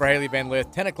homecoming for Haley Van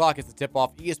Lith. 10 o'clock is the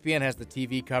tip-off. ESPN has the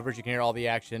TV coverage. You can hear all the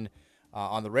action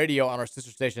on the radio on our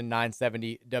sister station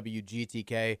 970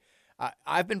 WGTK.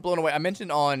 I've been blown away. I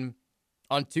mentioned on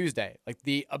Tuesday, like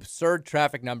the absurd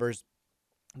traffic numbers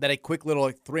that a quick little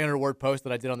 300-word post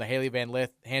that I did on the Haley Van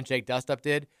Lith handshake dust-up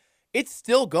did. It's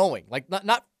still going. Like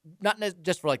not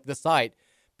just for like the site,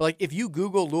 but like if you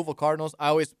Google Louisville Cardinals, I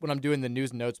always when I'm doing the news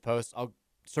and notes posts, I'll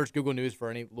search Google News for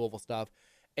any Louisville stuff.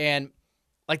 And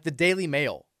like the Daily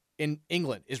Mail in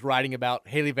England is writing about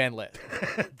Haley Van Lith.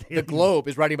 The Globe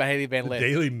is writing about Haley Van Lith.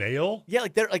 Daily Mail? Yeah,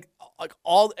 like they're like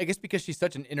all, I guess because she's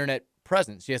such an internet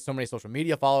presence. She has so many social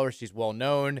media followers. She's well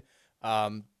known.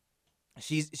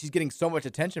 She's getting so much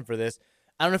attention for this.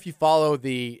 I don't know if you follow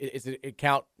it's an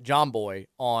account John Boy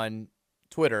on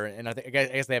Twitter, and I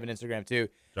guess they have an Instagram too.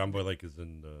 John Boy, like, is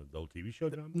in the old TV show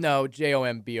John Boy? No,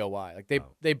 Jomboy. Like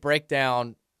they break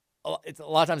down. It's a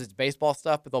lot of times it's baseball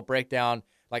stuff, but they'll break down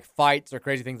like fights or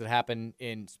crazy things that happen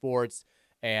in sports,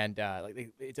 and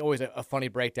it's always a funny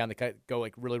breakdown. They kind of go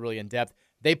like really, really in depth.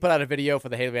 They put out a video for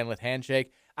the Haley Van Lith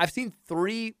handshake. I've seen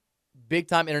 3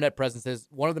 big-time internet presences.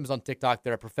 One of them is on TikTok.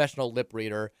 They're a professional lip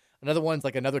reader. Another one's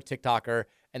like another TikToker.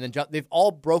 And then they've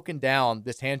all broken down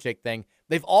this handshake thing.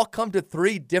 They've all come to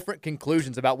 3 different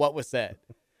conclusions about what was said.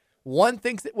 One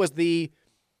thinks it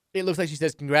looks like she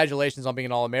says, congratulations on being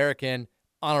an All-American,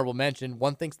 honorable mention.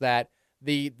 One thinks that.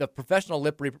 The professional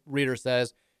lip reader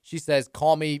says, she says,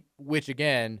 call me witch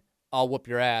again, I'll whoop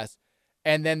your ass.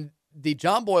 And then the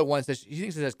John Boy one says, she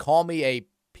thinks it says, call me a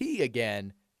P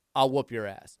again, I'll whoop your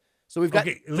ass. So we've got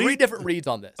 3 different reads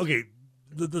on this. Okay,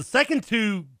 the second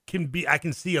 2 can be, I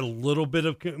can see a little bit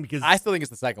of, because I still think it's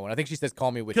the second one. I think she says,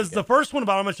 call me witch again. Because the first one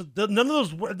about how much, none of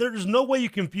those, there's no way you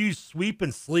confuse sweep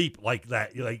and sleep like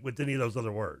that, like with any of those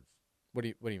other words. What do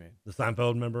you mean? The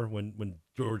Seinfeld, remember when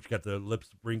George got the lip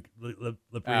reader?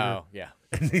 Oh, yeah.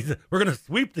 And he said, we're going to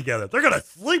sweep together. They're going to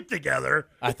sleep together.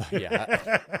 I thought,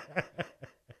 yeah.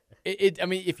 I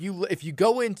mean, if you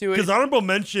go into it, because honorable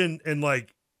mention and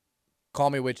like call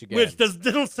me witch again, which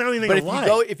they don't sound anything alike.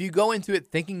 But if you go into it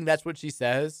thinking that's what she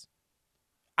says,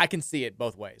 I can see it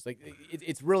both ways. Like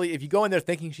it's really, if you go in there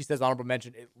thinking she says honorable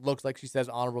mention, it looks like she says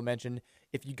honorable mention.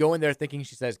 If you go in there thinking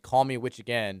she says call me witch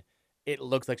again, it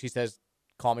looks like she says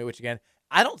call me witch again.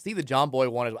 I don't see the John Boy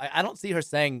one. I don't see her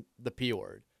saying the P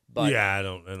word. But yeah, I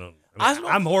don't.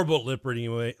 I'm horrible at lip reading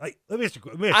anyway. Like, let me ask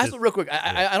you real quick.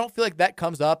 I don't feel like that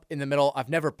comes up in the middle. I've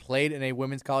never played in a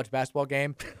women's college basketball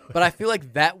game, but I feel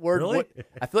like that word. Really?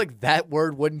 I feel like that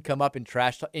word wouldn't come up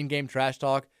in-game trash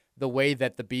talk the way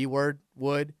that the B word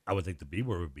would. I would think the B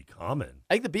word would be common.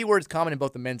 I think the B word is common in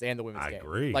both the men's and the women's game. I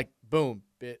agree. Like boom,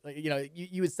 like,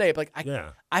 you would say it. But like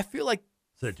I feel like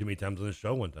said it too many times on the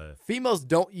show one time. Females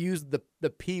don't use the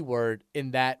P word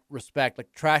in that respect,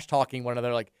 like trash talking one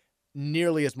another, like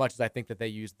nearly as much as I think that they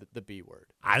use the B word.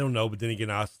 I don't know, but then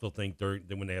again, I still think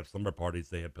when they have slumber parties,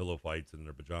 they have pillow fights in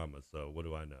their pajamas. So what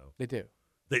do I know? They do.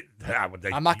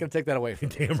 I'm not going to take that away from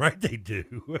you. Damn right they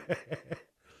do.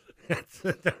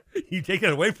 You take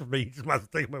that away from me, you just might as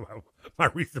well take my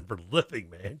reason for living,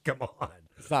 man. Come on.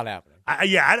 It's not happening.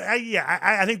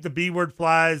 I think the B word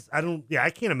flies. I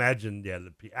can't imagine. Yeah,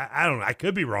 the P. I don't know. I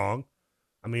could be wrong.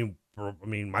 I mean,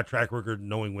 my track record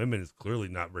knowing women is clearly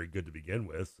not very good to begin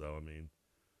with. So,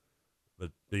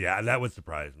 but yeah, that would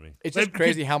surprise me. It's just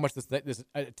crazy how much this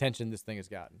attention this thing has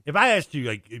gotten. If I asked you,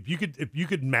 like, if you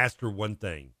could master one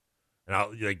thing, and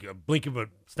I'll like a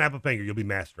snap of a finger, you'll be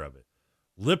master of it.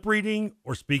 Lip reading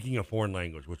or speaking a foreign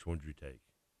language, which one would you take?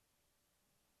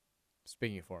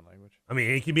 Speaking a foreign language. I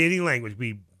mean, it can be any language,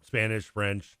 be Spanish,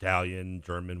 French, Italian,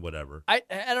 German, whatever. I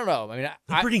don't know. I mean,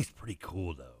 lip reading's pretty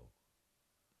cool though.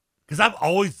 Because I've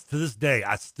always, to this day,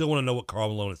 I still want to know what Karl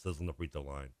Malone says on the free throw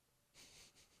line.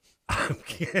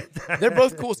 They're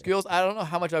both cool skills. I don't know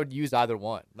how much I would use either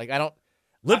one. Like, I don't.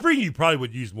 Lip reading you probably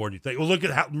would use more than you think. Well, look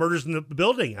at how Murders in the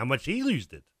Building, how much he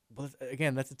used it. Well,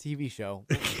 again, that's a TV show.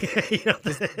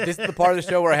 This is the part of the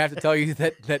show where I have to tell you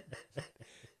that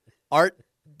art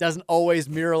doesn't always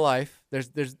mirror life. There's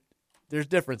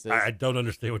differences. I don't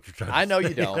understand what you're trying to say. I know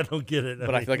you don't. I don't get it.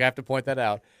 But I feel like I have to point that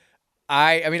out.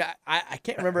 I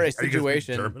can't remember a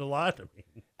situation. Are you German a lot?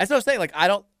 That's what I'm saying. Like, I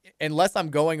don't, unless I'm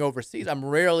going overseas, I'm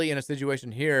rarely in a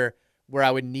situation here where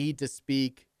I would need to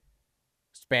speak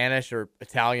Spanish or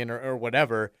Italian or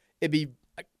whatever.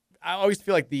 I always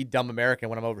feel like the dumb American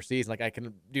when I'm overseas. Like, I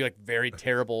can do like very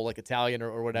terrible like Italian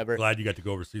or whatever. Glad you got to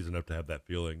go overseas enough to have that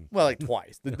feeling. Well, like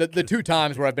twice. The 2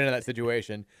 times where I've been in that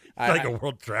situation. It's like a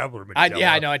world traveler. I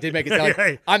know. I did make it sound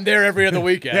like I'm there every other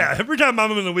weekend. Yeah, every time I'm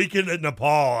in the weekend at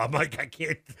Nepal, I'm like, I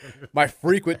can't. My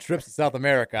frequent trips to South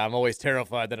America, I'm always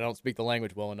terrified that I don't speak the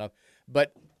language well enough.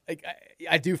 But like,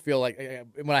 I do feel like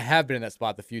when I have been in that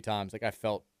spot the few times, like I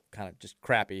felt kind of just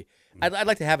crappy. I'd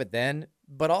like to have it then,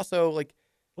 but also like.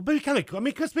 Well, but it's kind of cool. I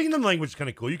mean, because speaking the language is kind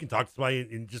of cool. You can talk to somebody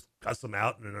and just cuss them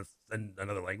out in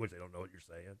another language. They don't know what you're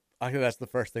saying. I think that's the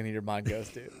first thing that your mind goes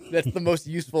to. That's the most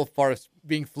useful part of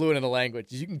being fluent in a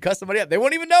language. Is you can cuss somebody out. They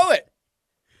won't even know it.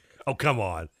 Oh, come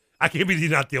on. I can't believe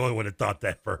you're not the only one that thought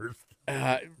that first.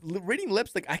 Reading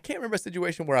lips, like I can't remember a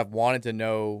situation where I've wanted to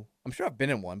know. I'm sure I've been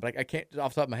in one, but I can't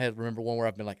off the top of my head remember one where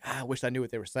I've been like, I wish I knew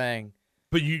what they were saying.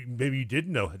 But maybe you did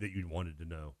know that you wanted to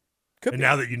know. Could and be.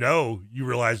 now that you know, you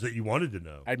realize that you wanted to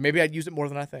know. Maybe I'd use it more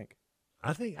than I think.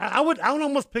 I think I would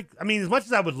almost pick. I mean, as much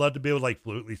as I would love to be able to like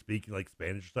fluently speak like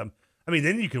Spanish or something. I mean,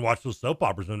 then you can watch those soap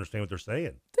operas and understand what they're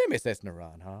saying. They may say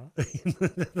Naran, huh?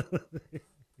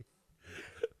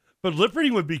 But lip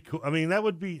reading would be cool. I mean,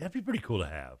 that'd be pretty cool to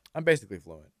have. I'm basically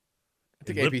fluent. I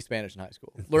took AP Spanish in high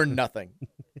school. Learned nothing.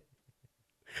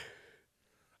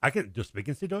 I can just speak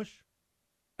in Deutsch.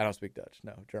 I don't speak Dutch.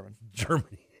 No, German.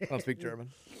 German. I don't speak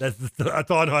German. That's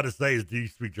all I know how to say is, do you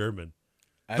speak German?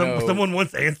 Someone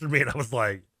once answered me, and I was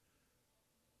like,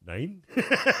 Nein?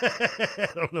 I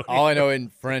don't know. All I know in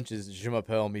French is Je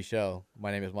m'appelle Michel.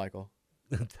 My name is Michael.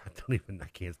 I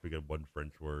can't speak one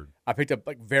French word. I picked up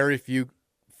like very few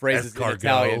phrases in Escargot.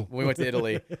 Italian when we went to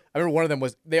Italy. I remember one of them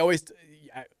was, they always,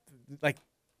 like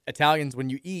Italians, when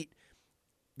you eat,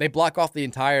 they block off the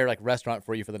entire like restaurant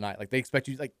for you for the night. Like they expect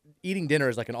you, like eating dinner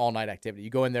is like an all night activity. You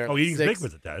go in there. Oh, eating steak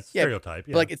was a test. Stereotype.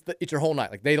 Yeah. But like it's your whole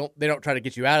night. Like they don't try to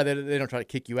get you out of it. They don't try to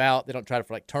kick you out. They don't try to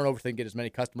for like turnover thing, get as many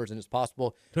customers in as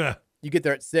possible. You get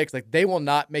there at 6. Like they will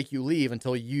not make you leave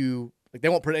until you like they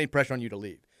won't put any pressure on you to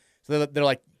leave. So they're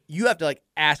like you have to like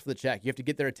ask for the check. You have to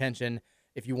get their attention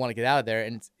if you want to get out of there.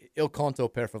 And it's il conto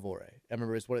per favore. I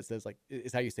remember it's what it says. Like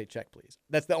is how you say check, please.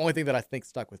 That's the only thing that I think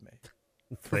stuck with me.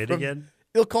 Say it again.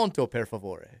 Il conto per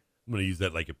favore. I'm gonna use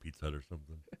that like a Pizza Hut or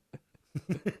something.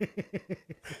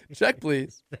 Check,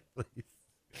 please. Check, please.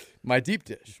 My deep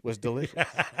dish was delicious.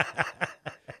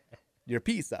 Your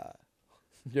pizza.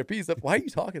 Why are you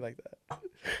talking like that?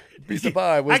 Pizza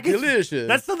pie was delicious.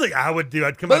 That's something I would do.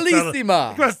 I'd come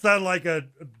Bellissima. out sound like a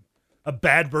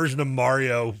bad version of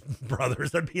Mario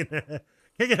Brothers. I'd be in a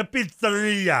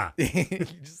pizzeria. You're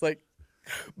just like,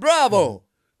 bravo,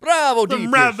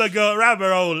 deep dish.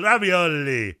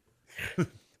 Ravioli.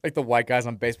 Like the white guys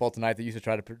on Baseball Tonight that used to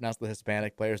try to pronounce the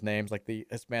Hispanic players' names, like the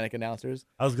Hispanic announcers.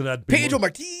 I was gonna Pedro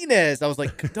Martinez. I was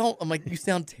like, don't. I'm like, you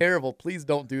sound terrible. Please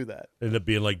don't do that. Ended up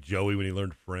being like Joey when he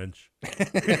learned French.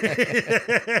 Let's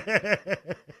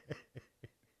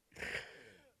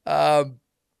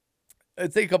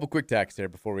take a couple quick texts here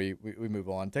before we move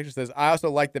on. Texter says, I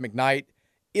also like that McKnight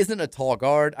isn't a tall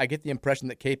guard. I get the impression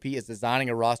that KP is designing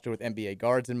a roster with NBA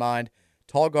guards in mind.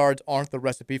 Tall guards aren't the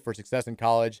recipe for success in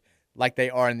college like they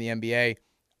are in the NBA.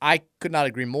 I could not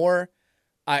agree more.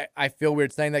 I feel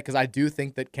weird saying that because I do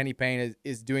think that Kenny Payne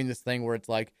is doing this thing where it's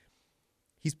like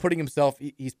he's putting himself,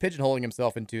 he's pigeonholing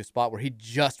himself into a spot where he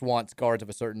just wants guards of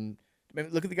a certain, I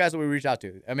mean, look at the guys that we reached out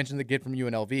to. I mentioned the kid from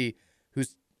UNLV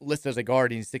who's listed as a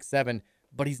guard and he's 6'7",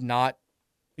 but he's not.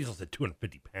 He's also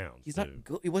 250 pounds. He's not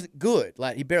good. He wasn't good.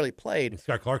 Like, he barely played. And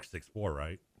Scott Clark's 6'4",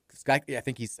 right? Scott, yeah, I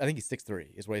think he's 6'3"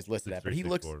 is what he's listed at. But he 6'3",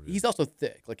 looks, 6'4", yeah. he's also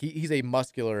thick. Like he's a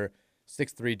muscular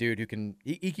 6'3" dude who can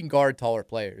he can guard taller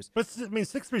players. But I mean,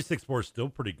 6'3", 6'4" is still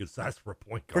pretty good size for a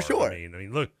point guard. For sure. I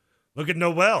mean, look at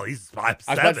Noel. He's 5'7". I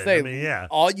was about to say, I mean, yeah.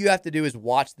 All you have to do is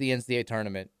watch the NCAA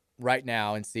tournament right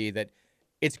now and see that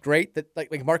it's great that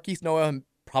like Marquise Noel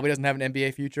probably doesn't have an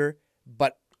NBA future,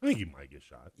 but I think he might get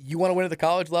shot. You want to win at the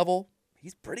college level?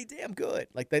 He's pretty damn good.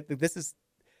 Like this is,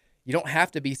 you don't have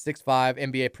to be 6'5"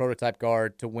 NBA prototype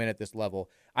guard to win at this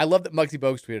level. I love that Muggsy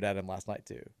Bogues tweeted at him last night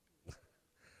too.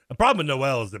 The problem with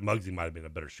Noel is that Muggsy might have been a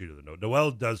better shooter than Noel.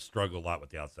 Noel does struggle a lot with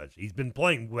the outside shot. He's been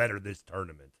playing better this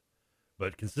tournament,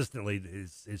 but consistently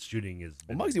his shooting is.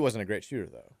 Well, Muggsy wasn't a great shooter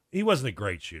though. He wasn't a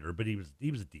great shooter, but he was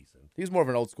decent. He was more of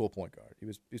an old school point guard. He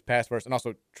was pass first and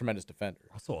also a tremendous defender.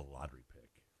 Also a lottery pick.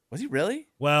 Was he really?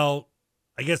 Well,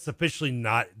 I guess officially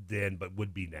not then, but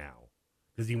would be now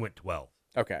because he went 12th.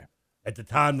 Okay. At the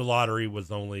time, the lottery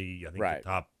was only, I think, right. The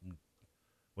top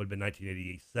would have been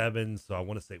 1987. So I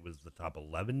want to say it was the top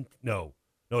 11. No,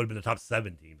 it would have been the top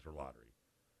 7 teams for lottery.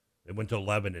 It went to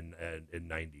 11 in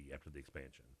 90 after the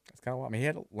expansion. That's kind of wild. I mean, he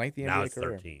had a lengthy NBA now it's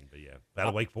career. 13, but yeah,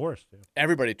 Battle Wake Forest. Yeah.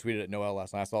 Everybody tweeted at Noel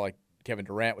last night. I saw like Kevin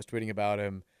Durant was tweeting about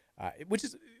him, which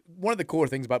is one of the cooler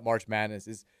things about March Madness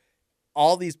is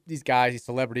all these guys, these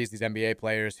celebrities, these NBA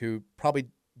players who probably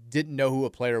didn't know who a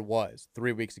player was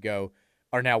 3 weeks ago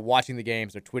are now watching the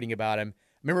games. They're tweeting about him.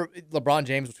 Remember LeBron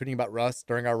James was tweeting about Russ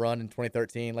during our run in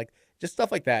 2013, like just stuff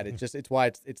like that. It's why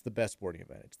it's the best sporting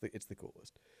event. It's the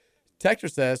coolest. Texture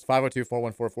says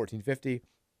 502-414-1450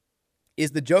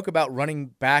 is the joke about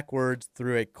running backwards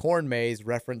through a corn maze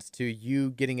reference to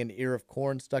you getting an ear of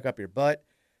corn stuck up your butt.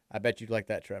 I bet you'd like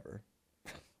that, Trevor.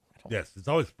 Yes, it's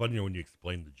always funnier when you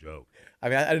explain the joke. I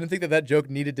mean, I didn't think that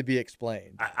joke needed to be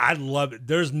explained. I love it.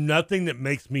 There's nothing that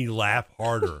makes me laugh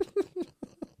harder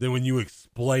than when you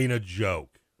explain a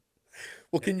joke.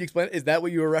 Well, can you explain? Is that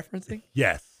what you were referencing?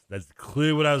 Yes, that's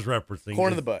clearly what I was referencing.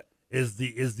 Corn in the butt. Is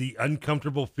the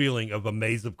uncomfortable feeling of a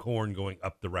maze of corn going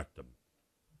up the rectum.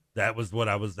 That was what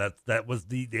I was. That was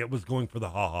it was going for the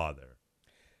ha there.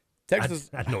 Texas.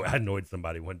 I annoyed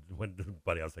somebody when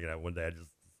buddy I was thinking out one day. I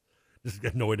just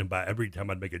annoyed him by every time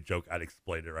I'd make a joke, I'd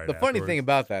explain it right. The funny thing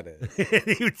about that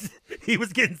is he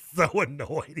was getting so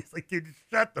annoyed. He's like, dude,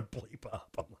 shut the bleep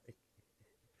up. I'm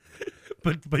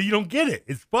like, but you don't get it.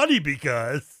 It's funny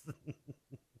because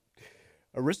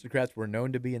aristocrats were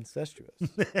known to be incestuous.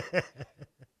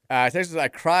 Texas, I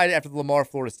cried after the Lamar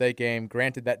Florida State game.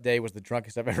 Granted, that day was the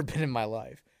drunkest I've ever been in my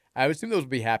life. I would assume those would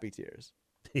be happy tears.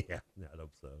 Yeah, I'd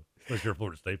hope so. Unless you're a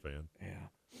Florida State fan. Yeah.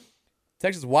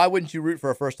 Texas, why wouldn't you root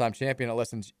for a first-time champion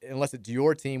unless it's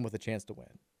your team with a chance to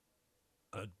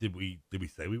win? Did we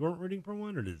say we weren't rooting for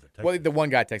one, or did it text? Well, the one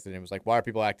guy texted him was like, "Why are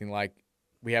people acting like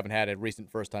we haven't had a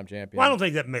recent first-time champion?" Well, I don't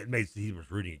think that made he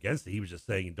was rooting against it. He was just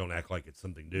saying, "Don't act like it's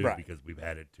something new," because we've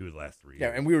had it 2 of the last 3 years.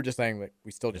 Yeah, and we were just saying that we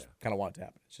still just kind of want it to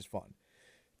happen. It's just fun.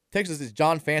 Texas, is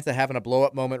John Fanta having a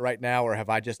blow-up moment right now, or have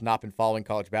I just not been following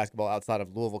college basketball outside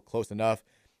of Louisville close enough?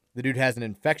 The dude has an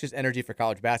infectious energy for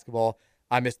college basketball.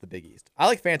 I miss the Big East. I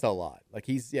like Fanta a lot. Like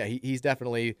he's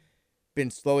definitely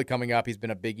been slowly coming up. He's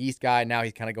been a Big East guy. Now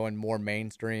he's kind of going more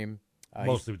mainstream.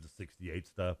 Mostly with the 68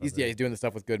 stuff. He's doing the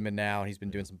stuff with Goodman now. He's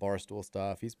been doing some Barstool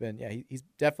stuff. He's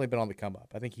definitely been on the come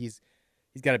up. I think he's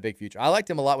got a big future. I liked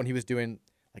him a lot when he was doing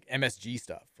like MSG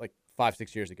stuff like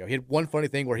 5-6 years ago. He had one funny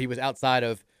thing where he was outside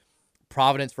of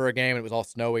Providence for a game and it was all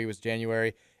snowy. It was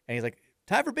January, and he's like,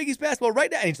 "Time for Big East basketball right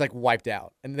now," and he's like wiped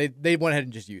out. And they went ahead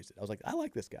and just used it. I was like, I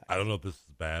like this guy. I don't know if this is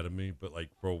bad of me, but like,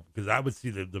 because I would see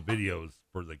the videos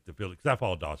for like the field, because I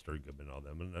follow Doster and Goodman and all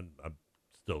them, and I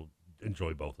still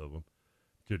enjoy both of them.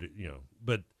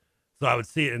 But so I would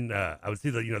see it, and I would see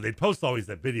they post always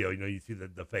that video. You see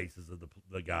the faces of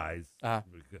the guys,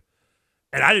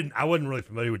 and I wasn't really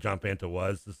familiar with John Fanta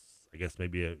was. This I guess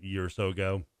maybe a year or so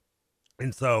ago,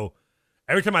 and so.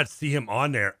 Every time I'd see him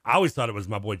on there, I always thought it was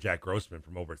my boy Jack Grossman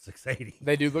from over at 680.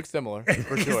 They do look similar,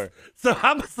 for sure. So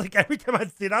I was like, every time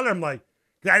I'd see it on there, I'm like,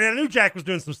 I knew Jack was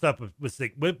doing some stuff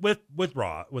with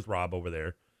Rob over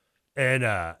there, and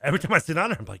every time I see it on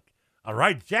there, I'm like, all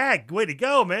right, Jack, way to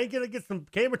go, man! Get some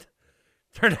camera.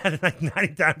 Turned out like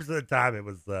 90 times of the time, it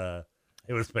was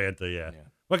Fanta. Yeah.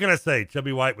 What can I say?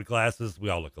 Chubby white with glasses. We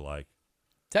all look alike.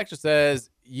 Texture says,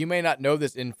 you may not know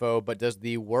this info, but does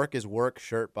the Work is Work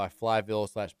shirt by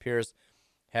Flyville/Pierce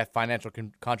have financial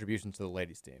contributions to the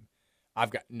ladies team? I've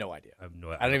got no idea. I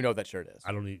don't even know what that shirt is.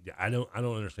 I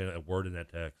don't understand a word in that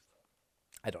text.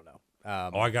 I don't know.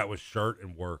 All I got was shirt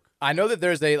and work. I know that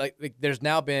there's there's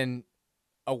now been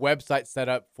a website set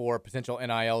up for potential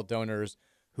NIL donors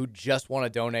who just want to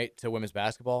donate to women's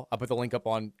basketball. I put the link up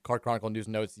on Card Chronicle News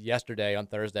Notes yesterday on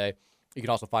Thursday. You can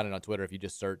also find it on Twitter if you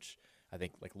just search, I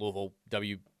think, like Louisville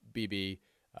WBB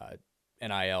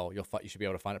NIL. You should be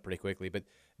able to find it pretty quickly. But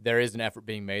there is an effort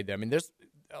being made there. I mean, there's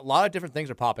a lot of different things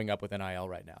are popping up with NIL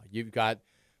right now. You've got,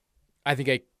 I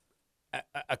think,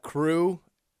 a crew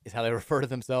is how they refer to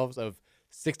themselves, of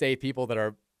 6 to 8 people that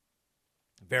are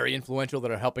very influential,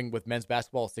 that are helping with men's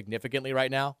basketball significantly right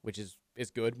now, which is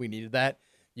good. We needed that.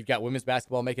 You've got women's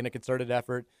basketball making a concerted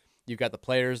effort. You've got the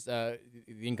players, the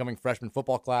incoming freshman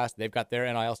football class. They've got their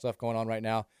NIL stuff going on right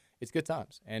now. It's good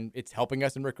times, and it's helping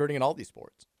us in recruiting in all these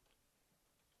sports.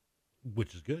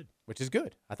 Which is good.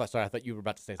 I thought you were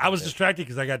about to say something. I was distracted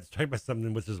because I got distracted by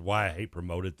something, which is why I hate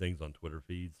promoted things on Twitter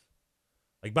feeds.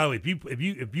 Like, by the way,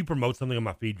 if you promote something on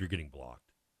my feed, you're getting blocked.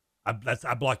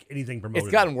 I block anything promoted.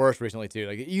 It's gotten worse recently too.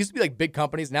 Like, it used to be like big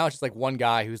companies. Now it's just like one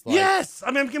guy who's like, yes.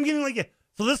 I mean, I'm getting like,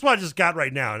 so this one I just got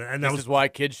right now, and this is why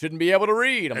kids shouldn't be able to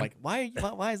read. I'm like, why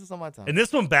is this on my time? And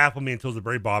this one baffled me until the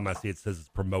very bottom. I see it says it's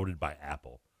promoted by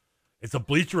Apple. It's a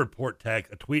Bleacher Report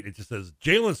text, a tweet. It just says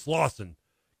Jalen Slauson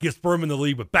gets firm in the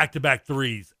league with back-to-back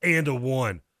threes and a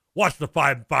 1. Watch the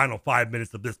final 5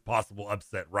 minutes of this possible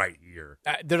upset right here.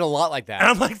 There's a lot like that. And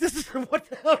I'm like, what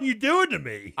the hell are you doing to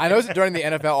me? I notice it during the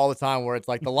NFL all the time where it's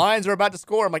like the Lions are about to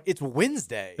score. I'm like, it's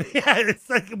Wednesday. Yeah, it's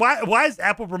like, why is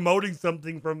Apple promoting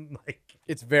something from like?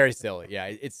 It's very silly. Yeah,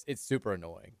 it's super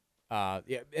annoying.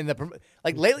 And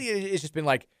lately it's just been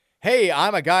like, hey,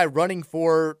 I'm a guy running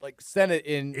for like state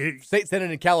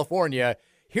senate in California.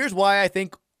 Here's why I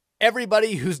think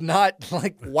everybody who's not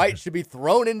like white should be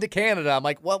thrown into Canada. I'm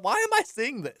like, well, why am I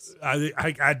seeing this?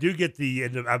 I do get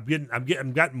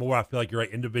I'm gotten more. I feel like you're right.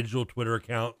 Individual Twitter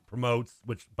account promotes,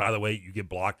 which by the way, you get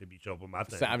blocked if you show up on my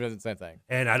thing. I'm doing the same thing.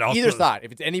 And I'd also, either side.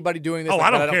 If it's anybody doing this,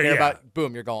 I don't care about.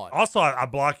 Boom, you're gone. Also, I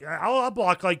block. I'll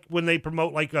block like when they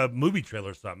promote like a movie trailer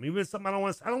or something. Even if something I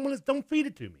don't want. Don't feed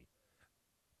it to me.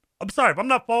 I'm sorry. If I'm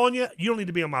not following you, you don't need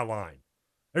to be on my line.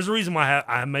 There's a reason why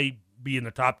I may be in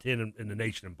the top 10 in the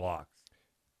nation in blocks.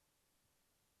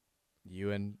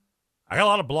 I got a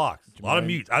lot of blocks, a lot of Jamari.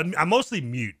 mutes. I mostly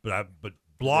mute, but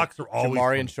blocks are always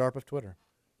Jamari fun. and Sharp of Twitter.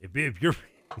 If you're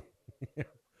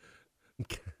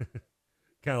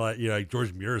kind of like like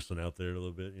George Murison out there a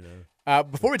little bit,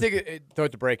 Before we throw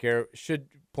it to break here, should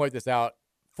point this out.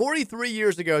 43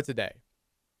 years ago today,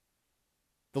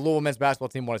 the Louisville men's basketball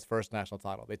team won its first national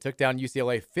title. They took down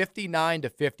UCLA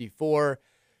 59-54,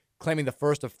 claiming the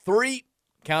first of 3,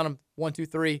 count them, 1, 2,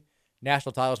 3,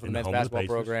 national titles for the men's basketball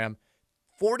program.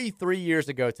 43 years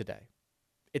ago today.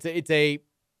 It's a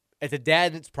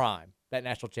dad in its prime, that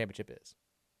national championship is.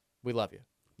 We love you.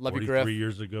 Love you, Griff. 43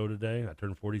 years ago today. I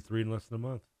turned 43 in less than a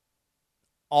month.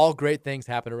 All great things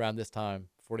happened around this time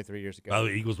 43 years ago. Oh,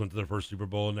 the Eagles went to their first Super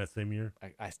Bowl in that same year.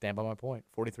 I stand by my point.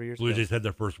 43 years Blue ago. Jays had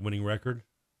their first winning record.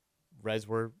 Reds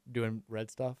were doing red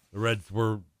stuff. The Reds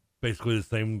were basically the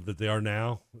same that they are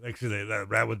now. Actually,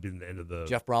 that would be the end of the...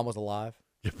 Jeff Brom was alive.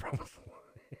 Jeff Brom was alive.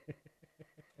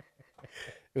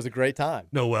 It was a great time.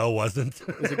 Noel wasn't.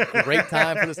 It was a great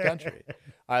time for this country. All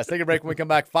right, let's take a break. When we come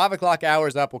back, 5 o'clock hour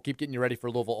is up. We'll keep getting you ready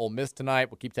for Louisville Ole Miss tonight.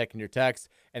 We'll keep taking your texts,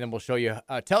 and then we'll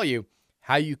tell you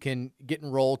how you can get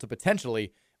enrolled to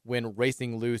potentially win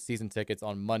Racing Lou's season tickets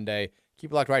on Monday.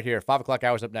 Keep it locked right here. 5 o'clock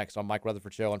hour is up next on Mike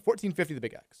Rutherford Show on 1450 The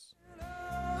Big X.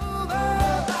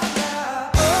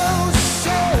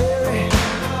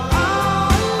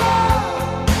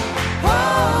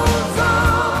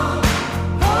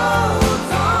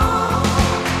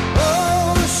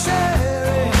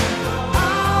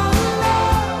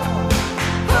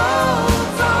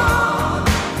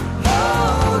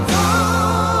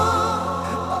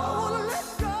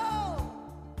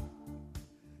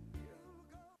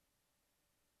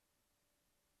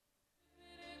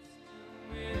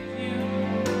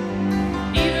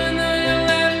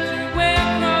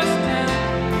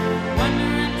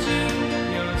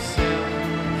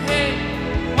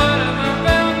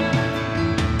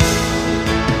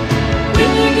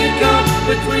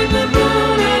 Between the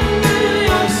moon and New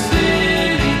York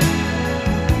City,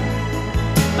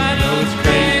 I know it's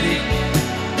crazy,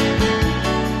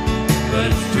 but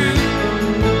it's true.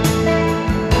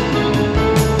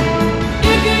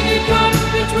 You can get caught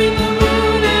between the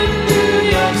moon and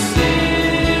New York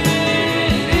City.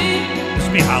 This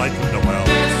would be highlights from Noel.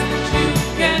 That's what you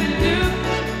can do.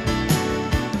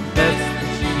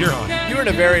 You're on. You were in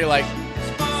a very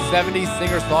 70s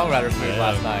singer-songwriter mood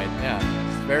last night. Yeah.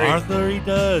 Arthur, he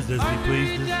does as he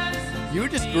pleases. You were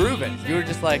just grooving. You were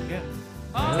just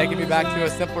taking me back to a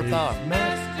simpler time.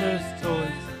 Master's toys.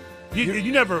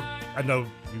 You never. I know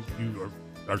you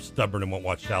are stubborn and won't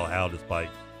watch Shallow Hal, despite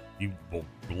you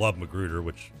love Magruder,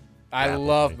 which I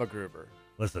love Magruder.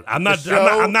 Listen, I'm not the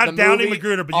downing movie,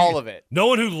 Magruder, but all of it. No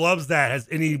one who loves that has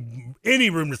any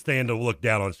room to stand to look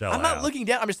down on Shallow I'm Hal. not looking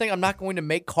down. I'm just saying I'm not going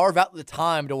to carve out the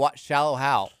time to watch Shallow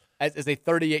Hal as a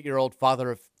 38-year-old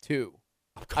father of 2.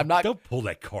 I'm not. Don't pull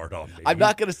that card on me. I'm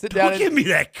not going to sit down. Don't give me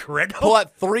that credit. Pull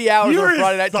out 3 hours on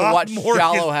Friday night to watch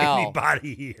Shallow Hal.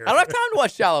 Anybody here? I don't have time to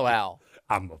watch Shallow Hal.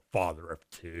 I'm a father of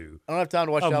 2. I don't have time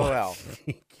to watch Shallow Hal.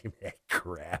 Give me that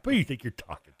crap. Who do you think you're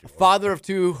talking to? Father of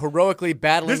 2, heroically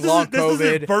battling long COVID. This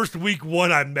is the first week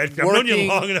one I met. I've known you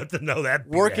long enough to know that.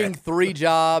 Working 3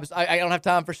 jobs. I don't have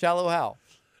time for Shallow Hal.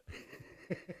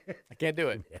 I can't do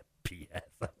it. BS.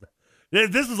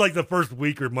 This is like the first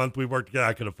week or month we worked together.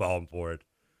 I could have fallen for it.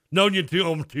 Known you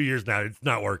 2 years now. It's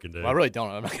not working, dude. Well, I really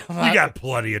don't. You got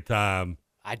plenty of time.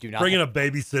 I do not. Bring in a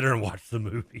babysitter and watch the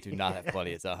movie. Do not have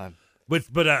plenty of time. But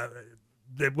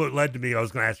what led to me, I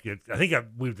was going to ask you, I think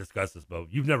we've discussed this, Bo.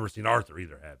 You've never seen Arthur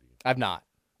either, have you? I've not.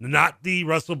 Not the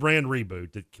Russell Brand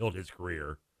reboot that killed his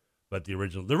career, but the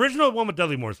original. The original one with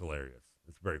Dudley Moore's hilarious.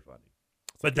 It's very funny.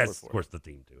 But that's, of course, the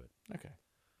theme to it. Okay.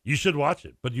 You should watch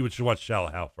it, but you should watch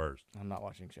Shallow Hal first. I'm not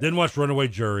watching Shallow. Then watch Runaway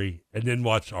Jury, and then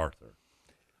watch Arthur.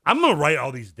 I'm going to write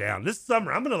all these down. This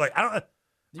summer, I'm going to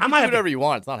I might do whatever you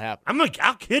want. It's not happening.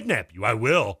 I'll kidnap you. I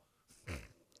will.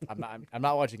 I'm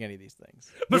not watching any of these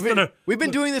things. We've been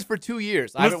doing this for 2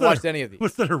 years. I haven't watched any of these.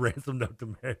 What's that a ransom note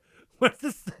to Mary? What's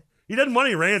this? He doesn't want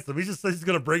any ransom. He just says he's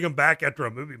going to bring him back after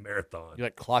a movie marathon. You're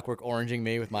like Clockwork Oranging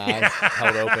me with my eyes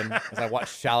held open as I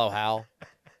watch Shallow Hal.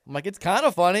 I'm like, it's kind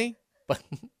of funny, but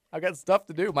I've got stuff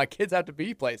to do. My kids have to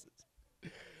be places.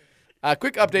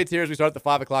 Quick updates here as we start at the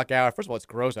 5 o'clock hour. First of all, it's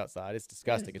gross outside. It's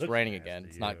disgusting. It's raining again.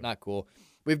 It's not cool.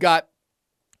 We've got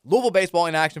Louisville baseball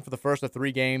in action for the first of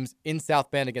 3 games in South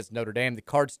Bend against Notre Dame. The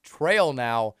Cards trail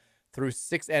now through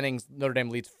 6 innings. Notre Dame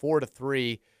leads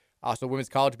 4-3. So women's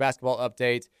college basketball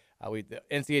update. The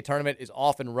NCAA tournament is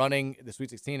off and running. The Sweet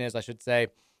 16 is, I should say.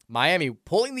 Miami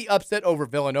pulling the upset over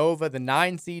Villanova. The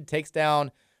 9 seed takes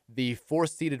down the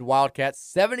 4th-seeded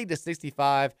Wildcats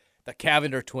 70-65. The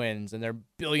Cavender twins and their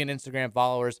billion Instagram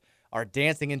followers are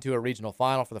dancing into a regional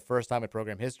final for the first time in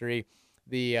program history.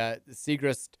 The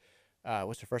Segrist,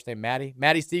 what's her first name? Maddie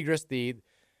Segrist, the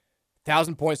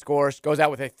 1,000-point scorer, goes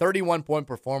out with a 31-point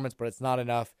performance, but it's not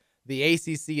enough. The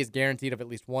ACC is guaranteed of at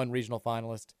least one regional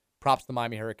finalist. Props to the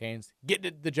Miami Hurricanes.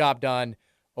 Getting the job done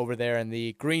over there in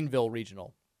the Greenville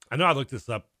Regional. I know I looked this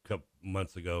up a couple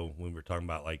months ago when we were talking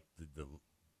about like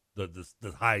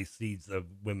the high seeds of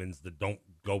women's that don't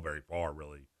go very far,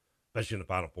 really, especially in the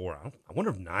Final Four. I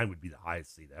wonder if 9 would be the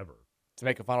highest seed ever to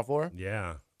make a Final Four.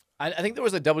 Yeah, I think there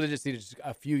was a double-digit seed just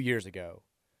a few years ago.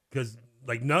 Because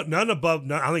like none above,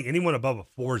 I don't think anyone above a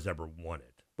 4's ever won it.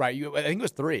 Right, I think it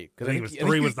was 3. I think it was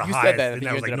 3 was the highest, and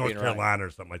that was like North Carolina or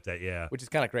something like that. Yeah, which is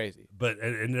kind of crazy. But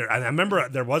and I remember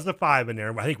there was a 5 in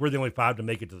there. I think we're the only 5 to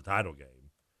make it to the title game.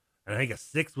 And I think a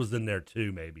 6 was in there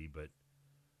too, maybe.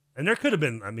 And there could have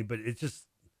been, but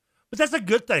that's a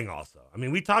good thing also.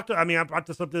 I brought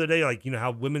this up the other day, like,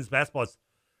 how women's basketball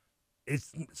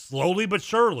it's slowly but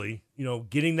surely,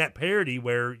 getting that parity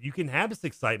where you can have this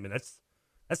excitement. That's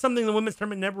something the women's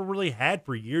tournament never really had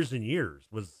for years and years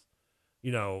was,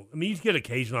 you get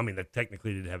occasional, they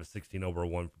technically did have a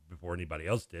 16-over-1 before anybody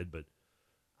else did, but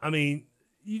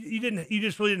you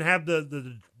just really didn't have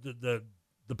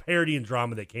the parity and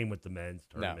drama that came with the men's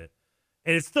tournament. No.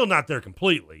 And it's still not there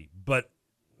completely, but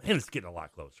man, it's getting a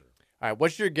lot closer. All right,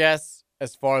 what's your guess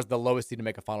as far as the lowest seed to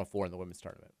make a Final Four in the women's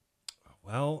tournament?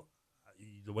 Well,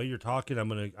 the way you're talking, I'm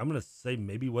gonna say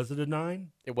maybe was it a 9?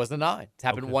 It was a 9. It's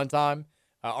happened one time,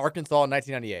 Arkansas in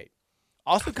 1998.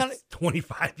 Also, kind of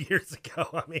 25 years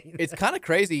ago. It's kind of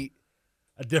crazy.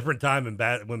 A different time in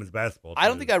women's basketball. I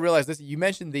don't think I realized this. You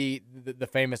mentioned the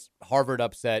famous Harvard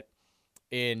upset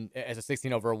as a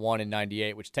 16-over-1 in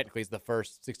 98, which technically is the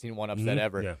first 16-1 upset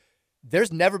ever. Yeah.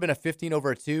 There's never been a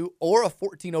 15-over-2 or a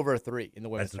 14-over-3 in the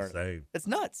women's tournament. Insane. It's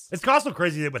nuts. It's also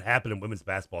crazy that what happened in women's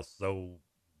basketball so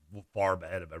far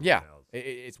ahead of everyone else.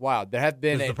 It's wild. There have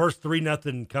been the first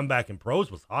 3-0 comeback in pros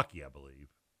was hockey, I believe.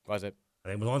 Was it?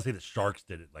 I want to say the Sharks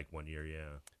did it like one year,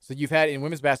 yeah. So you've had, in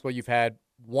women's basketball, you've had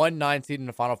 1 9 seed in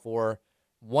the Final Four,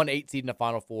 1 8 seed in the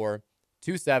Final Four,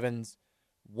 2 7s,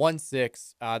 1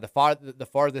 6. The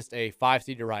farthest, a 5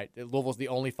 seed, you're right. Louisville's the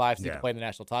only 5 seed to play in the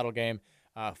national title game.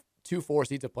 2 4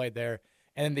 seeds have played there.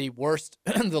 And then the worst,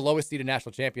 the lowest seeded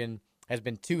national champion has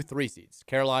been 2 3 seeds.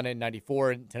 Carolina in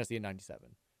 94 and Tennessee in 97.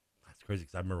 That's crazy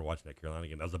because I remember watching that Carolina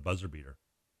game. That was a buzzer beater.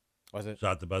 Was it?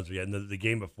 Shot the buzzer, yeah. And the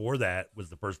game before that was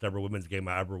the first ever women's game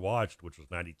I ever watched, which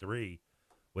was 93,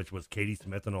 which was Katie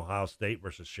Smith in Ohio State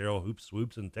versus Cheryl Hoops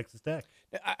Swoops in Texas Tech.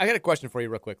 I got a question for you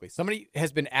real quickly. Somebody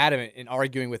has been adamant in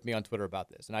arguing with me on Twitter about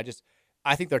this, and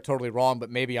I think they're totally wrong, but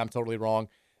maybe I'm totally wrong.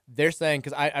 They're saying,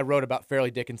 because I wrote about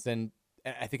Fairleigh Dickinson,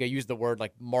 I think I used the word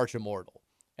like March Immortal,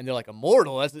 and they're like,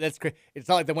 immortal? That's crazy. It's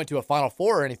not like they went to a Final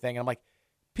Four or anything. And I'm like,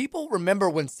 people remember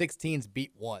when 16s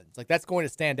beat 1s. Like, that's going to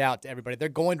stand out to everybody. They're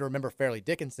going to remember Fairleigh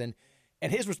Dickinson. And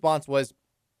his response was,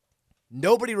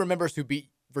 nobody remembers who beat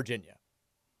Virginia.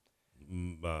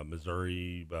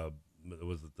 Missouri,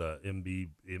 was it the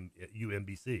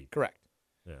UMBC? Correct.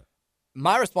 Yeah.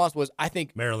 My response was, I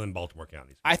think Maryland, Baltimore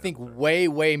counties. I think way,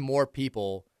 way more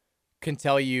people can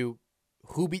tell you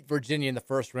who beat Virginia in the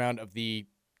first round of the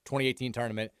 2018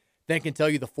 tournament than can tell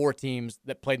you the 4 teams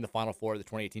that played in the Final Four of the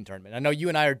 2018 tournament. I know you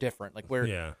and I are different. Like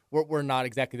we're not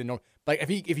exactly the norm. Like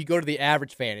if you go to the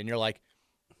average fan and you're like,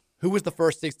 who was the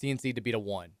first 16 seed to beat a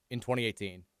 1 in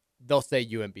 2018? They'll say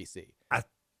UMBC.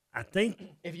 I think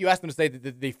if you ask them to say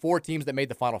the 4 teams that made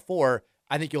the Final Four,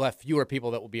 I think you'll have fewer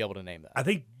people that will be able to name that. I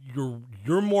think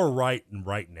you're more right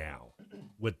now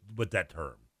with that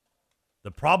term.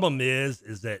 The problem is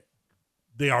that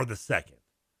they are the second.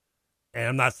 And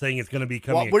I'm not saying it's going to be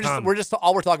coming. Well, we're just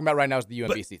all we're talking about right now is the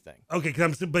UMBC thing. Okay,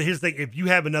 but here's the thing: if you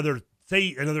have another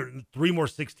 3 more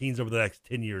 16s over the next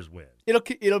 10 years, win,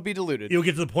 it'll be diluted. You'll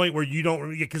get to the point where you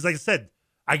don't, because like I said,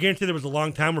 I guarantee there was a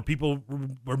long time where people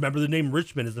remember the name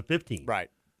Richmond as a 15, right?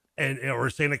 Or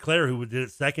Santa Clara, who did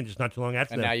it second just not too long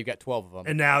after that. And now you got 12 of them.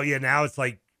 And now it's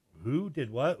like, who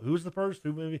did what? Who was the first?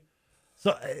 Who maybe?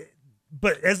 So,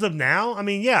 but as of now, I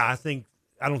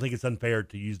don't think it's unfair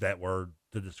to use that word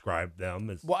to describe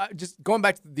them. Well, just going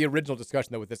back to the original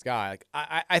discussion though with this guy, like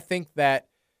I think that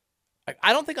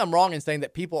I don't think I'm wrong in saying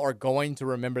that people are going to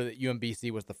remember that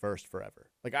UMBC was the first forever.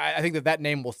 Like I think that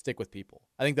name will stick with people.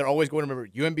 I think they're always going to remember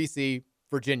UMBC,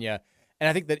 Virginia, and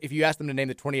I think that if you ask them to name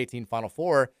the 2018 Final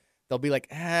Four, they'll be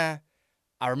like, I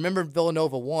remember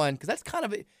Villanova won, because it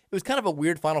was kind of a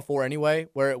weird Final Four anyway,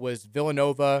 where it was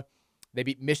Villanova, They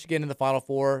beat Michigan in the Final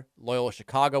Four. Loyola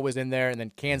Chicago was in there, and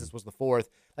then Kansas was the fourth.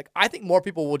 Like, I think more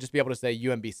people will just be able to say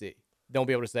UMBC. They won't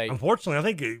be able to say. Unfortunately,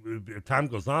 I think as time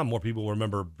goes on, more people will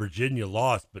remember Virginia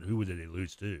lost, but who did they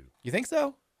lose to? You think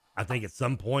so? I think at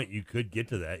some point you could get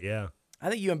to that, yeah. I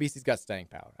think UMBC's got staying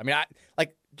power. I mean,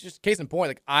 just case in point,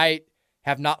 like, I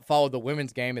have not followed the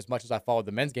women's game as much as I followed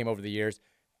the men's game over the years.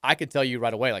 I could tell you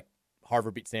right away, like,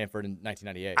 Harvard beat Stanford in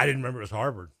 1998. I didn't remember it was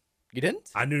Harvard. You didn't?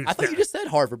 I knew. I thought you just said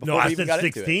Harvard before we even got into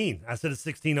it. No, I said 16. I said a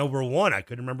 16-1. I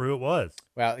couldn't remember who it was.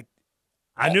 Well,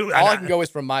 I knew. All I can go is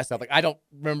from myself. Like, I don't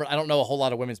remember. I don't know a whole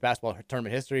lot of women's basketball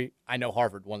tournament history. I know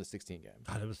Harvard won the 16 game.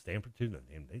 God, it was Stanford too.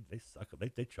 Damn, they suck.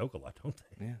 They choke a lot, don't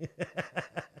they? Yeah.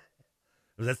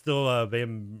 Was that still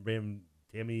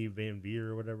Tammy Van Veer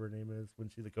or whatever her name is?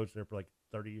 Wasn't she the coach there for like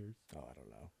 30 years? Oh, I don't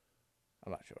know.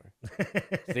 I'm not sure.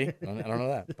 See, I don't know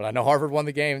that, but I know Harvard won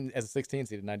the game as a 16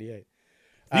 seed in '98.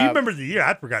 Do you remember the year?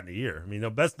 I'd forgotten the year. I mean, the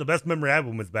best memory I have of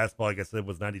women's basketball, like I said,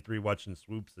 was '93, watching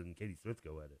Swoops and Katie Smith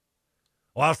go at it.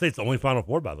 Ohio State's the only Final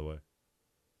Four, by the way.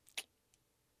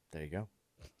 There you go.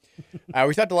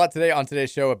 We talked a lot today on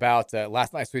today's show about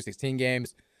last night's Sweet 16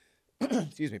 games.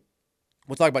 Excuse me.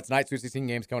 We'll talk about tonight's Sweet 16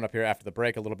 games coming up here after the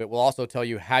break a little bit. We'll also tell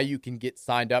you how you can get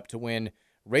signed up to win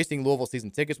Racing Louisville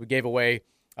season tickets. We gave away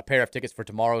a pair of tickets for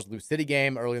tomorrow's Lou City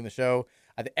game early in the show.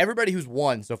 I think everybody who's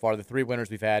won so far, the 3 winners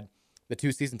we've had, the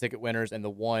 2 season ticket winners and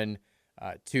the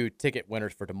 2 ticket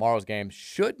winners for tomorrow's game,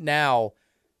 should now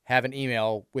have an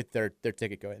email with their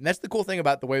ticket going. And that's the cool thing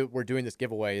about the way we're doing this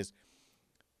giveaway is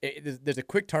there's a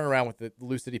quick turnaround with the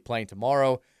Lou City playing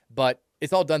tomorrow, but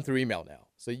it's all done through email now.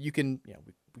 So you can,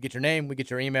 we get your name, we get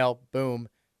your email, boom,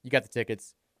 you got the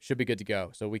tickets, should be good to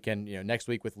go. So we can, next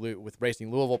week with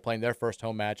Racing Louisville playing their first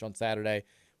home match on Saturday,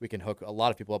 we can hook a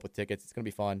lot of people up with tickets. It's going to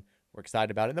be fun. We're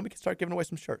excited about it. And then we can start giving away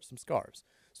some shirts, some scarves,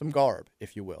 some garb,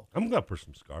 if you will. I'm going to put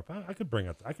some scarf. I could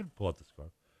pull out the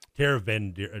scarf. Tara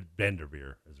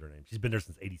Vanderveer is her name. She's been there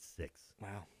since '86.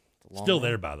 Wow. Still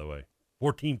there, by the way.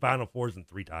 14 Final Fours and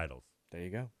 3 titles. There you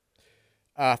go.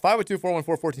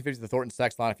 502-414-1450 is the Thornton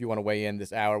sex line if you want to weigh in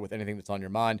this hour with anything that's on your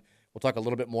mind. We'll talk a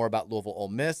little bit more about Louisville Ole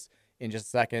Miss in just a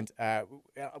second.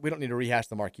 We don't need to rehash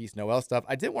the Marquise Noel stuff.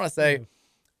 I did want to say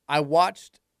I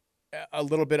watched a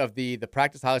little bit of the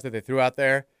practice highlights that they threw out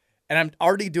there, and I'm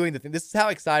already doing the thing. This is how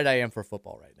excited I am for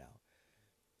football right now.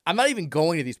 I'm not even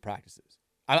going to these practices.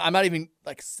 I'm not even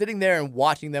like sitting there and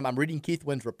watching them. I'm reading Keith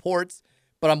Wynn's reports,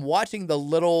 but I'm watching the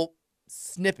little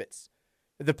snippets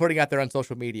that they're putting out there on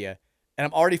social media, and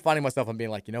I'm already finding myself, I'm being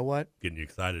like, you know what? Getting you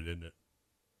excited, isn't it?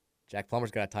 Jack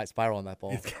Plummer's got a tight spiral on that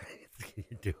ball.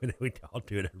 You're doing it. We all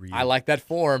do it every year. I like that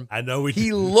form. I know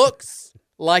he looks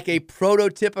like a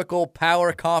prototypical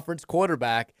power conference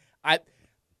quarterback.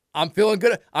 I'm feeling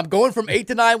good. I'm going from 8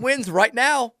 to 9 wins right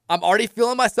now. I'm already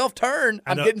feeling myself turn.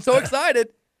 I'm getting so excited.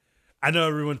 I know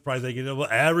everyone's probably thinking, well,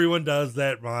 everyone does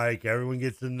that, Mike. Everyone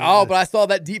gets in. But I saw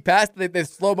that deep pass, the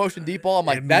slow motion deep ball. I'm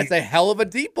like, that's a hell of a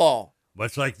deep ball.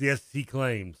 Much like the SEC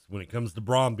claims, when it comes to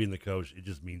Braun being the coach, it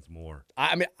just means more.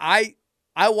 I mean, I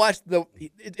watched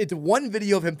it's one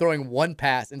video of him throwing one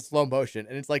pass in slow motion,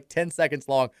 and it's like 10 seconds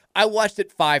long. I watched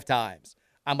it 5 times.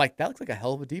 I'm like, that looks like a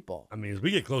hell of a deep ball. I mean, as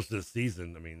we get close to the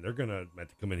season, I mean, they're gonna have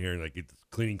to come in here and like get this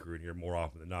cleaning crew in here more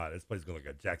often than not. This place is gonna look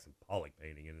like a Jackson Pollock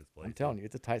painting in this place. I'm telling you,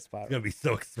 it's a tight spot. We're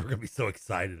gonna be so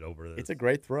excited over this. It's a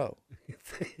great throw.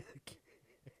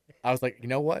 I was like, you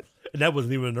know what? And that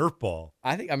wasn't even an Earth ball.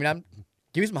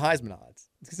 Give me some Heisman odds.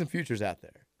 Let's get some futures out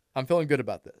there. I'm feeling good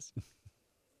about this.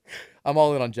 I'm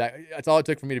all in on Jack. That's all it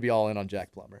took for me to be all in on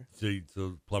Jack Plummer.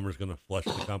 So Plummer's gonna flush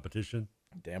the competition.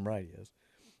 Damn right he is.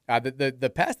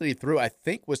 The pass that he threw, I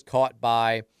think, was caught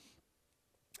by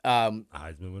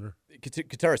Heisman winner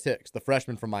Kataris Hicks, the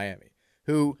freshman from Miami.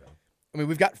 Who, okay. I mean,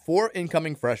 we've got 4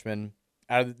 incoming freshmen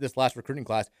out of this last recruiting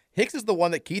class. Hicks is the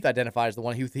one that Keith identified as the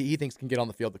one he thinks can get on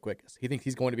the field the quickest. He thinks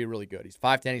he's going to be really good. He's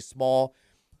 5'10", he's small,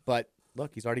 but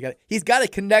look, he's got a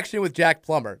connection with Jack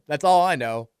Plummer. That's all I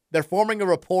know. They're forming a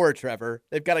rapport, Trevor.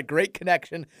 They've got a great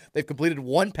connection. They've completed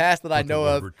one pass that I know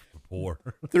of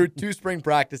through 2 spring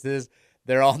practices.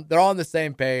 They're on the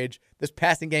same page. This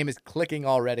passing game is clicking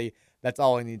already. That's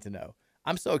all I need to know.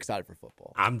 I'm so excited for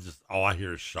football. All I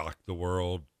hear is shock the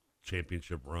world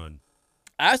championship run.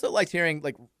 I also liked hearing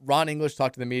Ron English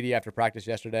talk to the media after practice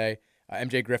yesterday.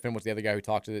 MJ Griffin was the other guy who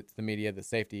talked to the media. The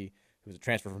safety, who was a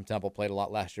transfer from Temple, played a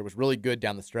lot last year, was really good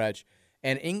down the stretch.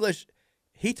 And English,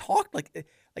 he talked like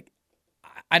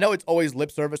I know it's always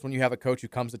lip service when you have a coach who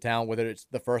comes to town, whether it's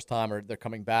the first time or they're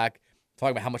coming back,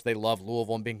 talking about how much they love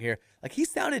Louisville and being here. Like, he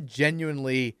sounded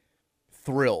genuinely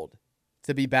thrilled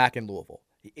to be back in Louisville.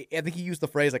 I think he used the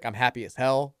phrase, I'm happy as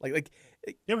hell. You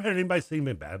ever heard anybody say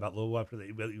anything bad about Louisville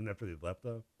even after they left,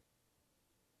 though?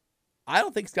 I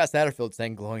don't think Scott Satterfield's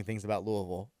saying glowing things about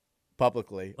Louisville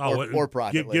publicly or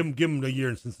privately. Give him a year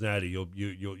in Cincinnati.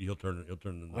 He'll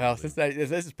turn. Well, Cincinnati.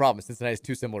 This is the problem. Cincinnati is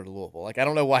too similar to Louisville. Like I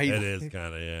don't know why he. It is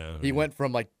kind of yeah. He went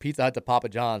from like Pizza Hut to Papa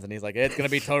John's, and he's like, it's going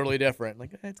to be totally different.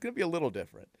 Like it's going to be a little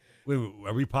different. Wait,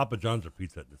 are we Papa John's or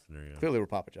Pizza Hut in this scenario? Clearly, we're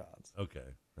Papa John's. Okay.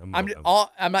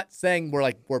 I'm not saying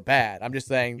we're bad. I'm just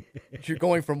saying you're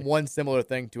going from one similar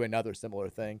thing to another similar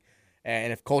thing,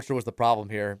 and if culture was the problem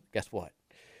here, guess what?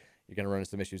 You're going to run into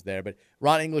some issues there. But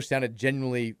Ron English sounded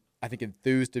genuinely, I think,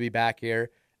 enthused to be back here,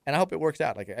 and I hope it works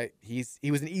out. Like he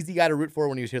was an easy guy to root for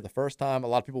when he was here the first time. A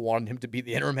lot of people wanted him to be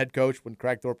the interim head coach when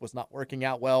Craig Thorpe was not working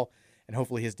out well, and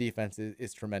hopefully his defense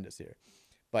is tremendous here.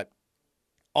 But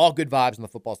all good vibes on the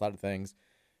football side of things.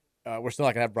 We're still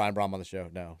not gonna have Brian Brom on the show.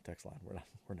 No, text line.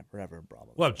 We're never in Brom.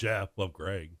 Love Jeff. Love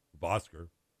Greg. Oscar.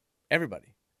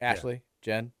 Everybody. Ashley.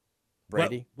 Jen.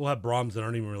 Brady. We'll have Broms that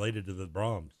aren't even related to the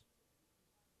Broms.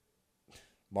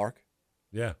 Mark.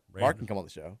 Yeah, Mark can come on the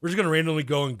show. We're just gonna randomly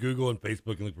go on Google and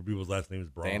Facebook and look for people's last names.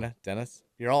 Brom. Dana, Dennis.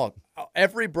 You're all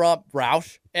every Brom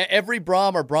Roush. Every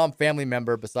Brom or Brom family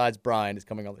member besides Brian is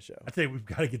coming on the show. I tell you, we've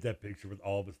got to get that picture with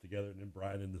all of us together and then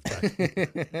Brian in this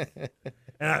back.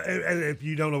 and if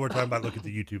you don't know what we're talking about, look at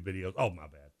the YouTube videos. Oh my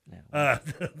bad.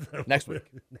 Next week.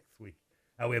 Next week.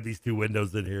 How we have these two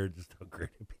windows in here, just how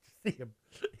great it'd be to see him.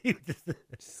 He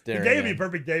staring. Today would be a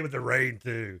perfect day with the rain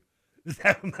too. Just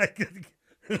have him like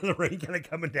the rain kind of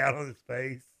coming down on his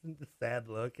face and the sad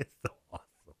look. It's so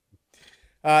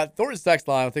awesome. Thornton's text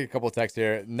line. I'll take a couple of texts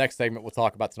here. Next segment, we'll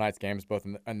talk about tonight's games, both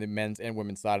on the men's and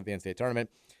women's side of the NCAA tournament.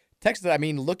 Text said,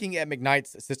 looking at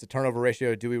McKnight's assist-to-turnover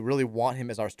ratio, do we really want him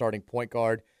as our starting point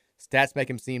guard? Stats make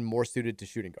him seem more suited to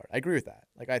shooting guard. I agree with that.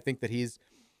 Like, I think that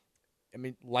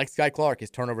like Sky Clark,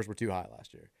 his turnovers were too high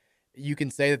last year. You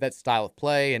can say that style of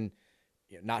play and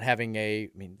not having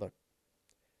look,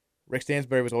 Rick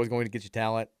Stansbury was always going to get you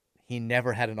talent. He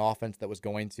never had an offense that was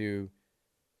going to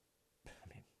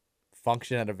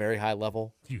function at a very high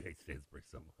level. You hate Stansbury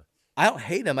so much. I don't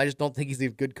hate him. I just don't think he's a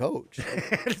good coach.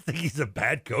 I just think he's a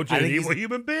bad coach and an evil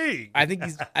human being. I think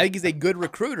he's a good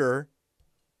recruiter.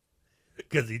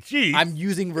 Because he cheats. I'm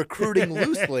using recruiting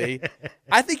loosely.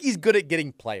 I think he's good at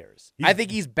getting players. I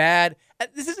think he's bad.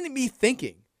 This isn't me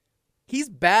thinking. He's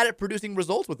bad at producing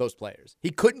results with those players. He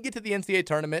couldn't get to the NCAA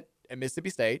tournament at Mississippi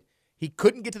State. He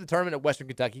couldn't get to the tournament at Western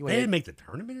Kentucky. They didn't make the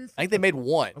tournament? I think they made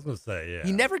one. I was going to say, yeah.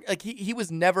 He never,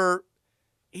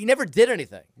 he never did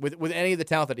anything with any of the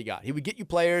talent that he got. He would get you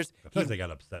players. I think they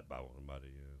got upset by somebody.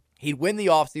 Yeah. He'd win the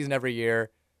offseason every year.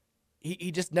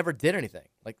 He just never did anything.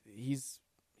 Like, he's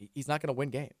not going to win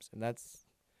games, and that's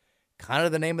kind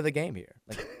of the name of the game here.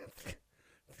 Like,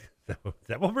 is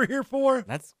that what we're here for?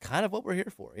 That's kind of what we're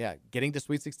here for. Yeah, getting to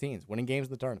Sweet 16s, winning games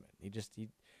in the tournament.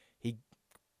 He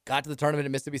got to the tournament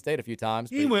at Mississippi State a few times.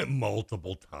 He went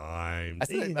multiple times. I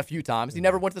said a few times. He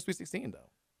never went to the Sweet 16 though.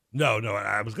 No.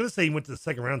 I was going to say he went to the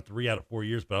second round 3 out of 4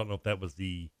 years, but I don't know if that was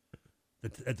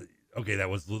okay. That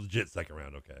was legit second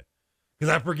round. Okay.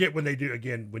 Because I forget when they do,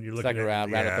 again, when you're looking second at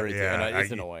round of 32. Yeah,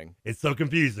 it's annoying. It's so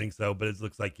confusing. But it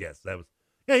looks like, yes, that was,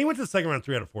 he went to the second round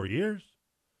 3 out of 4 years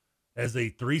as a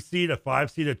 3 seed, a 5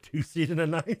 seed, a 2 seed, and a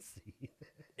 9 seed.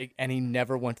 And he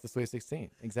never went to the Sweet 16.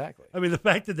 Exactly. The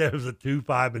fact that there was a 2,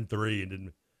 5, and 3, and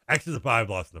then actually the 5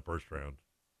 lost in the first round.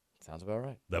 Sounds about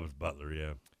right. That was Butler,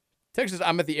 yeah. Texas,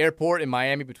 I'm at the airport in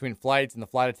Miami between flights, and the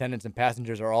flight attendants and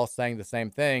passengers are all saying the same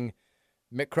thing.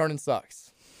 Mick Cronin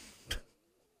sucks.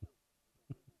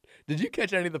 Did you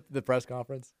catch any of the press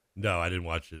conference? No, I didn't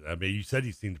watch it. You said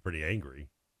he seemed pretty angry.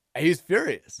 He was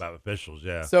furious. About officials,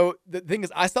 yeah. So the thing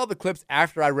is, I saw the clips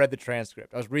after I read the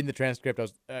transcript. I was reading the transcript. I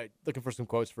was looking for some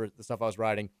quotes for the stuff I was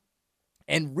writing.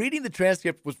 And reading the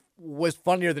transcript was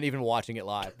funnier than even watching it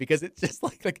live because it's just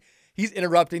like he's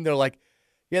interrupting. They're like,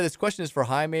 yeah, this question is for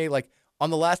Jaime. Like,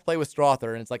 on the last play with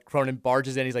Strother, and it's like Cronin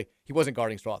barges in. He's like, he wasn't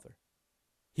guarding Strother.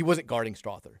 He wasn't guarding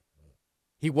Strother.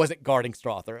 He wasn't guarding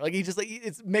Strother. Like,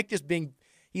 it's Mick just being,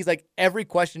 he's like, every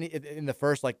question in the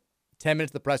first, 10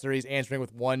 minutes of the presser, he's answering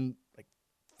with one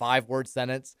 5-word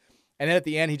sentence. And then at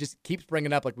the end, he just keeps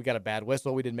bringing up, we got a bad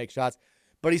whistle. We didn't make shots.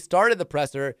 But he started the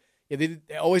presser. They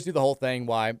always do the whole thing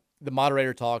why the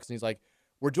moderator talks. And he's like,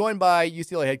 we're joined by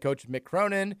UCLA head coach Mick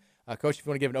Cronin. Coach, if you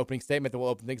want to give an opening statement, then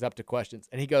we'll open things up to questions.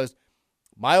 And he goes,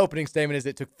 my opening statement is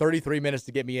it took 33 minutes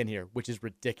to get me in here, which is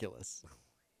ridiculous.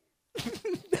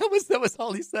 that was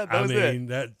all he said. That was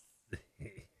it.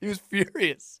 He was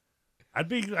furious. I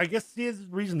guess he has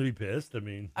reason to be pissed.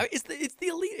 It's the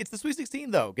elite. It's the Sweet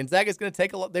 16 though. Gonzaga's going to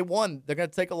take they won. They're going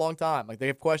to take a long time. They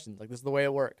have questions. This is the way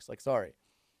it works. Sorry.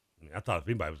 I thought if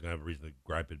anybody was going to have a reason to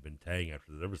gripe, had been Tang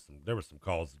after there was some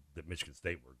calls that Michigan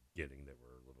State were getting that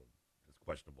were a little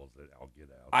questionable as I'll get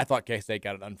out. I thought K-State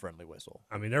got an unfriendly whistle.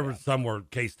 I mean, there was some where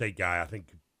K-State guy, I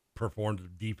think, performed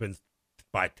defense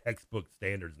by textbook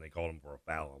standards, and they called him for a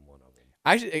foul on one of them.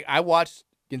 Actually, I watched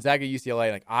Gonzaga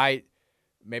UCLA. Like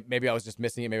maybe I was just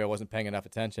missing it. Maybe I wasn't paying enough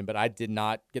attention, but I did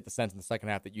not get the sense in the second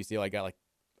half that UCLA got like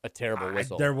a terrible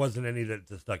whistle. There wasn't any that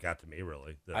stuck out to me,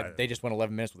 really. They just went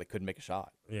 11 minutes where they couldn't make a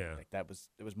shot. Yeah. Like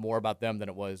it was more about them than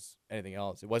it was anything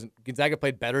else. It wasn't Gonzaga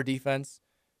played better defense,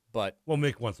 but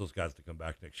Mick wants those guys to come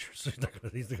back next year, so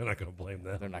he's not going to blame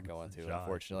them. They're not going to,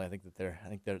 unfortunately. I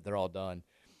think they're all done.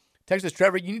 Texas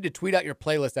Trevor, you need to tweet out your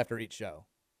playlist after each show.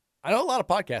 I know a lot of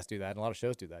podcasts do that, and a lot of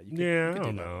shows do that. You I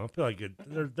don't know. I feel like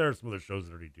there are some other shows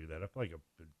that already do that. I feel like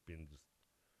I've been just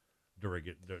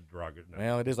derogatory. No.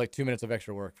 Well, it is like 2 minutes of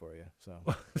extra work for you, so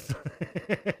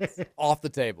it's off the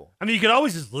table. I mean, you could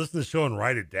always just listen to the show and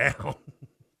write it down.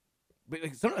 But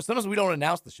like, sometimes we don't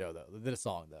announce the show though, the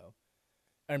song though,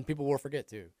 and people will forget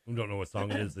too. We don't know what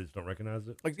song it is; they just don't recognize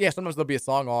it. Like sometimes there'll be a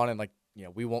song on, and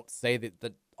we won't say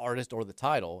the artist or the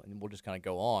title, and we'll just kind of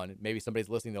go on. Maybe somebody's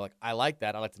listening; they're like, "I like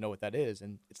that. I'd like to know what that is,"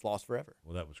 and it's lost forever.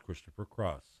 Well, that was Christopher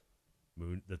Cross,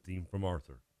 Moon, the theme from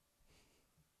Arthur.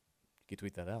 You could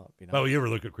tweet that out. Oh, you ever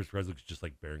look at Chris Rez? Looks just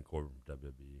like Baron Corbin from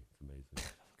WWE. It's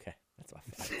amazing. Okay, that's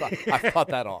what I thought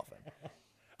that often.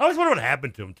 I always wonder what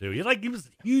happened to him too. He was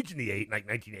huge in the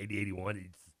 1980, 81.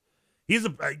 He's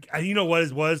you know what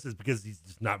it was is because he's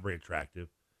just not very attractive.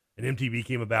 And MTV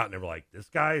came about and they were like, this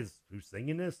guy is who's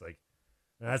singing this? Like,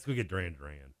 let's go get Duran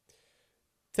Duran.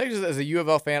 Texas, as a U of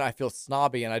L fan, I feel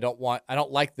snobby and I don't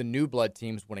like the new blood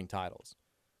teams winning titles.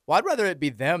 Well, I'd rather it be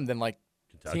them than like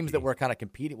Kentucky. Teams that were kind of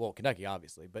competing. Well, Kentucky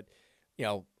obviously, but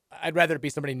I'd rather it be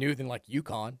somebody new than like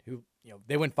UConn, who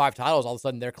they win 5 titles. All of a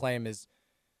sudden, their claim is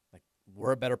like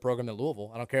we're a better program than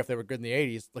Louisville. I don't care if they were good in the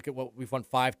 '80s. Look at what we've won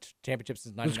 5 championships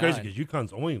since '99. It's crazy because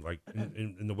UConn's only like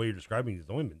in the way you're describing, he's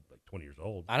only been like 20 years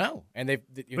old. I know, and they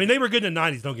were good in the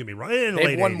 '90s. Don't get me wrong.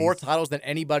 They've won more titles than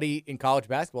anybody in college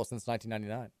basketball since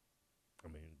 1999. I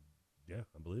mean, yeah,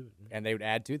 I believe it. Yeah. And they would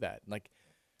add to that. Like,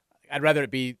 I'd rather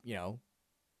it be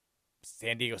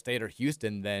San Diego State or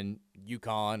Houston than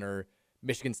UConn or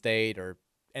Michigan State or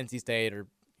NC State or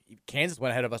Kansas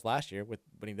went ahead of us last year with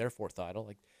winning their 4th title.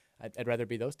 Like, I'd rather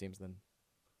be those teams than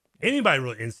anybody.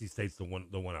 Really, NC State's the one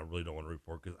I really don't want to root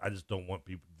for because I just don't want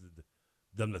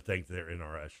them to think they're in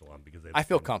our echelon because I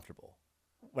feel comfortable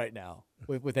right now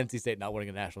with NC State not winning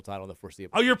a national title in the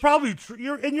foreseeable. Oh, you're probably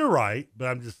you're right, but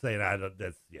I'm just saying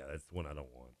that's the one I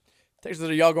don't want. Texas,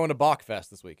 are y'all going to Bachfest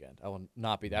this weekend? I will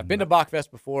not be there. I've been to Bachfest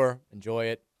before. Enjoy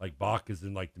it. Like Bach is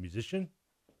in like the musician?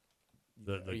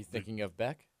 Are you thinking of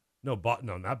Beck? No, Bach.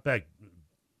 No, not Beck.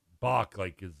 Bach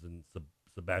like is in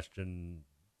Sebastian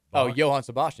Bach. Oh, Johann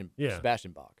Sebastian. Yeah.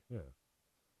 Sebastian Bach. Yeah.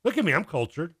 Look at me. I'm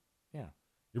cultured. Yeah.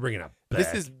 You're bringing up Beck.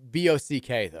 This is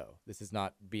B-O-C-K, though. This is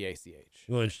not B-A-C-H.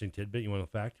 A little interesting tidbit. You want a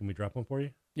fact? Can we drop one for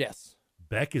you? Yes.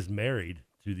 Beck is married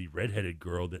to the redheaded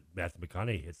girl that Matthew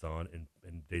McConaughey hits on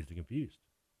in Dazed and Confused.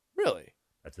 Really?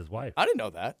 That's his wife. I didn't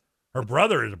know that. Her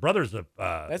brother's a.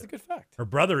 That's a good fact. Her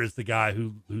brother is the guy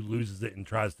who loses it and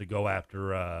tries to go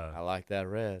after. I like that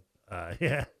red.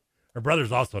 Yeah. Her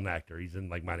brother's also an actor. He's in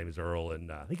like My Name Is Earl,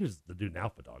 and I think he was the dude in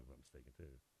Alpha Dog, if I'm mistaken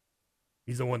too.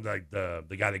 He's the one like the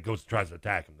guy that tries to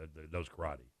attack him. That knows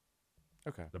karate.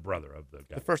 Okay. The brother of the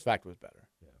guy. The first fact was better.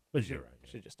 Yeah, but you're right.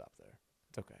 Should just stop there.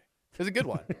 It's okay. It was a good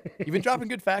one. You've been dropping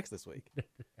good facts this week.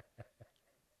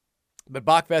 But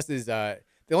Bachfest is the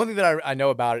only thing that I know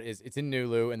about it is it's in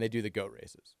Nulu and they do the goat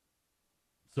races.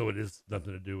 So it is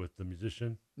nothing to do with the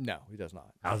musician? No, he does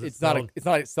not. How's it's not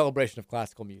a celebration of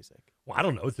classical music. Well, I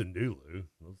don't know. It's in Nulu.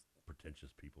 Those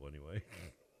pretentious people, anyway.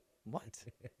 What?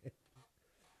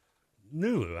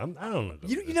 Nulu. I don't know.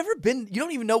 You never been. You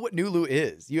don't even know what Nulu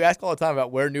is. You ask all the time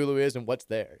about where Nulu is and what's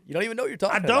there. You don't even know what you're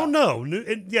talking about. I don't know.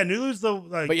 Nulu's the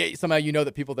like. But yet somehow you know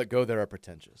that people that go there are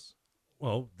pretentious.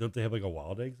 Well, don't they have like a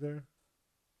wild eggs there?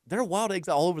 There are wild eggs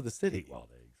all over the city. I hate wild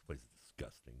eggs. This place is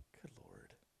disgusting. Good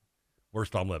Lord.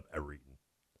 Worst omelet I've ever eaten.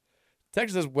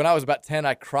 Texas says, when I was about 10,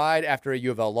 I cried after a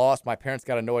U of L loss. My parents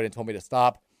got annoyed and told me to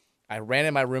stop. I ran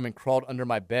in my room and crawled under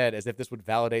my bed as if this would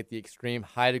validate the extreme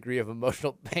high degree of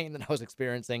emotional pain that I was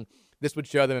experiencing. This would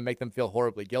show them and make them feel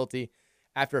horribly guilty.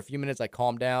 After a few minutes, I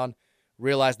calmed down,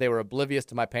 realized they were oblivious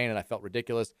to my pain, and I felt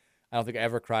ridiculous. I don't think I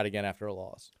ever cried again after a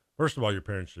loss. First of all, your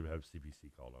parents should have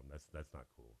CPC called on. That's not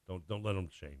cool. Don't let them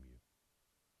shame you.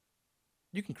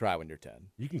 You can cry when you're 10.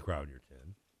 You can cry when you're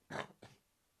 10.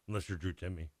 Unless you're Drew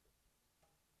Timmy.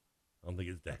 I don't think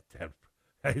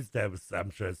his dad was,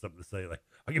 I'm sure, has something to say. Like,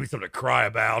 I'll give you something to cry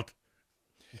about.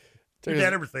 Did your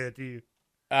dad ever say that to you?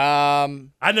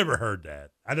 I never heard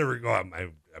that. I never go.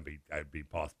 I'd be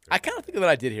possible. I kind of think that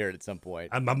I did hear it at some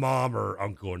point. My mom or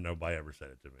uncle or nobody ever said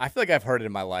it to me. I feel like I've heard it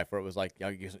in my life where it was like,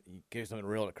 you give something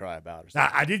real to cry about. Or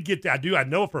something. I did get that. I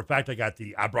know for a fact I got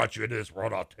the "I brought you into this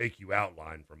world, I'll take you out"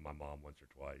 line from my mom once or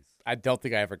twice. I don't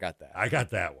think I ever got that. I got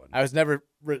that one. I was never.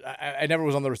 I never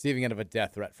was on the receiving end of a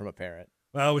death threat from a parent.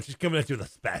 Well, which is coming at you with a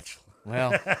spatula.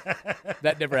 Well,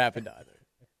 that never happened either.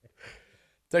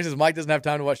 Texas Mike doesn't have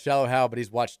time to watch Shallow Hal, but he's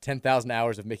watched 10,000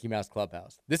 hours of Mickey Mouse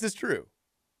Clubhouse. This is true.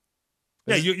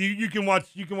 Yeah, you can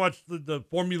watch the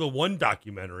Formula One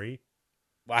documentary.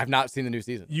 Well, I've not seen the new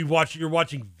season. You're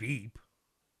watching Veep.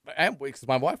 Because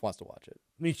my wife wants to watch it.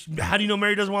 I mean, how do you know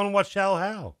Mary doesn't want to watch Shallow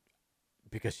Hal?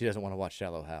 Because she doesn't want to watch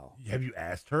Shallow Hal. Have you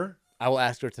asked her? I will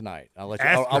ask her tonight.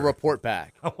 I'll report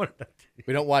back.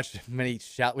 We don't watch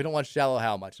Shallow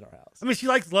Hal much in our house. I mean, she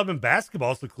likes loving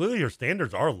basketball, so clearly her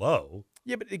standards are low.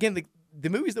 Yeah, but again, the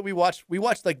movies that we watched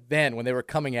like then when they were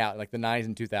coming out in like the 90s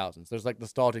and 2000s. There's like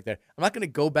nostalgic there. I'm not going to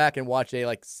go back and watch a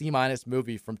like C-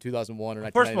 movie from 2001 or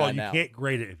 1999 First of all, you now. can't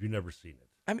grade it if you've never seen it.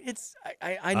 I mean,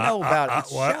 I know about it.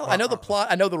 It's shallow. I know the plot.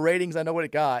 I know the ratings. I know what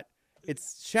it got.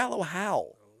 It's Shallow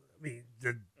Hal. I mean,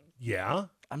 yeah.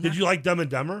 Did you like Dumb and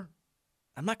Dumber?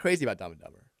 I'm not crazy about Dumb and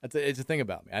Dumber. It's a thing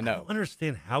about me. I know. I don't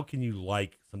understand how can you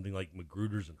like something like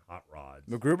MacGruber's and Hot Rods.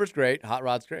 MacGruber's great. Hot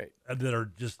Rod's great. That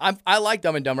are just. I like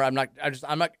Dumb and Dumber. I'm not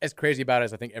as crazy about it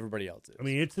as I think everybody else is. I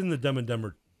mean, it's in the Dumb and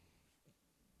Dumber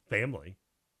family.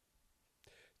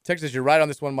 Texas, you're right on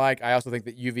this one, Mike. I also think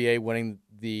that UVA winning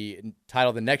the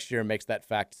title the next year makes that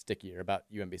fact stickier about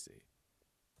UMBC.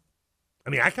 I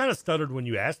mean, I kind of stuttered when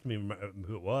you asked me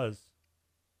who it was.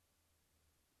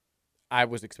 I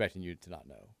was expecting you to not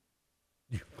know.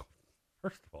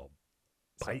 First of all,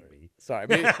 bite me. Sorry.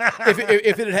 I mean,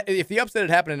 if the upset had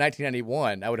happened in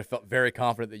 1991, I would have felt very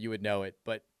confident that you would know it.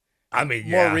 But I mean,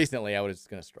 more recently, I was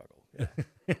going to struggle. Yeah.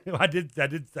 I did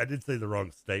say the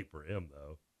wrong state for him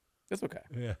though. That's okay.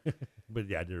 Yeah, but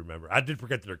yeah, I did remember. I did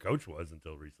forget that their coach was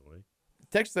until recently.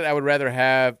 Text said I would rather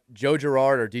have Joe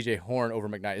Girard or DJ Horn over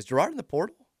McKnight. Is Girard in the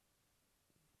portal?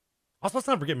 Also, let's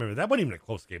not forget, remember, that wasn't even a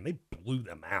close game. They blew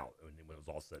them out when it was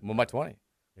all said. 1 by 20.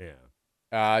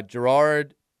 Yeah.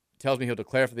 Girard tells me he'll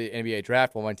declare for the NBA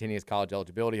draft while maintaining his college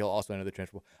eligibility. He'll also enter the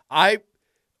transfer portal. I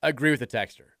agree with the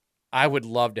texter. I would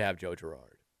love to have Joe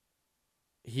Girard.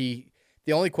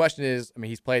 The only question is, I mean,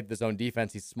 he's played the zone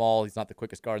defense. He's small. He's not the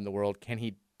quickest guard in the world. Can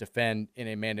he defend in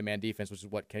a man-to-man defense, which is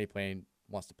what Kenny Payne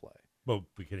wants to play? Well,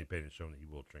 Kenny Payne has shown that he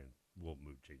will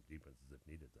change defenses if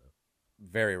needed, though.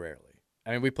 Very rarely.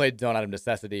 I mean, we played zone out of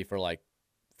necessity for like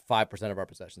 5% of our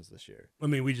possessions this year. I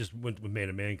mean, we just went with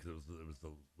man-to-man because it was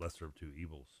the lesser of two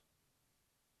evils.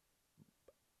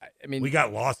 I mean, we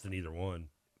got lost in either one.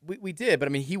 We did, but I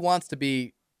mean, he wants to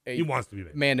be a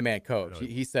man-to-man coach. No,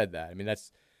 he said that. I mean,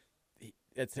 that's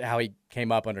how he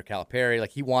came up under Calipari.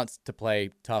 Like, he wants to play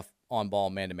tough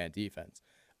on-ball man-to-man defense.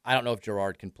 I don't know if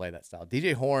Girard can play that style.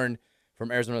 DJ Horn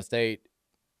from Arizona State,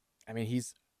 I mean,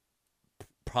 he's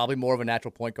probably more of a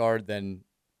natural point guard than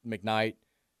McKnight.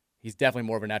 He's definitely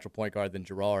more of a natural point guard than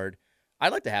Girard.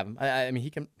 I'd like to have him. I mean,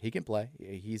 he can play.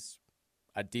 He's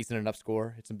a decent enough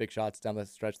scorer. Hit some big shots down the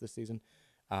stretch this season.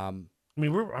 I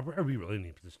mean, are we really in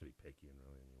a position to be picky?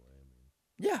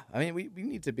 Yeah, I mean, we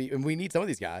need to be, and we need some of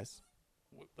these guys.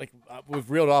 Like we've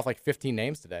reeled off like 15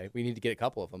 names today. We need to get a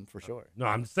couple of them for sure. No,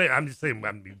 I'm just saying,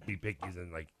 be picky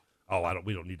and like,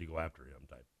 we don't need to go after him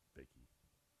type picky.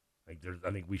 Like,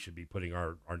 I think we should be putting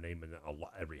our name in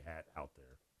every hat out there.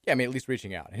 Yeah, I mean, at least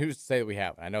reaching out. And who's to say that we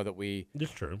haven't? I know that we.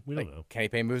 It's true. We don't know. Kenny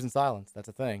Payne moves in silence. That's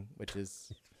a thing, which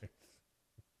is.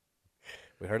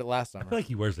 We heard it last summer. I feel like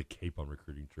he wears a cape on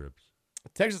recruiting trips.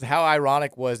 Texas, how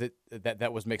ironic was it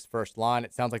that was Mick's first line?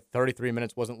 It sounds like 33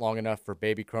 minutes wasn't long enough for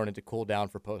Baby Cronin to cool down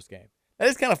for postgame. That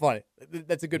is kind of funny.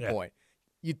 That's a good point.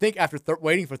 You'd think after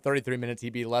waiting for 33 minutes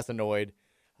he'd be less annoyed,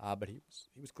 but he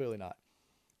was clearly not.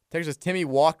 Texas, Timmy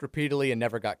walked repeatedly and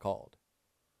never got called.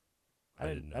 I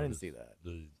didn't see that.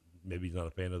 Maybe he's not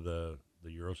a fan of the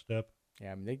Euro step.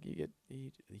 Yeah, I mean,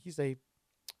 he's a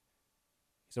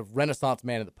Renaissance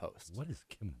man of the post. What is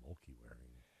Kim Mulkey wearing?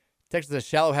 Texas says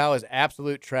Shallow Hal is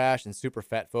absolute trash and super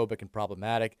fat phobic and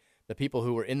problematic. The people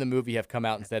who were in the movie have come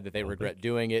out and said that they regret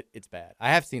doing it. It's bad.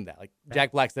 I have seen that. Like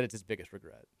Jack Black said, it's his biggest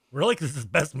regret. Really? Because it's his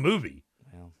best movie.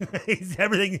 Well, he's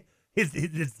everything.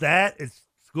 It's that. It's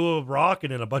School of Rock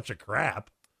and then a bunch of crap.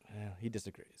 Well, he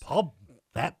disagrees.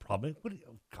 That problem.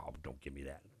 Don't give me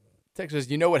that. Texas,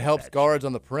 you know what helps guards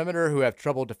on the perimeter who have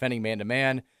trouble defending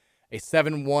man-to-man? A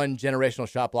 7'1" generational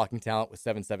shot blocking talent with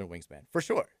 7'7" wingspan. For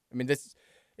sure. I mean,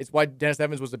 it's why Dennis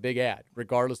Evans was a big ad,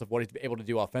 regardless of what he's able to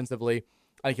do offensively.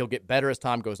 I think he'll get better as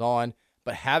time goes on,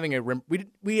 but having a rim,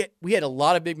 we had a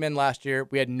lot of big men last year.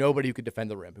 We had nobody who could defend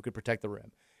the rim, who could protect the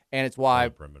rim, and it's why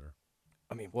perimeter.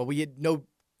 I mean, well, we had no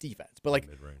defense, but like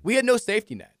we had no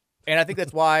safety net, and I think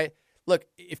that's why. Look,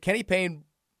 if Kenny Payne,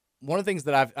 one of the things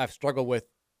that I've struggled with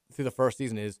through the first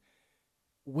season is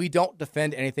we don't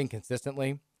defend anything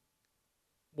consistently.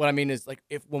 What I mean is, like,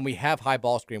 when we have high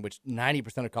ball screen, which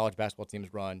 90% of college basketball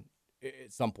teams run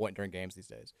at some point during games these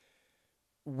days,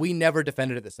 we never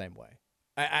defended it the same way.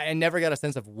 I never got a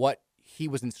sense of what he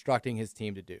was instructing his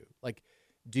team to do. Like,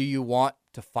 do you want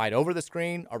to fight over the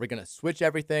screen? Are we going to switch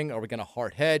everything? Are we going to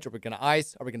hard hedge? Are we going to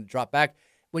ice? Are we going to drop back?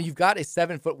 When you've got a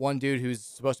 7'1" dude who's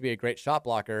supposed to be a great shot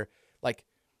blocker, like,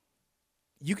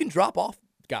 you can drop off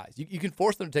guys. You can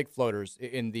force them to take floaters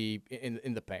in the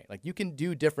paint. Like, you can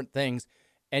do different things,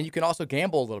 and you can also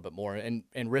gamble a little bit more and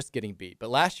risk getting beat. But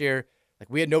last year, like,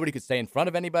 we had nobody who could stay in front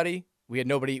of anybody. We had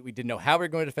nobody. We didn't know how we were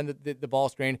going to defend the ball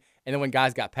screen. And then when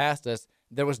guys got past us,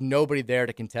 there was nobody there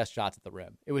to contest shots at the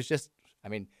rim. It was just, I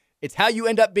mean, it's how you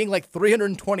end up being like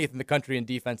 320th in the country in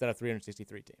defense out of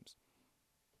 363 teams.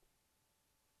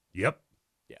 Yep.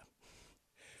 Yeah.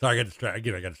 Sorry, I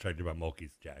got distracted by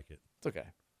Mulkey's jacket. It's okay.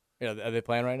 Yeah, are they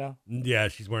playing right now? Yeah,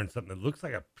 she's wearing something that looks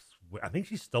like I think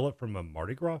she stole it from a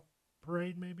Mardi Gras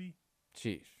parade, maybe.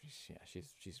 She's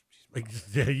like,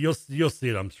 yeah, you'll see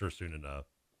it, I'm sure, soon enough.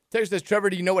 Text says, Trevor,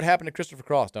 do you know what happened to Christopher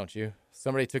Cross, don't you?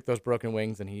 Somebody took those broken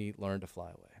wings and he learned to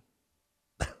fly away.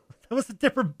 That was a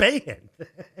different band.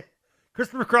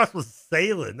 Christopher Cross was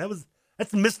sailing.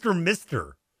 That's Mr.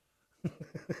 Mister.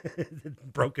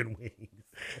 Broken wings.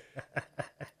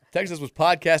 Texas was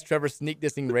podcast Trevor sneak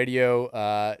dissing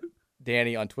radio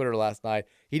Danny on Twitter last night.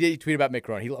 He tweet about Mick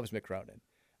Cronin. He loves Mick Cronin.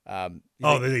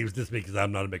 He was dissing me because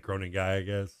I'm not a Mick Cronin guy, I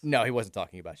guess. No, he wasn't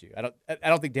talking about you. I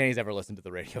don't think Danny's ever listened to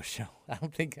the radio show. I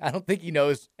don't think he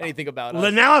knows anything about us.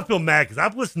 Well, now I feel mad because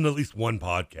I've listened to at least one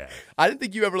podcast. I didn't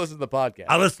think you ever listened to the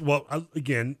podcast.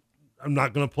 Again, I'm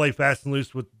not going to play fast and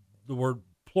loose with the word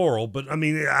plural, but I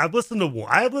mean, I've listened to one.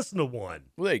 I have listened to one.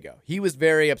 Well, there you go. He was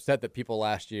very upset that people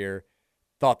last year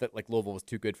thought that like Louisville was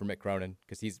too good for Mick Cronin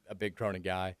because he's a big Cronin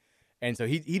guy. And so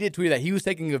he did tweet that he was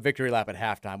taking a victory lap at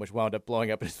halftime, which wound up blowing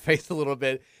up in his face a little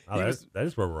bit. That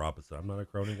is where we're opposite. I'm not a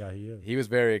Cronin guy. He is. He was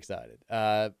very excited.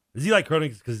 Is he like Cronin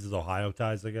because he's Ohio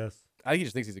ties, I guess? I think he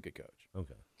just thinks he's a good coach.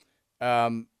 Okay.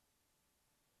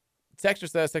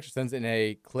 Texter sends in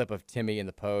a clip of Timmy in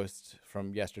the Post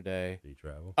from yesterday. Did he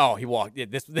travel? Oh, he walked. Yeah,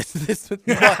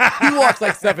 he walks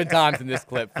like 7 times in this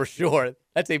clip for sure.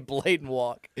 That's a blatant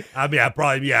walk. I mean,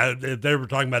 if they were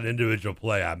talking about an individual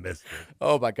play, I missed it.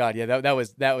 Oh my God, yeah, that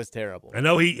was terrible. I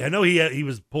know he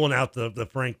was pulling out the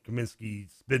Frank Kaminsky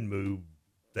spin move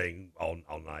thing all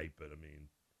night, but I mean,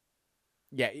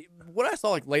 yeah, what I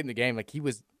saw like late in the game, like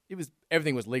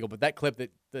everything was legal, but that clip that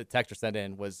the texter sent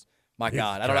in was. My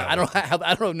God,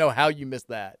 I don't know how you missed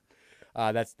that.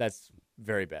 That's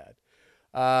very bad.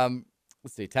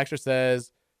 Let's see. Texter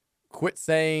says, "Quit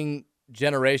saying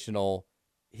generational.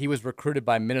 He was recruited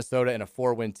by Minnesota in a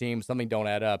 4-win team. Something don't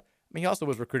add up. I mean, he also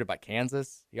was recruited by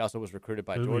Kansas. He also was recruited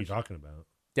by Who Georgia. are you talking about?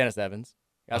 Dennis Evans.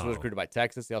 He also was recruited by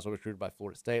Texas. He also was recruited by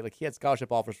Florida State. Like he had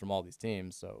scholarship offers from all these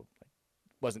teams. So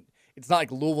it's not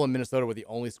like Louisville and Minnesota were the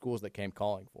only schools that came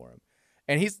calling for him.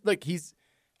 And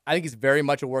I think he's very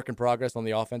much a work in progress on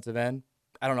the offensive end.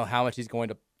 I don't know how much he's going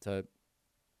to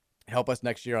help us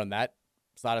next year on that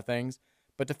side of things.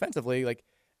 But defensively, like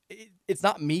it's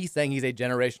not me saying he's a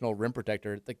generational rim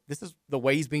protector. Like this is the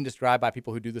way he's being described by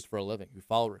people who do this for a living, who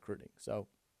follow recruiting. So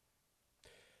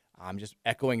I'm just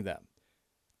echoing them.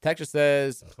 Texas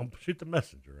says, "Don't shoot the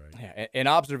messenger." Right? Yeah. In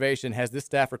observation, has this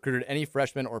staff recruited any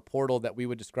freshman or portal that we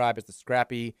would describe as the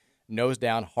scrappy, nose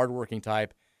down, hardworking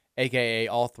type? AKA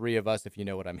all 3 of us, if you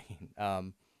know what I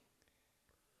mean.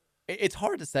 It's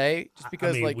hard to say just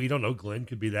because, we don't know. Glenn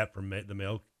could be that from the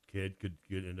male kid could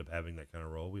end up having that kind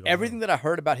of role. Everything that I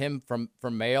heard about him from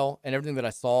male and everything that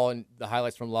I saw in the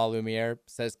highlights from La Lumiere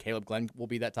says Caleb Glenn will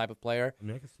be that type of player. I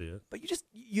mean, I can see it, but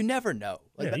you never know.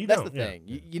 Like yeah, that's the thing.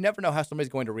 Yeah. You never know how somebody's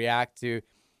going to react to.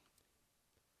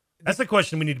 That's the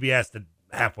question we need to be asked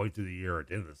halfway through the year or at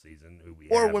the end of the season.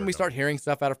 Or when we start hearing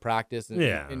stuff out of practice.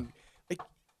 And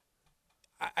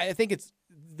I think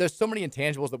there's so many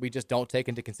intangibles that we just don't take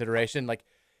into consideration. Like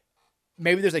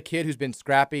maybe there's a kid who's been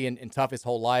scrappy and tough his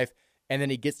whole life, and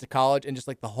then he gets to college and just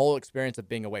like the whole experience of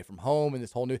being away from home and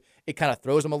this whole it kind of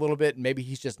throws him a little bit. And maybe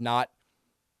he's just not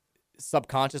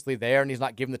subconsciously there and he's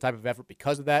not given the type of effort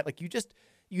because of that. Like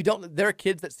there are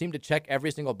kids that seem to check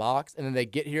every single box and then they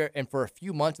get here and for a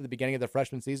few months at the beginning of their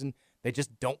freshman season, they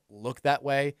just don't look that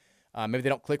way. Maybe they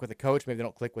don't click with the coach. Maybe they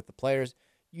don't click with the players.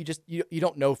 You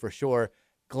don't know for sure.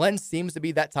 Glenn seems to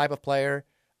be that type of player.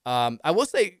 I will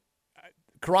say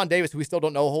Karan Davis, who we still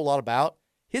don't know a whole lot about,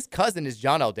 his cousin is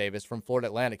John L. Davis from Florida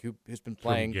Atlantic, who's been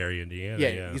playing. From Gary, Indiana.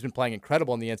 Yeah, he's been playing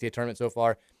incredible in the NCAA tournament so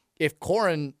far. If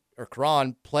Karan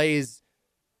plays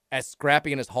as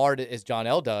scrappy and as hard as John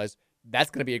L. does,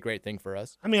 that's going to be a great thing for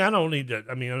us. I mean, I don't need to.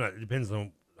 I mean, it depends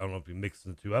on. I don't know if you mix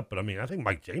the two up, but I mean, I think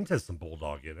Mike James has some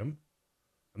bulldog in him.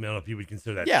 I mean, I don't know if you would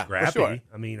consider that scrappy. For sure.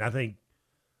 I mean, I think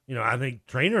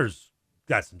Trainer's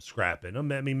got some scrap in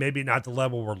him. I mean, maybe not the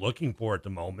level we're looking for at the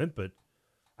moment, but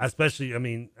especially, I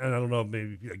mean, and I don't know,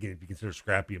 maybe again, if you consider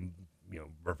scrappy and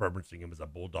referencing him as a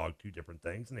bulldog, two different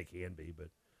things, and they can be, but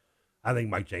I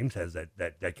think Mike James has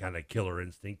that kind of killer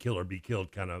instinct, kill or be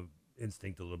killed kind of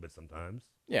instinct a little bit sometimes.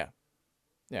 Yeah.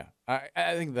 Yeah,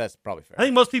 I think that's probably fair. I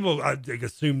think most people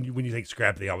assume when you think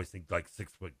scrappy, they always think like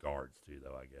 6-foot guards too,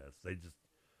 though, I guess. They just,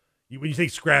 when you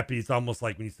think scrappy, it's almost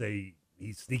like when you say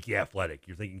he's sneaky athletic,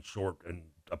 you're thinking short and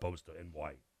opposed to and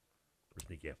white. Or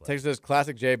sneaky athletic. Texas says,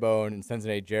 classic J-Bone and sends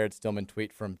in a Jared Stillman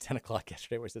tweet from 10 o'clock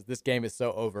yesterday where it says, this game is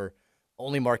so over.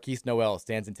 Only Marquise Noel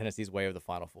stands in Tennessee's way of the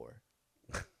Final Four.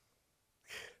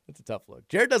 That's a tough look.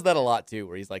 Jared does that a lot, too,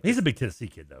 where he's like... He's a big Tennessee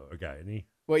kid, though, a guy, isn't he?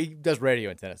 Well, he does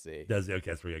radio in Tennessee. Does he?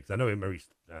 Okay, that's where he is. I know him.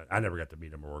 I never got to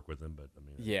meet him or work with him, but I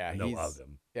mean, I know of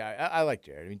him. Yeah, I like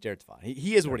Jared. I mean, Jared's fine.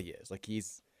 He is what he is. Like, he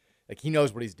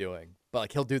knows what he's doing. But,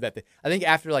 like, he'll do that thing. I think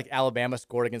after, like, Alabama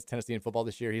scored against Tennessee in football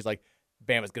this year, he's like,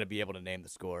 Bama's going to be able to name the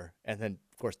score. And then,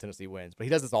 of course, Tennessee wins. But he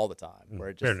does this all the time. Where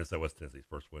it just, fairness, that was Tennessee's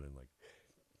first win in, like...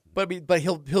 But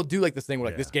he'll do, like, this thing where,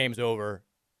 like, this game's over.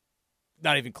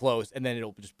 Not even close, and then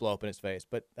it'll just blow up in his face.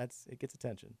 But it gets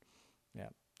attention. Yeah.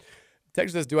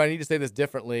 Texas says, do I need to say this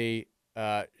differently?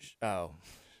 Sean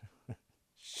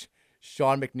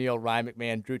McNeil, Ryan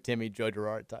McMahon, Drew Timmy, Joe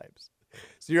Girard types.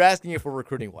 So you're asking if we're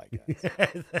recruiting white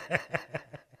guys.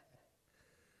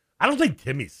 I don't think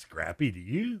Timmy's scrappy, do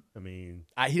you? I mean...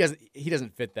 He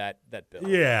doesn't fit that bill.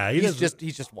 Yeah. He's just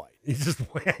white. He's just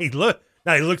white. He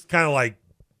looks kind of like...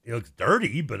 He looks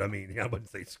dirty, but I mean, I wouldn't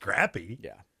say scrappy.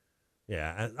 Yeah.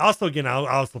 Yeah, and also again, I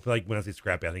also feel like when I say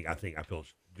scrappy, I feel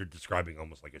you're describing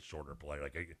almost like a shorter player,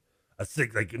 like a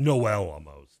six, like Noel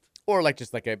almost, or like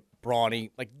just like a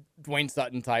brawny, like Dwayne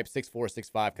Sutton type, 6'4",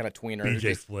 6'5", kind of tweener.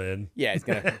 BJ Flynn. Yeah, he's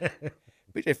gonna.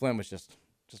 BJ Flynn was just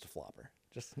a flopper.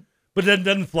 But then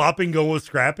doesn't flopping go with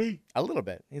scrappy? A little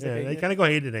bit. They kind of go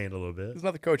hand in hand a little bit. There's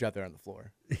another coach out there on the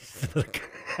floor.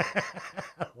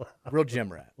 Real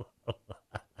gym rat.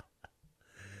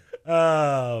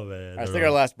 Oh, man. All right, let's take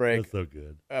our last break. That's so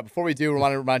good. Before we do, we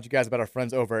want to remind you guys about our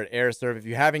friends over at AirServe. If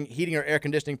you're having heating or air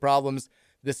conditioning problems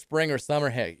this spring or summer,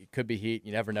 hey, it could be heat.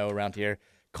 You never know around here.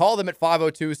 Call them at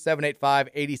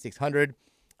 502-785-8600.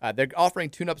 They're offering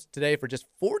tune-ups today for just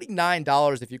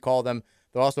 $49 if you call them.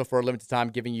 They're also, for a limited time,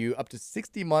 giving you up to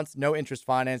 60 months no-interest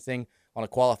financing on a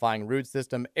qualifying Ruud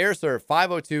system. AirServe,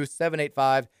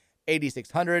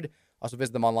 502-785-8600. Also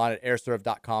visit them online at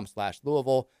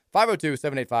airserve.com/Louisville.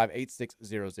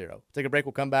 502-785-8600. Take a break.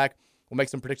 We'll come back. We'll make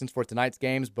some predictions for tonight's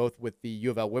games, both with the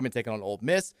U of L women taking on Ole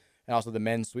Miss and also the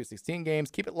men's Sweet 16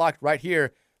 games. Keep it locked right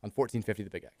here on 1450 The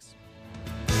Big X.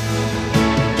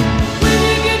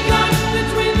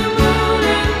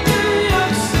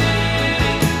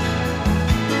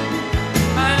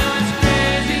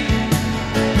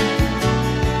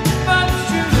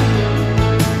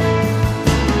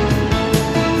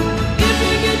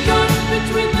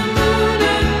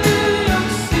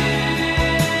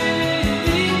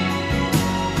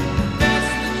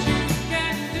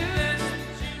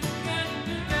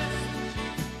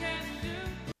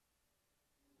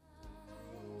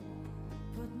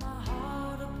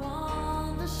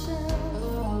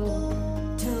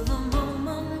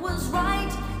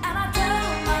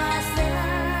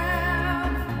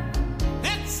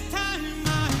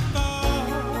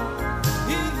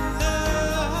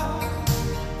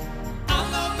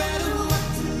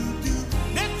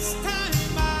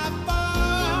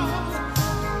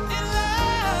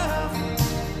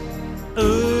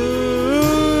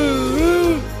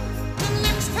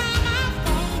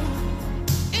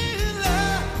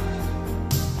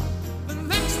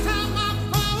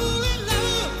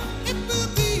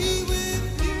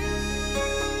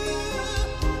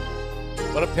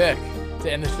 What a pick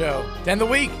to end the show. To end the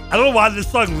week. I don't know why this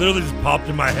song literally just popped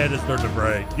in my head and started to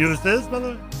break. You know what this is, by the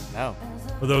way? No.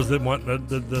 For those that want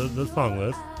the song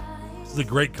list, this is a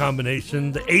great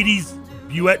combination. The 80s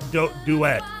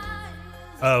duet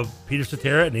of Peter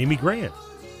Cetera and Amy Grant.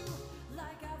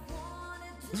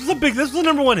 This was a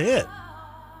number one hit.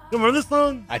 You remember this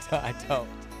song? I don't.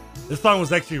 This song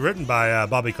was actually written by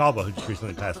Bobby Caldwell, who just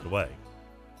recently passed away.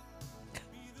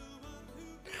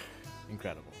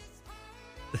 Incredible.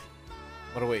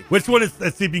 What a week. Which one is,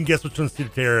 let's see if you can guess which one's Tina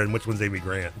Turner and which one's Amy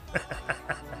Grant.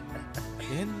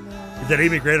 Is that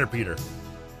Amy Grant or Peter?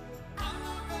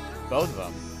 Both of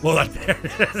them. Well, that's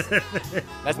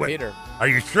Peter. Are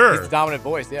you sure? He's the dominant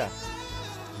voice, yeah.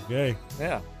 Okay.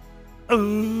 Yeah.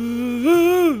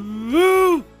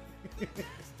 Ooh.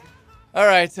 All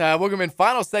right, welcome in.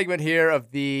 Final segment here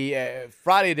of the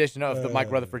Friday edition of the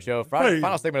Mike Rutherford Show.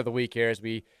 Final segment of the week here as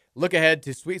we look ahead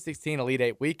to Sweet 16 Elite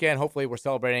 8 weekend. Hopefully we're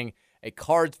celebrating a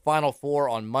Cards Final Four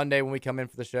on Monday when we come in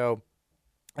for the show.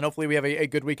 And hopefully we have a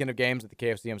good weekend of games at the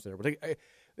KFCM Center.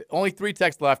 Only 3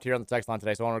 texts left here on the text line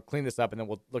today, so I want to clean this up, and then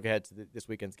we'll look ahead to this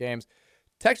weekend's games.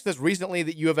 Text says recently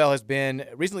U of L has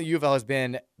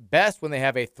been best when they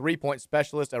have a 3-point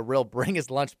specialist, a real bring his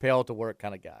lunch pail to work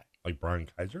kind of guy. Like Brian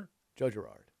Kaiser? Joe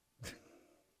Girard.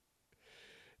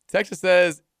 Texas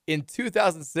says, in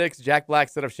 2006, Jack Black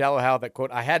said of Shallow Hal that,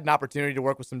 quote, I had an opportunity to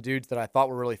work with some dudes that I thought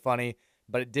were really funny,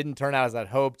 but it didn't turn out as I'd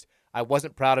hoped. I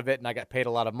wasn't proud of it, and I got paid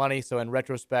a lot of money, so in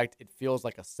retrospect, it feels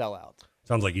like a sellout.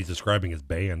 Sounds like he's describing his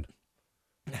band.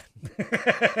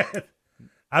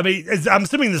 I mean, I'm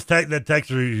assuming that texter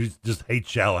who just hates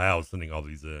Shallow Hal is sending all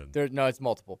these in. No, it's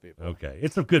multiple people. Okay.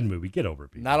 It's a good movie. Get over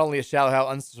it, people. Not only is Shallow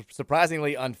Hal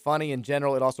surprisingly unfunny in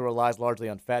general, it also relies largely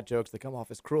on fat jokes that come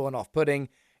off as cruel and off-putting.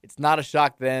 It's not a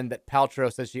shock, then, that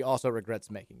Paltrow says she also regrets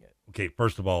making it. Okay,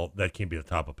 first of all, that can't be the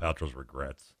top of Paltrow's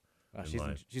regrets.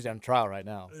 She's on trial right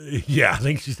now. Yeah, I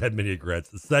think she's had many regrets.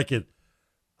 The second,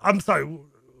 I'm sorry.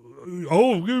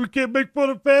 Oh, you can't make fun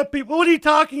of fat people. What are you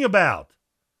talking about?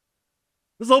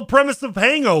 This whole premise of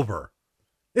Hangover.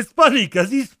 It's funny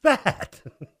because he's fat.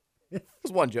 It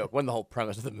was one joke, wasn't the whole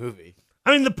premise of the movie.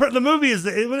 I mean, the movie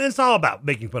it's all about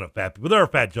making fun of fat people. There are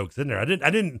fat jokes in there. I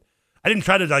didn't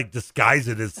try to like disguise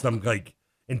it as some like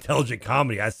intelligent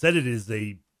comedy. I said it is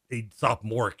a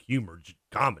sophomoric humor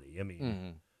comedy. I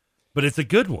mean, but it's a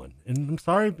good one. And I'm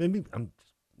sorry, maybe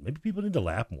people need to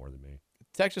laugh more than me.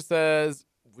 Texas says,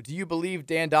 do you believe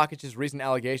Dan Dockich's recent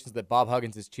allegations that Bob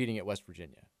Huggins is cheating at West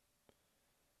Virginia?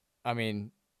 I mean,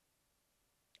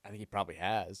 I think he probably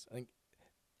has. I think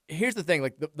here's the thing,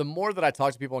 like the more that I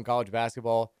talk to people in college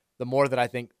basketball, the more that I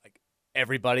think like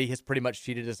everybody has pretty much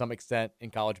cheated to some extent in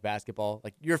college basketball.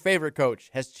 Like your favorite coach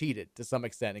has cheated to some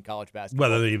extent in college basketball.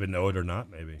 Whether they even know it or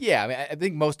not, maybe. Yeah, I mean, I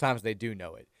think most times they do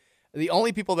know it. The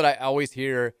only people that I always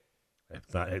hear,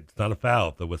 it's not a foul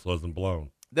if the whistle isn't blown.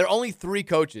 There are only 3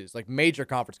 coaches, like major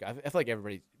conference guys. I feel like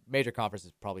everybody, major conference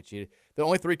has probably cheated. The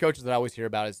only 3 coaches that I always hear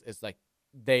about is like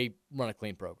they run a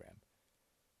clean program.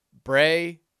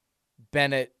 Bray,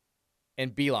 Bennett,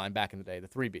 and Beeline back in the day, the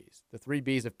 3 Bs. The 3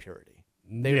 Bs of purity.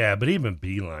 Yeah, but even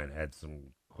Beeline had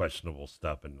some questionable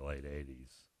stuff in the late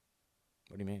 80s.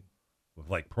 What do you mean? With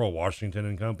like Pearl Washington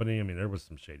and company. I mean, there was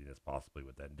some shadiness possibly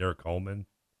with that. Derek Coleman.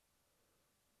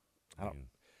 I don't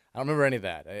remember any of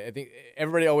that. I think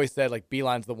everybody always said like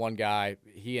Beeline's the one guy.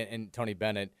 He and Tony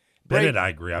Bennett. Bennett, I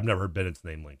agree. I've never heard Bennett's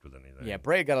name linked with anything. Yeah,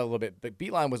 Bray got a little bit, but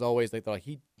Beeline was always like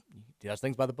he does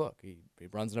things by the book. He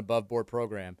runs an above board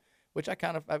program, which I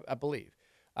kind of I believe.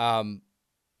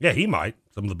 Yeah, he might.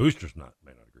 Some of the boosters may not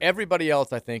agree. Everybody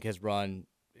else I think has run.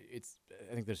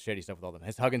 I think there's shady stuff with all of them.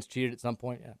 Has Huggins cheated at some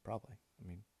point? Yeah, probably. I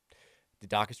mean, did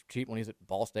Dawkins cheat when he was at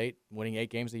Ball State, winning 8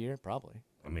 games a year? Probably.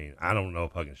 I mean, I don't know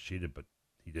if Huggins cheated, but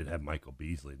he did have Michael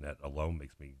Beasley, and that alone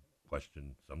makes me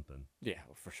question something. Yeah,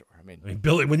 well, for sure. I mean,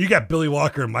 Billy, when you got Billy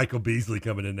Walker and Michael Beasley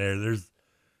coming in there,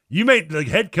 the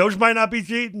head coach might not be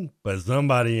cheating, but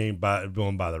somebody ain't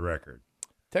going by the record.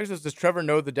 Texas, does Trevor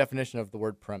know the definition of the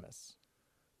word premise?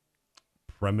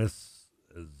 Premise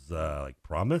is like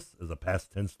promise? Is a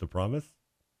past tense to promise?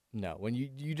 No, when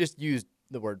you just used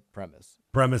the word premise.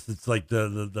 Premise, it's like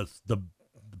the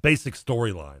basic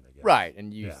storyline, I guess. Right,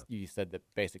 and you said the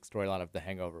basic storyline of The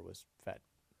Hangover was fat.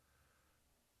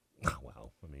 Oh,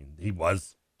 well, I mean, he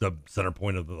was the center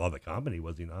point of the comedy,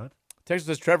 was he not? Texas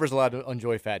says Trevor's allowed to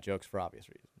enjoy fat jokes for obvious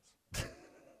reasons.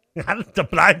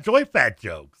 But I enjoy fat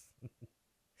jokes.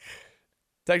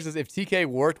 Texas, if TK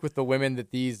worked with the women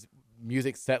that these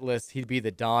music set lists, he'd be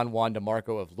the Don Juan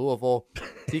DeMarco of Louisville.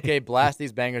 TK, blast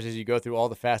these bangers as you go through all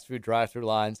the fast food drive-through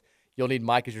lines. You'll need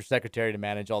Mike as your secretary to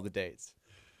manage all the dates.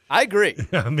 I agree.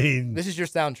 I mean, this is your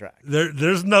soundtrack.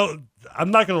 There's no.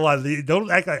 I'm not gonna lie. Don't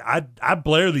act like I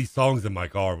blare these songs in my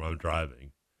car when I'm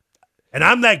driving, and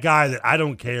I'm that guy that I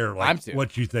don't care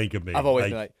what you think of me. I've always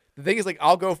been like. The thing is, like,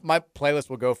 my playlist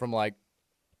will go from like,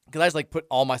 because I just like put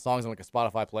all my songs on like a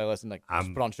Spotify playlist and like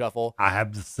just put on shuffle. I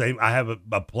have the same. I have a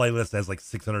playlist that has like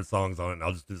 600 songs on it, and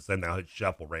I'll just do the same thing. I'll hit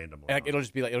shuffle randomly. And it'll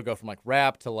just be like, it'll go from like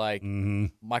rap to like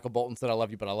Michael Bolton said I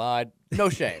love you but I lied. No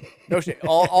shame, no shame.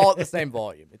 All at the same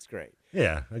volume. It's great.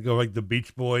 Yeah, I go like the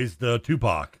Beach Boys, the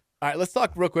Tupac. All right, let's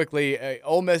talk real quickly.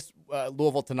 Ole Miss,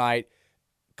 Louisville tonight.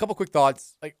 A couple quick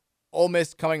thoughts. Like Ole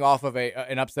Miss coming off of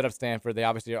an upset of Stanford. They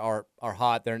obviously are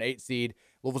hot. They're an 8 seed.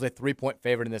 Louisville's a 3-point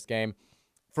favorite in this game.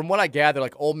 From what I gather,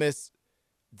 like Ole Miss,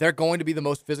 they're going to be the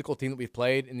most physical team that we've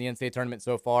played in the NCAA tournament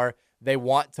so far. They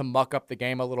want to muck up the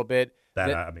game a little bit. I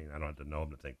don't have to know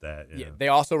them to think that. Yeah, they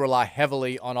also rely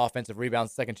heavily on offensive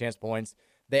rebounds, second chance points.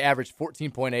 They average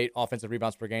 14.8 offensive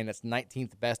rebounds per game. That's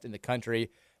 19th best in the country.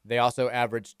 They also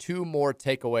average 2 more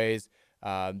takeaways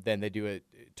than they do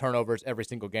turnovers every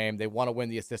single game. They want to win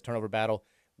the assist-turnover battle.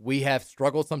 We have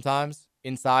struggled sometimes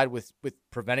inside with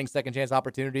preventing second chance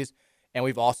opportunities, and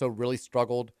we've also really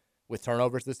struggled with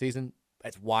turnovers this season.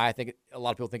 That's why I think a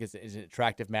lot of people think it's an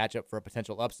attractive matchup for a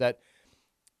potential upset.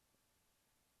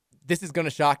 This is going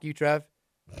to shock you, Trev.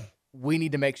 We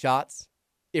need to make shots.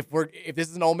 If this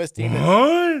is an Ole Miss team,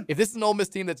 if this is an Ole Miss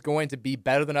team that's going to be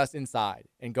better than us inside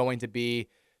and going to be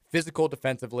physical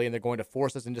defensively, and they're going to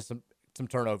force us into some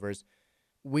turnovers,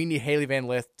 we need Haley Van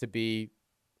Lith to be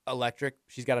electric.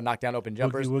 She's got to knock down open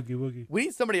jumpers. Woogie. We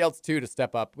need somebody else too to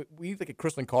step up. We need like a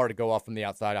Kristen Carr to go off from the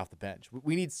outside off the bench.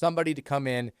 We need somebody to come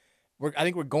in. I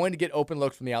think we're going to get open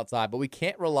looks from the outside, but we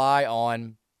can't rely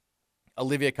on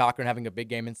Olivia Cochran having a big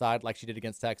game inside like she did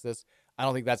against Texas. I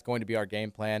don't think that's going to be our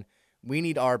game plan. We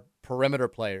need our perimeter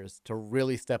players to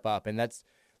really step up, and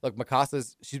look,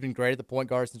 she's been great at the point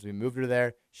guard since we moved her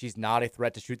there. She's not a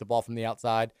threat to shoot the ball from the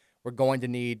outside. We're going to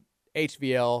need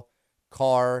HVL,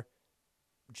 Carr,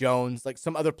 Jones, like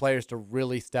some other players to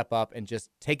really step up and just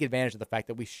take advantage of the fact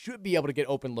that we should be able to get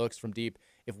open looks from deep.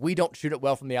 If we don't shoot it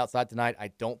well from the outside tonight, I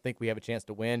don't think we have a chance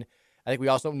to win. I think we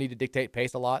also need to dictate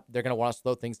pace a lot. They're going to want us to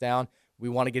slow things down. We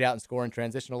want to get out and score in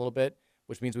transition a little bit,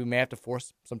 which means we may have to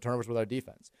force some turnovers with our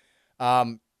defense.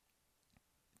 10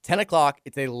 o'clock,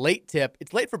 it's a late tip.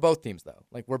 It's late for both teams, though.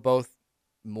 Like, we're both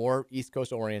more East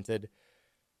Coast oriented.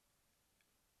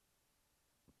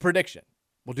 Prediction.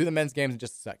 We'll do the men's games in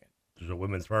just a second. Is it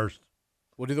women's first?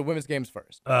 We'll do the women's games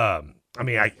first. I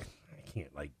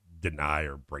can't like deny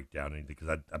or break down anything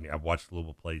because I've watched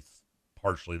Louisville play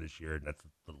partially this year, and that's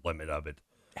the limit of it.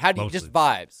 How do you just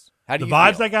vibes? How do the you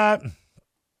vibes feel? I got?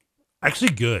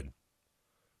 Actually, good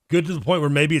to the point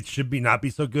where maybe it should not be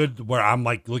so good. Where I'm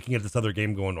like looking at this other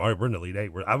game, going, "All right, we're in the Elite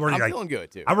Eight." I'm feeling good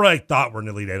too. I really thought we're in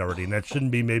the Elite Eight already, and that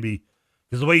shouldn't be maybe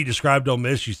because the way you described Ole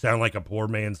Miss, you sound like a poor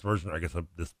man's version. Or I guess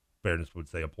this fairness would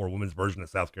say a poor woman's version of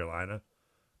South Carolina.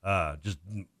 Just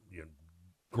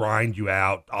grind you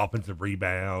out, offensive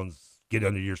rebounds, get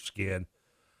under your skin.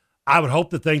 I would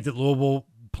hope to think that Louisville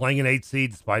playing an 8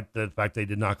 seed, despite the fact they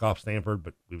did knock off Stanford,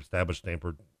 but we've established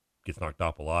Stanford gets knocked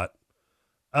off a lot,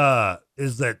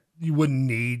 is that you wouldn't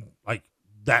need like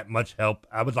that much help.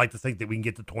 I would like to think that we can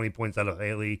get to 20 points out of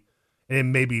Haley and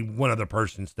then maybe one other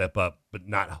person step up, but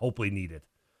not hopefully need it.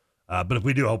 But if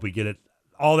we do, hope we get it.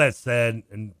 All that said,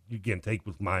 and you can take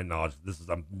with my knowledge,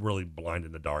 I'm really blind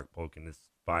in the dark poking this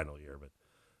final year, but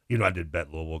I did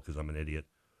bet Louisville because I'm an idiot.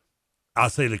 I'll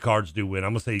say the Cards do win.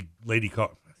 I'm going to say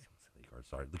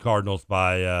the Cardinals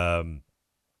by, I'm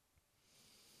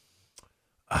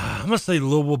going to say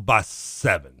Louisville by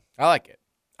 7. I like it.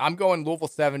 I'm going Louisville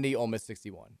 70, Ole Miss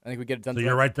 61. I think we get it done. So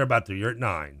you're right there about 2. You're at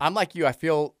 9. I'm like you. I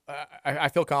feel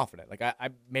confident. Like I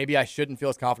maybe I shouldn't feel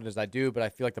as confident as I do, but I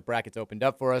feel like the bracket's opened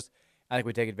up for us. I think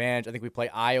we take advantage. I think we play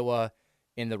Iowa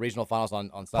in the regional finals on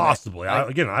Sunday. Possibly.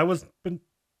 Iowa's been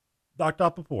knocked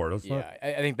off before. I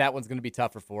think that one's going to be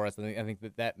tougher for us. I think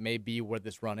that may be where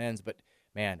this run ends. But,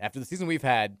 man, after the season we've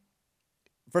had,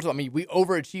 first of all, we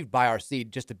overachieved by our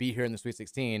seed just to be here in the Sweet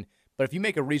 16. But if you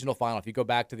make a regional final, if you go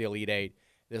back to the Elite Eight,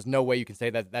 there's no way you can say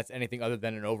that that's anything other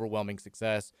than an overwhelming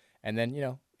success. And then,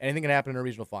 anything can happen in a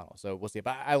regional final. So we'll see.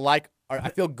 But I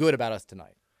feel good about us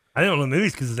tonight. I don't know. Maybe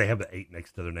it's because they have the 8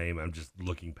 next to their name. I'm just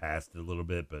looking past it a little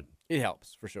bit, but it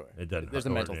helps for sure. It doesn't. There's a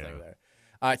mental thing there.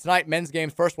 All right, tonight, men's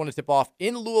games. First one to tip off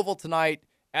in Louisville tonight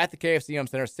at the KFC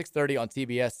Center, 6:30 on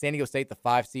TBS. San Diego State, the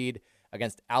 5 seed,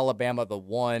 against Alabama, the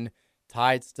 1.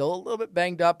 Tide still a little bit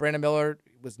banged up. Brandon Miller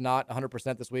was not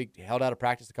 100% this week. He held out of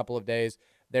practice a couple of days.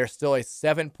 They're still a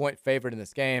 7-point favorite in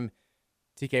this game.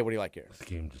 TK, what do you like here? This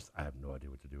game, I have no idea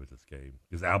what to do with this game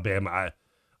because Alabama.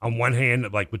 On one hand,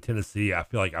 like with Tennessee, I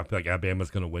feel like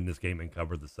Alabama's going to win this game and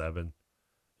cover the 7,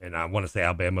 and I want to say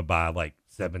Alabama by like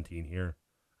 17 here.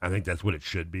 I think that's what it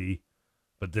should be,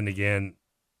 but then again,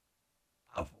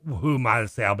 who am I to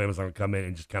say Alabama's going to come in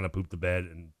and just kind of poop the bed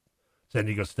and San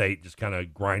Diego State just kind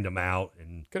of grind them out?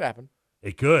 And could happen.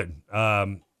 It could.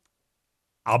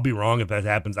 I'll be wrong if that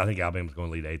happens. I think Alabama's going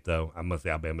to lead 8, though. I'm going to say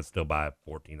Alabama's still by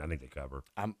 14. I think they cover.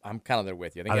 I'm kind of there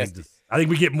with you. I think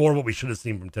we get more of what we should have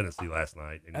seen from Tennessee last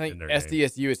night. I think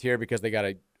SDSU is here because they got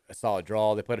a a solid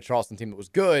draw. They played a Charleston team that was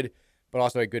good, but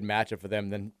also a good matchup for them.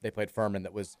 Then they played Furman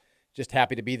that was just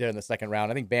happy to be there in the second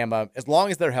round. I think Bama, as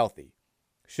long as they're healthy,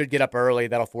 should get up early.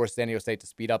 That'll force San Diego State to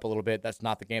speed up a little bit. That's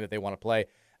not the game that they want to play.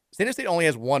 San Diego State only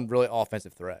has one really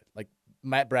offensive threat. Like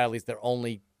Matt Bradley's their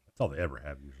only. That's all they ever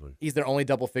have usually. He's their only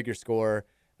double-figure scorer.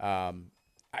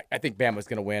 I think Bama's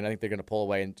going to win. I think they're going to pull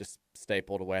away and just stay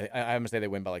pulled away. I'm going to say they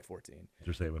win by like 14.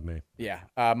 You're saying with me. Yeah.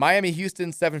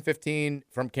 Miami-Houston, 7:15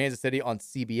 from Kansas City on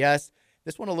CBS.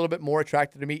 This one a little bit more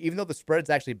attractive to me, even though the spread's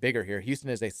actually bigger here. Houston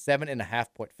is a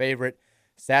 7.5-point favorite.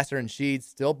 Sasser and Sheed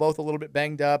still both a little bit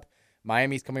banged up.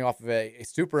 Miami's coming off of a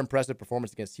super impressive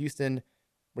performance against Houston.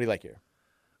 What do you like here?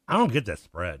 I don't get that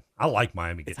spread. I like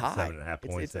Miami getting 7.5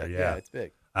 points there. Yeah, it's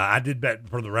big. I did bet,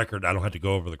 for the record, I don't have to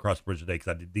go over the cross bridge today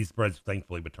because these spreads,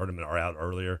 thankfully, with tournament are out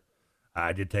earlier.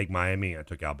 I did take Miami. I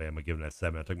took Alabama giving that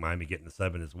 7. I took Miami getting the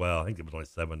 7 as well. I think it was only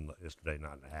 7 yesterday,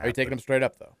 not in a half. Are you taking them straight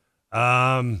up, though?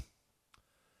 I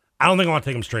don't think I want to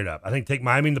take them straight up. I think take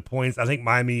Miami in the points. I think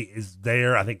Miami is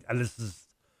there. I think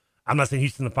I'm not saying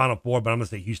Houston in the Final Four, but I'm going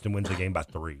to say Houston wins the game by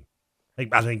 3.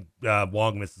 I think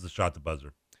Wong misses a shot at the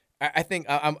buzzer. I think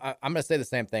I'm going to say the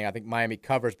same thing. I think Miami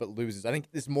covers but loses. I think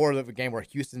it's more of a game where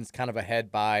Houston's kind of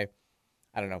ahead by,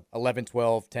 11,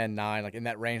 12, 10, 9, like in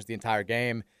that range the entire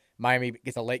game. Miami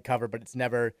gets a late cover, but it's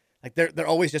never like they're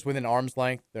always just within arm's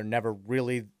length. They're never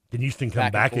really. Can Houston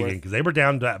come back again? Because they were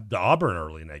down to Auburn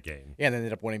early in that game. Yeah, and they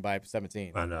ended up winning by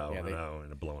 17. I know,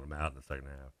 and blowing them out in the second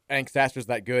half. I think Sasser's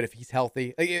that good if he's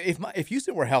healthy. If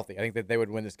Houston were healthy, I think that they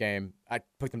would win this game. I'd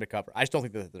put them to cover. I just don't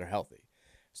think that they're healthy.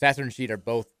 Sasser and Sheed are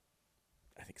both,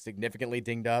 I think, significantly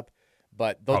dinged up,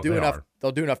 but they'll do enough.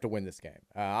 They'll do enough to win this game.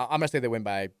 I'm gonna say they win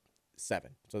by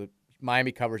 7. So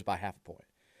Miami covers by half a point.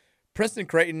 Princeton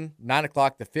Creighton,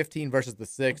 9:00. The 15 versus the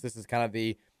 6. This is kind of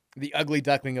the ugly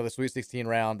duckling of the Sweet 16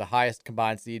 round, the highest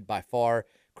combined seed by far.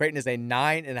 Creighton is a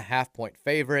 9.5-point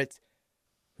favorite.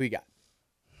 Who you got?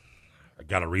 I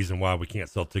got a reason why we can't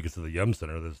sell tickets to the Yum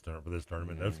Center for this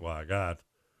tournament. That's why I got.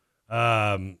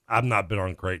 I've not been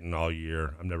on Creighton all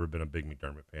year. I've never been a big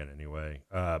McDermott fan anyway.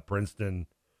 Princeton,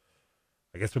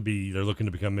 I guess they're looking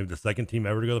to become maybe the second team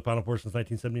ever to go to the Final Four since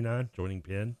 1979, joining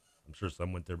Penn. I'm sure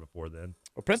some went there before then.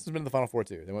 Well, Princeton's been in the Final Four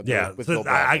too. They went with so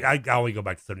I only go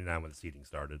back to 79 when the seeding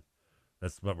started.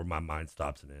 That's where my mind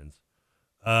stops and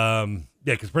ends.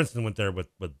 Because Princeton went there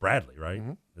with Bradley, right?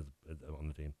 Mm-hmm. On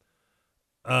the team.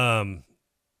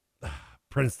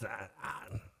 Princeton,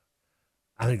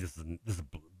 I think this is.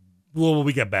 Well,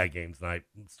 we got bad games tonight.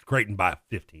 It's Creighton by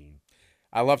 15.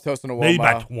 I love Tosin Awoma. Maybe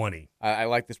by 20. I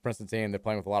like this Princeton team. They're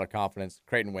playing with a lot of confidence.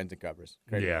 Creighton wins and covers.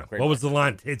 Creighton What was the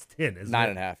line? It's 10, isn't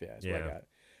 9.5, it? That's what I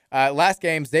got. Last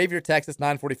game, Xavier, Texas,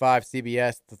 9:45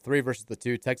 CBS. The 3 versus the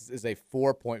 2. Texas is a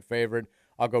 4-point favorite.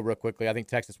 I'll go real quickly. I think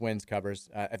Texas wins, covers.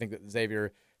 I think that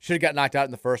Xavier should have got knocked out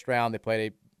in the first round. They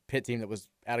played a Pitt team that was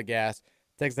out of gas.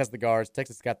 Texas has the guards.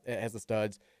 Texas has the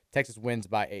studs. Texas wins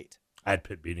by 8. I had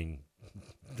Pitt beating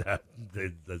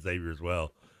the Xavier as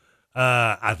well.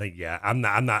 I think,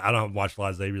 I don't watch a lot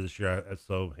of Xavier this year,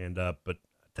 so hand up. But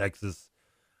Texas,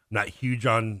 not huge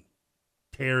on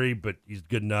Terry, but he's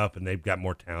good enough, and they've got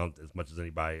more talent as much as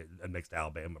anybody next to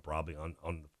Alabama probably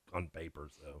on paper.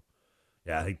 So,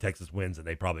 I think Texas wins, and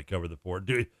they probably cover the 4.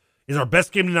 Is our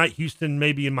best game tonight Houston,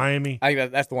 maybe in Miami? I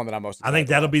think that's the one that I'm most excited I think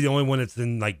that'll be the only one that's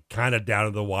in kind of down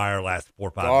to the wire last 4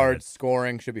 or 5 Guards, minutes.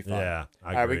 scoring, should be fun. Yeah,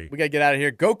 I agree. All right, we got to get out of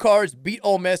here. Go Cards, beat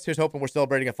Ole Miss. Here's hoping we're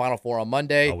celebrating a Final Four on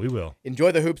Monday. Oh, we will.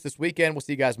 Enjoy the hoops this weekend. We'll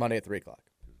see you guys Monday at 3 o'clock.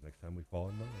 Next time we fall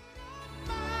in love.